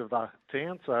spirit of the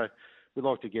town. So we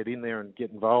like to get in there and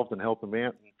get involved and help them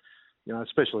out. And,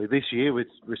 especially this year with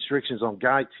restrictions on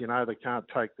gates, they can't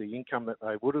take the income that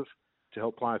they would have to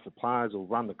help play for players or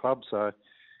run the club. So,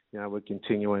 we're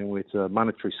continuing with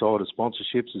monetary side of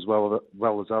sponsorships as well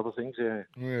as other things.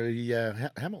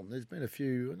 Hamilton, there's been a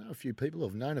few people.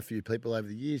 I've known a few people over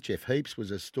the years. Jeff Heaps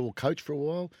was a store coach for a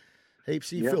while.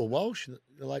 Heapsy, Phil Walsh,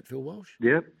 the late Phil Walsh.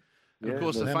 Yep. And of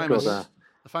course, the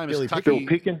famous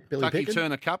Tucky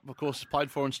Turner Cup, of course, played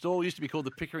for in Stawell. Used to be called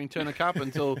the Pickering Turner Cup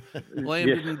until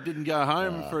Liam didn't go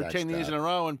home for 10 years in a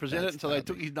row and present it until they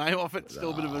took his name off it.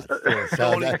 Still a bit of a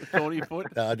thorny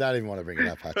foot. No, I don't even want to bring it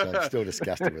up, Hutch. I'm still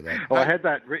disgusted with that. I had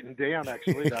that written down,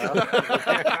 actually.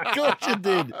 Of course you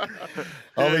did.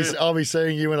 I'll be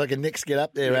seeing you when I can next get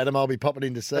up there, Adam. I'll be popping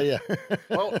in to see you.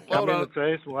 Well Come in the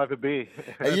test, we'll have a beer.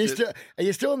 Are you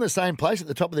still in the same place at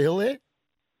the top of the hill there?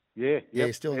 Yeah,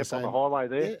 still in the same on the highway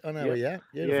there. Yeah, I know where you are.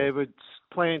 Yeah, we're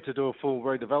planning to do a full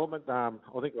redevelopment. I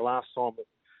think the last time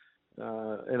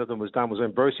anything was done was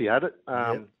when Brucey had it.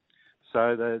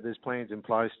 So there's plans in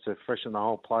place to freshen the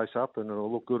whole place up, and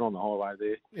it'll look good on the highway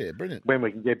there. Yeah, brilliant. When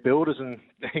we can get builders and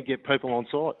get people on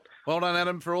site. Well done,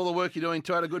 Adam, for all the work you're doing.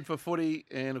 Toyota Good for Footy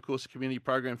and, of course, the community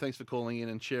program. Thanks for calling in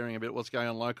and sharing about what's going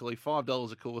on locally.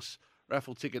 $5 a course,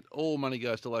 raffle ticket. All money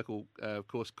goes to local, of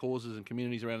course, causes and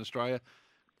communities around Australia.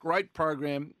 Great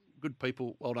program, good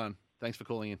people. Well done. Thanks for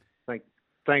calling in.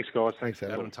 Thanks, guys. Thanks,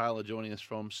 Adam Taylor joining us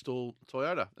from Stawell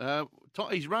Toyota.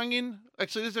 He's rung in.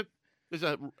 Actually, there's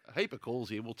a heap of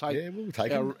calls here. We'll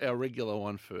take our regular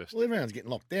one first. Well, everyone's getting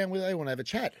locked down. They want to have a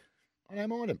chat. I don't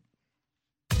mind them.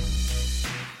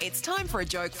 It's time for a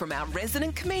joke from our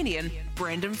resident comedian,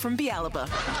 Brendan from Bialaba.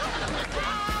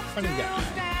 Funny guy.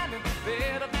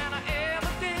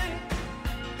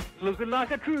 Looking like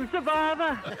a true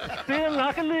survivor, feeling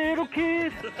like a little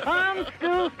kid, I'm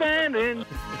still standing.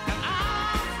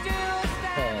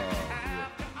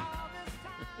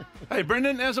 Hey,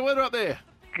 Brendan, how's the weather up there?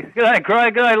 G'day,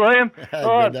 Craig. G'day, Liam.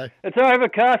 Hey, it's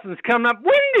overcast and it's coming up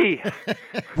windy.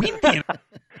 Windy?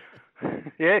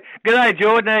 Yeah. G'day,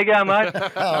 Jordan. How you going, mate?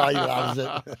 Oh, he loves it.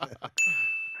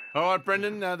 All right,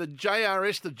 Brendan, the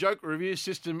JRS, the joke review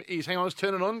system is... Hang on, let's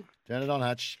turn it on. Turn it on,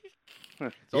 Hutch.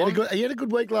 You had a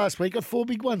good week last week. Got 4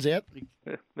 big ones out.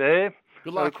 Yeah.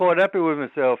 Good luck. I'm quite happy with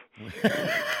myself.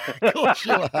 Of course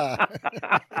you are.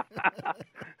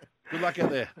 Good luck out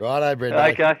there. Righto,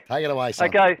 Brendan. Okay. Take it away, son.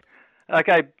 Okay.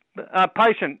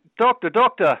 Patient.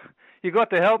 Doctor, you got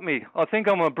to help me. I think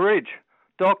I'm on a bridge.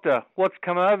 Doctor, what's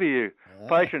come over you?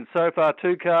 Patient, so far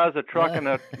 2 cars, a truck and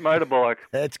a motorbike.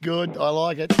 That's good. I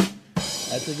like it.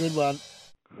 That's a good one.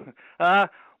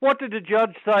 What did the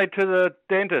judge say to the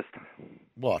dentist?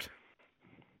 What?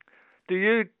 Do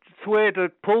you swear to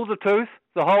pull the tooth,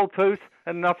 the whole tooth,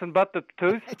 and nothing but the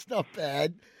tooth? That's not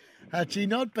bad. Hutchie,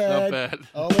 not bad. Not bad.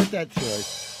 I'll let that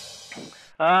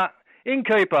through.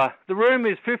 Innkeeper, the room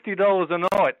is $50 a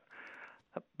night,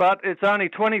 but it's only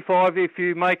 $25 if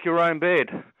you make your own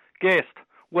bed. Guest,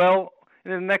 well,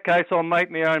 in that case, I'll make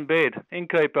my own bed.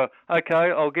 Innkeeper,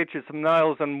 okay, I'll get you some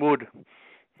nails and wood.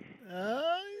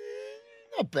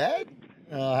 Not bad.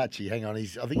 Oh, Hutchie, hang on. I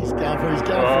think he's going for a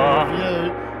review.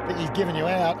 I think he's giving you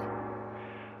out.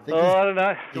 I don't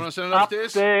know. Do you want to send it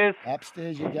upstairs?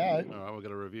 Upstairs you go. All right, we've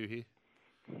got a review here.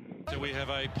 So we have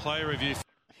a play review.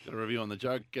 Got a review on the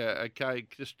joke. Okay,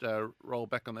 just roll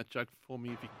back on that joke for me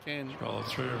if you can. Roll it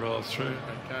through.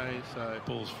 Okay, so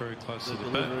ball's very close to the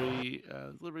delivery.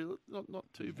 Delivery not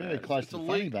too bad. Very close to the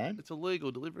funny bone. It's a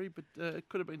legal delivery, but it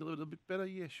could have been delivered a bit better.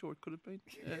 Yeah, sure, it could have been.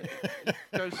 It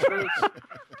goes through.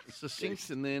 It's succinct,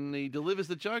 and then he delivers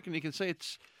the joke, and you can see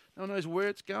it's. No one knows where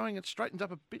it's going. It straightens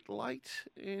up a bit late,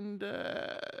 and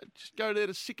just go there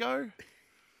to sicko.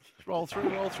 Roll through.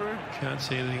 Can't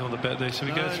see anything on the bat there, so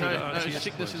we go through the RTS. No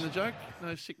sickness in the joke.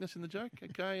 No sickness in the joke.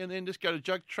 Okay, and then just go to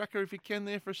joke tracker if you can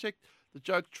there for a sec. The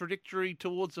joke trajectory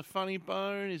towards the funny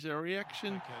bone. Is there a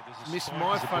reaction? Okay, missed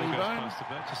my funny bone.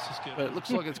 But it looks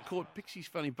like it's caught Pixie's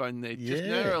funny bone there. Just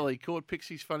narrowly caught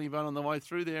Pixie's funny bone on the way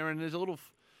through there, and there's a little...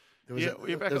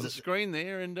 You're back on the screen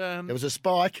there, and... there was a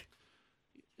spike.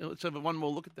 Let's have one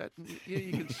more look at that. Yeah,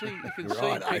 you can see,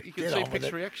 Right, you can see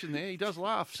Pick's reaction there. He does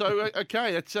laugh. So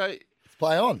okay, it's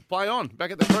play on. Play on. Back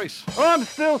at the crease. I'm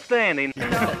still standing.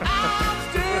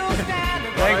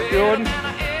 Thanks, Jordan.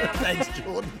 Thanks,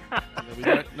 Jordan.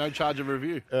 There'll be no charge of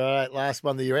review. All right, last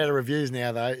one. You're out of reviews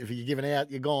now, though. If you're giving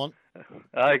out, you're gone.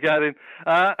 Okay, then.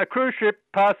 A cruise ship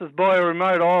passes by a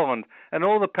remote island, and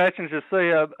all the passengers see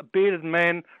a bearded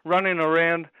man running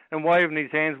around and waving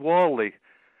his hands wildly.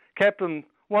 Captain,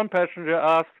 one passenger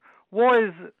asks, "Why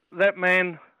is that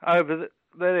man over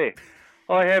there?"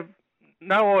 "I have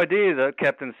no idea," the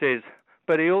captain says,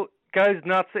 "but he goes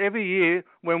nuts every year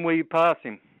when we pass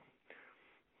him."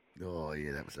 Oh,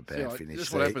 yeah, that was a bad finish. This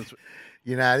is what happens.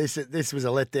 You know, this was a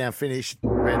letdown finish. But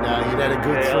you'd had a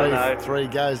good three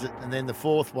goes, and then the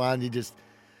fourth one, you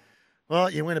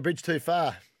went a bridge too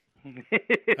far.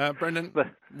 Brendan,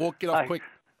 get off quick.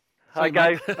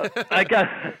 Okay.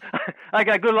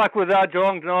 Okay, good luck with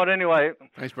Geelong tonight anyway.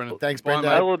 Thanks, Brendan. Thanks,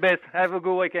 Brendan. All the best. Have a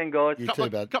good weekend, guys. You too,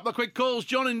 bud. Couple of quick calls.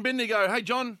 John in Bendigo. Hey,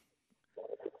 John.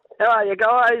 How are you,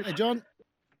 guys? Hey, John.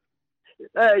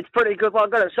 It's pretty good. Well,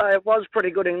 I've got to say, it was pretty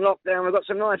good in lockdown. We've got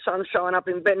some nice sunshine up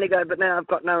in Bendigo, but now I've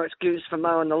got no excuse for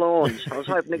mowing the lawns. I was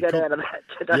hoping to get out of that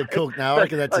today. You're cooked now. I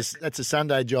reckon that's a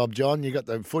Sunday job, John. You got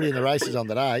the footy and the races on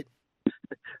today.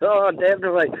 Oh,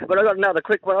 definitely. But I've got another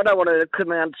quick one. I don't want to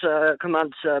commence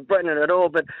Brendan at all,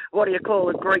 but what do you call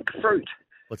a Greek fruit?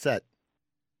 What's that?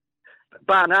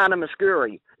 Banana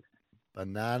muscuri.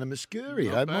 Banana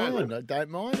muscuri. Don't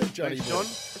mind it, Johnny. Thanks, John.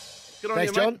 Good on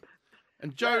Thanks, you, John. Mate.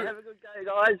 And Joe. Have a good day,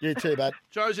 guys. You too, bud.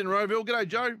 Joe's in Rowville. G'day,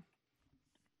 Joe.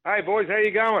 Hey, boys. How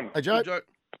you going? Hey, Joe. Good, Joe.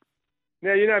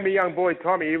 Now, you know me young boy,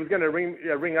 Tommy. He was going to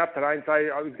ring up today and say he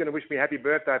was going to wish me happy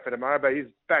birthday for tomorrow, but he's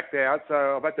backed out,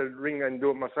 so I've had to ring and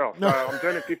do it myself. So I'm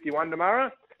turning 51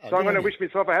 tomorrow, so I'm going to wish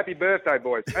myself a happy birthday,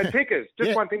 boys. And Pickers,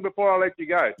 just one thing before I let you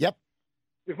go. Yep.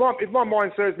 If my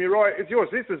mind serves me right, it's your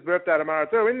sister's birthday tomorrow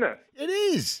too, isn't it? It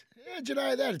is. How'd you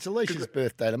know that? It's Alicia's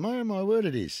birthday tomorrow. My word,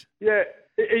 it is. Yeah.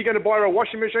 Are you going to buy her a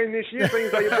washing machine this year, seeing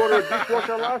as you bought her a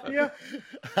dishwasher last year?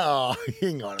 Oh,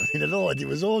 hang on a minute. All I did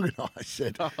was organise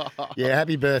it. Yeah,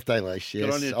 happy birthday, Leash.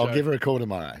 Yes, on you, I'll Joe. give her a call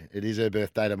tomorrow. It is her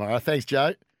birthday tomorrow. Thanks,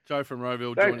 Joe. Joe from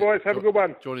Rowville. Thanks, boys. Have a good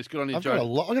one. Join us. Good on you, I've Joe.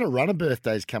 got a run of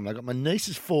birthdays coming. I've got my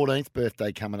niece's 14th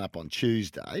birthday coming up on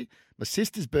Tuesday, my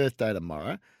sister's birthday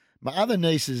tomorrow, my other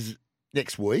niece's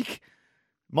next week,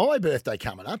 my birthday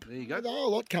coming up. There you go. There's a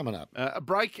whole lot coming up. A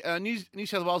break. New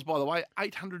South Wales, by the way,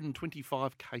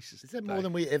 825 cases. Is that more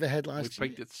than we ever had last year? We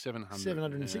peaked at 700.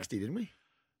 760, didn't we?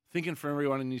 Thinking for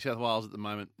everyone in New South Wales at the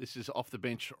moment, this is off the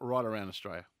bench right around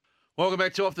Australia. Welcome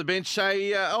back to Off the Bench.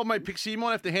 Say, old mate Pixie, you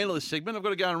might have to handle this segment. I've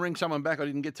got to go and ring someone back I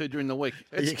didn't get to during the week.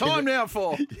 It's time now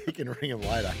for... You can ring him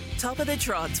later. Top of the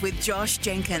Trots with Josh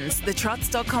Jenkins,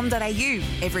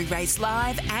 thetrots.com.au. Every race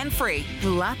live and free.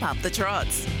 Lap up the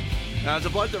trots. There's a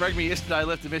bloke that rang me yesterday,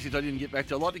 left a message I didn't get back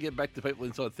to. I'd like to get back to people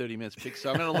inside 30 minutes, Pix.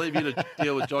 So I'm going to leave you to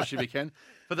deal with Josh if you can.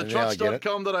 For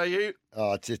thetrots.com.au.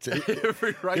 Oh,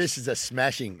 every race. This is a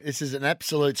smashing. This is an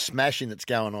absolute smashing that's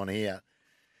going on here.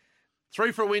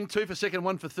 3 for a win, 2 for second,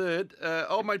 1 for third.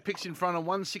 Old mate Pix in front on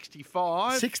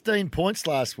 165. 16 points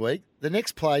last week. The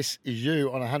next place is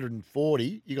you on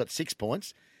 140. You got 6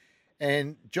 points.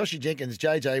 And Joshy Jenkins,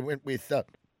 JJ, went with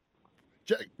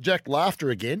Jack Laughter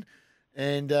again.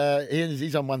 And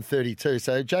he's on 132.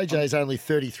 So JJ's only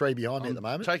 33 behind me at the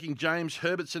moment. Taking James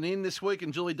Herbertson in this week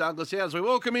and Julie Douglas out as we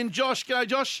welcome in Josh. G'day,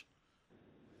 Josh.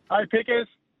 Hey, Pickers.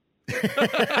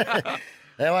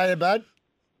 How are you, bud?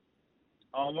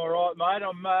 I'm all right, mate.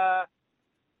 I'm,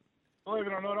 believe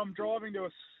it or not, I'm driving to a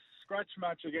scratch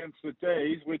match against the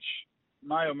D's, which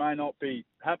may or may not be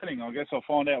happening. I guess I'll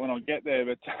find out when I get there.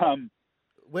 But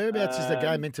whereabouts is the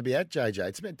game meant to be at, JJ?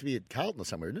 It's meant to be at Carlton or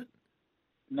somewhere, isn't it?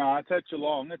 No, it's at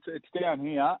Geelong. It's down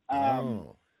here.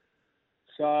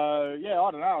 So yeah,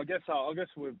 I don't know. I guess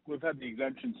we've had the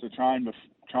exemptions to train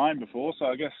before. So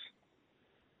I guess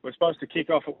we're supposed to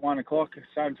kick off at 1 o'clock,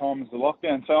 same time as the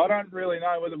lockdown. So I don't really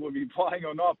know whether we'll be playing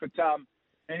or not. But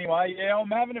anyway, yeah,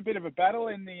 I'm having a bit of a battle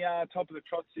in the top of the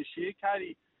trots this year.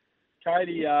 Katie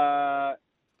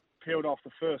peeled off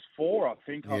the first 4, I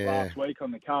think, last week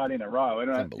on the card in a row.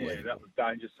 And yeah, that was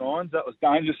danger signs. That was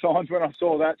danger signs when I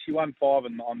saw that. She won 5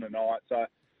 on the night. So,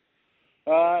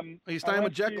 are you staying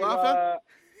with Jack Laugher?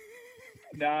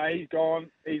 No, he's gone.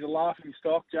 He's a laughing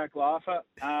stock, Jack Laugher.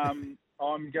 I'm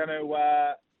gonna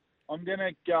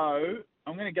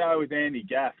go with Andy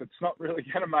Gaff. It's not really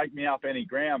gonna make me up any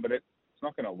ground, but it's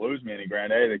not gonna lose me any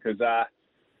ground either because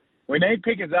we need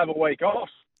Pickers to have a week off.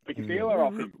 We can feel her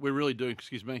off him. We really do.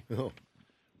 Excuse me. Oh.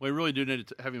 We really do need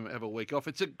to have him have a week off.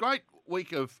 It's a great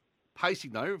week of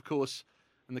pacing, though, of course,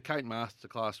 and the Kate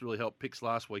Masterclass really helped Picks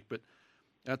last week. But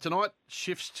tonight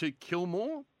shifts to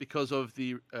Kilmore because of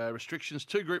the restrictions.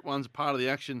 2 Group 1s are part of the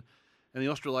action, and the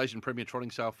Australasian Premier Trotting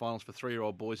Sale finals for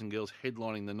 3-year-old boys and girls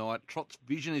headlining the night. Trots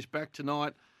Vision is back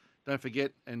tonight. Don't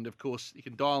forget, and of course, you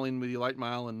can dial in with your late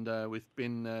mail and with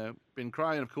Ben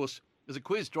Cray. And of course, there's a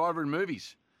quiz, driver and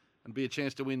movies, and be a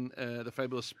chance to win the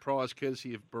fabulous prize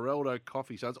courtesy of Bareldo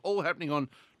Coffee. So it's all happening on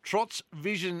Trots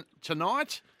Vision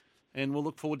tonight, and we'll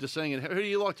look forward to seeing it. Who do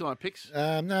you like tonight, Pix?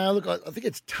 No, look, I think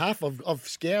it's tough. I've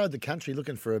scoured the country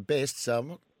looking for a best,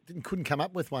 so couldn't come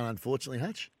up with one, unfortunately,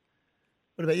 Hutch.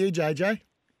 What about you, JJ?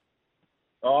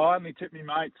 Oh, I only tipped me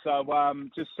mate, so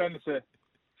just send us a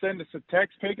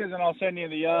text, Pickers, and I'll send you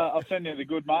the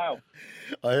good mail.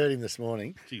 I heard him this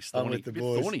morning. Geez, I'm with the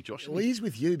boys. Thorny, Josh. Well, he's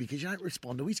with you because you don't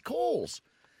respond to his calls.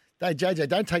 Hey, JJ,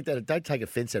 don't take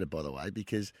offence at it, by the way,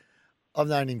 because I've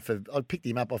known him I picked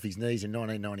him up off his knees in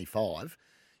 1995.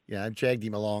 You know, dragged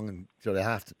him along and sort of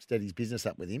half steadied his business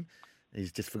up with him.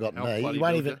 He's just forgotten me. He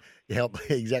won't even help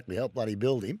bloody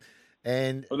build him,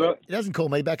 and he doesn't call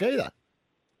me back either.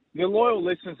 The loyal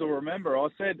listeners will remember. I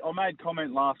made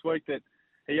comment last week that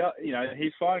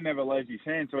his phone never leaves his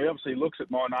hand, so he obviously looks at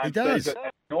my name, he does, sees it,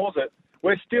 ignores it.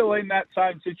 We're still in that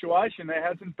same situation. There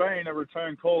hasn't been a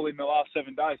return call in the last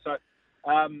 7 days. So,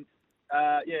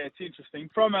 it's interesting.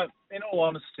 In all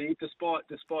honesty,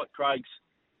 despite Craig's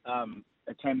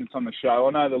attendance on the show,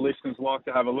 I know the listeners like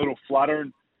to have a little flutter,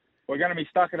 and we're going to be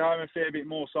stuck at home a fair bit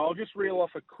more. So I'll just reel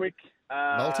off a quick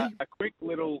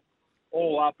little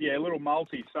little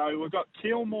multi. So we've got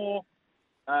Kilmore,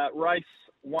 race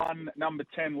 1, number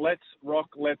 10, Let's Rock,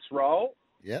 Let's Roll.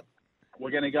 Yep.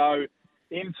 We're going to go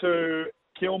into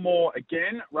Kilmore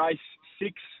again, race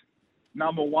 6,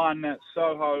 number 1,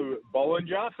 Soho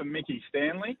Bollinger for Mickey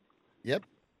Stanley. Yep.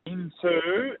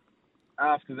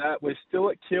 After that, we're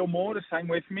still at Kilmore, just hang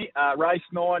with me. Race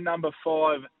 9, number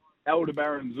 5,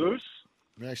 Aldebaran Zeus.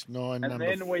 Race 9, and number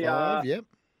then 5, yep.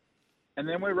 And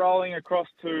then we're rolling across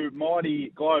to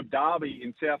Mighty Globe Derby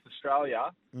in South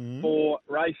Australia for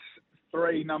race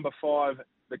 3, number 5,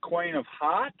 the Queen of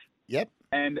Heart. Yep.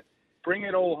 And bring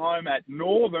it all home at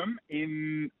Northam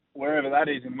in wherever that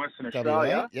is in Western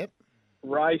Australia. Yep.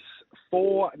 Race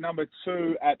 4, number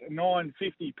 2 at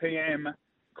 9:50 p.m.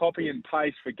 Copy and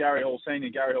paste for Gary Hall Senior,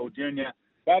 Gary Hall Junior.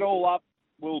 That all up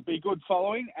will be good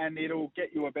following, and it'll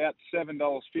get you about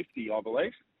 $7.50, I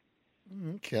believe.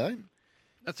 Okay.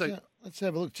 Let's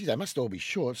have a look. Geez, they must all be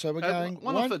short. So we're going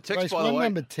one off the text, race by the 1, way.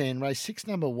 number 10, race 6,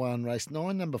 number 1, race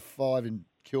 9, number 5 in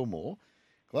Kilmore,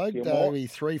 Globe Derby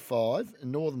 3-5,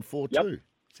 and Northern 4-2.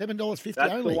 $7.50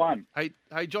 That's only. the one. Hey,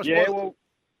 Josh. Yeah, well,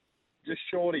 just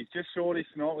shorties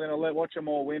tonight. We're going to watch them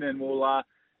all win, and we'll about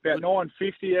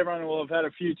 9:50. Everyone will have had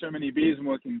a few too many beers, and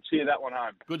we can cheer that one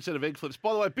home. Good set of egg flips.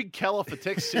 By the way, Big Cal off the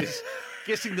text says,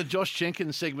 guessing the Josh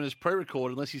Jenkins segment is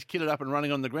pre-recorded unless he's kitted up and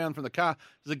running on the ground from the car.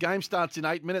 The game starts in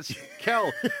 8 minutes.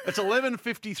 Cal, it's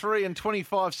 11:53 and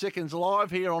 25 seconds live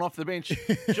here on Off the Bench.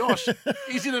 Josh,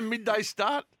 is it a midday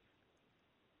start?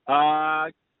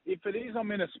 If it is,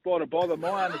 I'm in a spot of bother.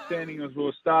 My understanding was we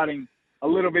were starting a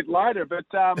little bit later, but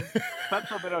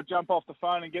perhaps I better jump off the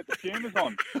phone and get the Pumas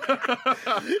on.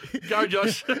 Go,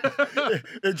 Josh.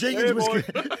 Jenkins was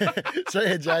so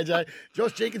yeah, JJ.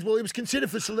 Josh Jenkins, well, he was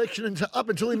considered for selection up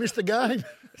until he missed the game.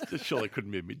 Surely couldn't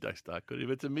be a midday start, could he?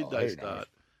 If it's a midday start,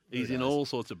 he's in all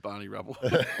sorts of Barney rubble.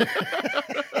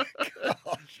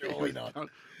 Surely not.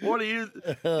 What are you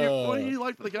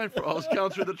late for the game for? I was going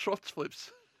through the trots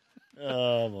flips.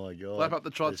 Oh, my God. Lap up the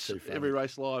trots, every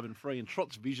race live and free. And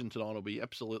Trots Vision tonight will be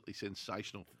absolutely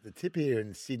sensational. The tip here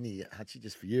in Sydney, Hutchie,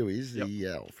 just for you, is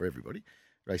for everybody,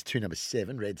 race 2, number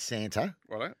 7, Red Santa.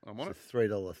 Righto, I'm on it.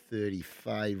 $3.30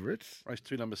 favourite. Race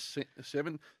 2, number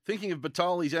 7. Thinking of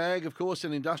Batali's Ag, of course,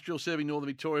 and Industrial, serving Northern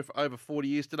Victoria for over 40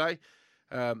 years today.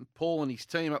 Paul and his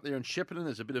team up there in Shepparton.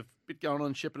 There's a bit going on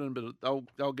in Shepparton, but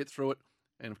they'll get through it.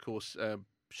 And, of course,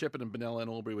 Shepparton, Benalla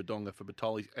and Albury Wodonga for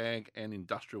Batali's Ag and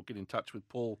Industrial. Get in touch with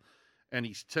Paul and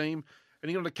his team. And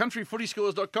you go to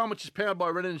countryfootyscores.com, which is powered by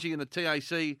Red Energy and the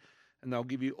TAC, and they'll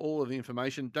give you all of the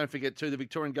information. Don't forget, too, the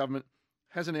Victorian Government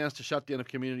has announced a shutdown of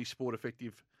community sport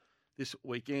effective this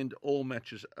weekend. All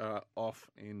matches are off,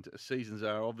 and seasons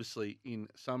are obviously in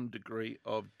some degree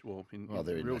of,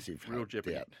 they're in real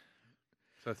jeopardy. Doubt.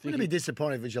 So Wouldn't it be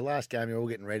disappointing if it's your last game, you're all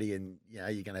getting ready and you're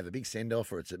going to have a big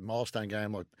send-off, or it's a milestone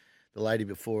game like the lady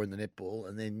before in the netball,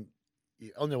 and then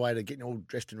you're on the way to getting all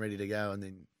dressed and ready to go, and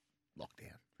then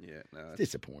lockdown. Yeah, no. It's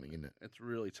disappointing, isn't it? It's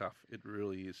really tough. It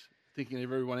really is. Thinking of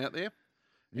everyone out there.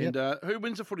 Yep. And who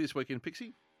wins the footy this weekend,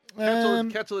 Pixie?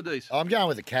 Cats or the D's? I'm going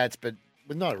with the Cats, but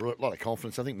with not a lot of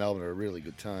confidence. I think Melbourne are a really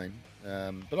good team. But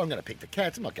I'm going to pick the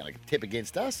Cats. I'm not going to tip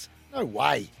against us. No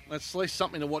way. That's at least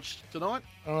something to watch tonight.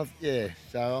 Yeah.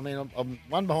 So, I mean, I'm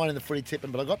one behind in the footy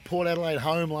tipping, but I got Port Adelaide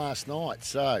home last night,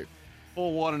 so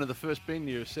 4 wide into the first bend.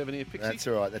 You're 7 here, Pixie. That's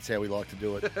all right. That's how we like to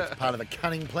do it. It's part of the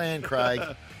cunning plan, Craig.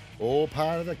 All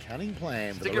part of the cunning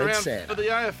plan for Stick the Red around Santa. for the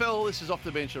AFL. This is Off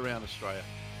the Bench around Australia.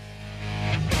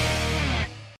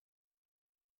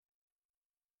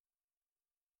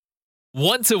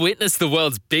 Want to witness the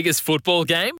world's biggest football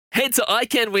game? Head to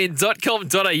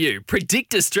iCanWin.com.au,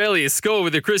 predict Australia's score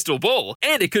with a crystal ball,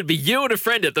 and it could be you and a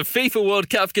friend at the FIFA World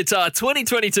Cup Qatar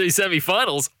 2022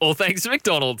 semi-finals, all thanks to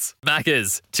McDonald's.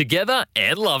 Maccas, together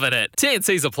and loving it.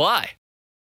 TNCs apply.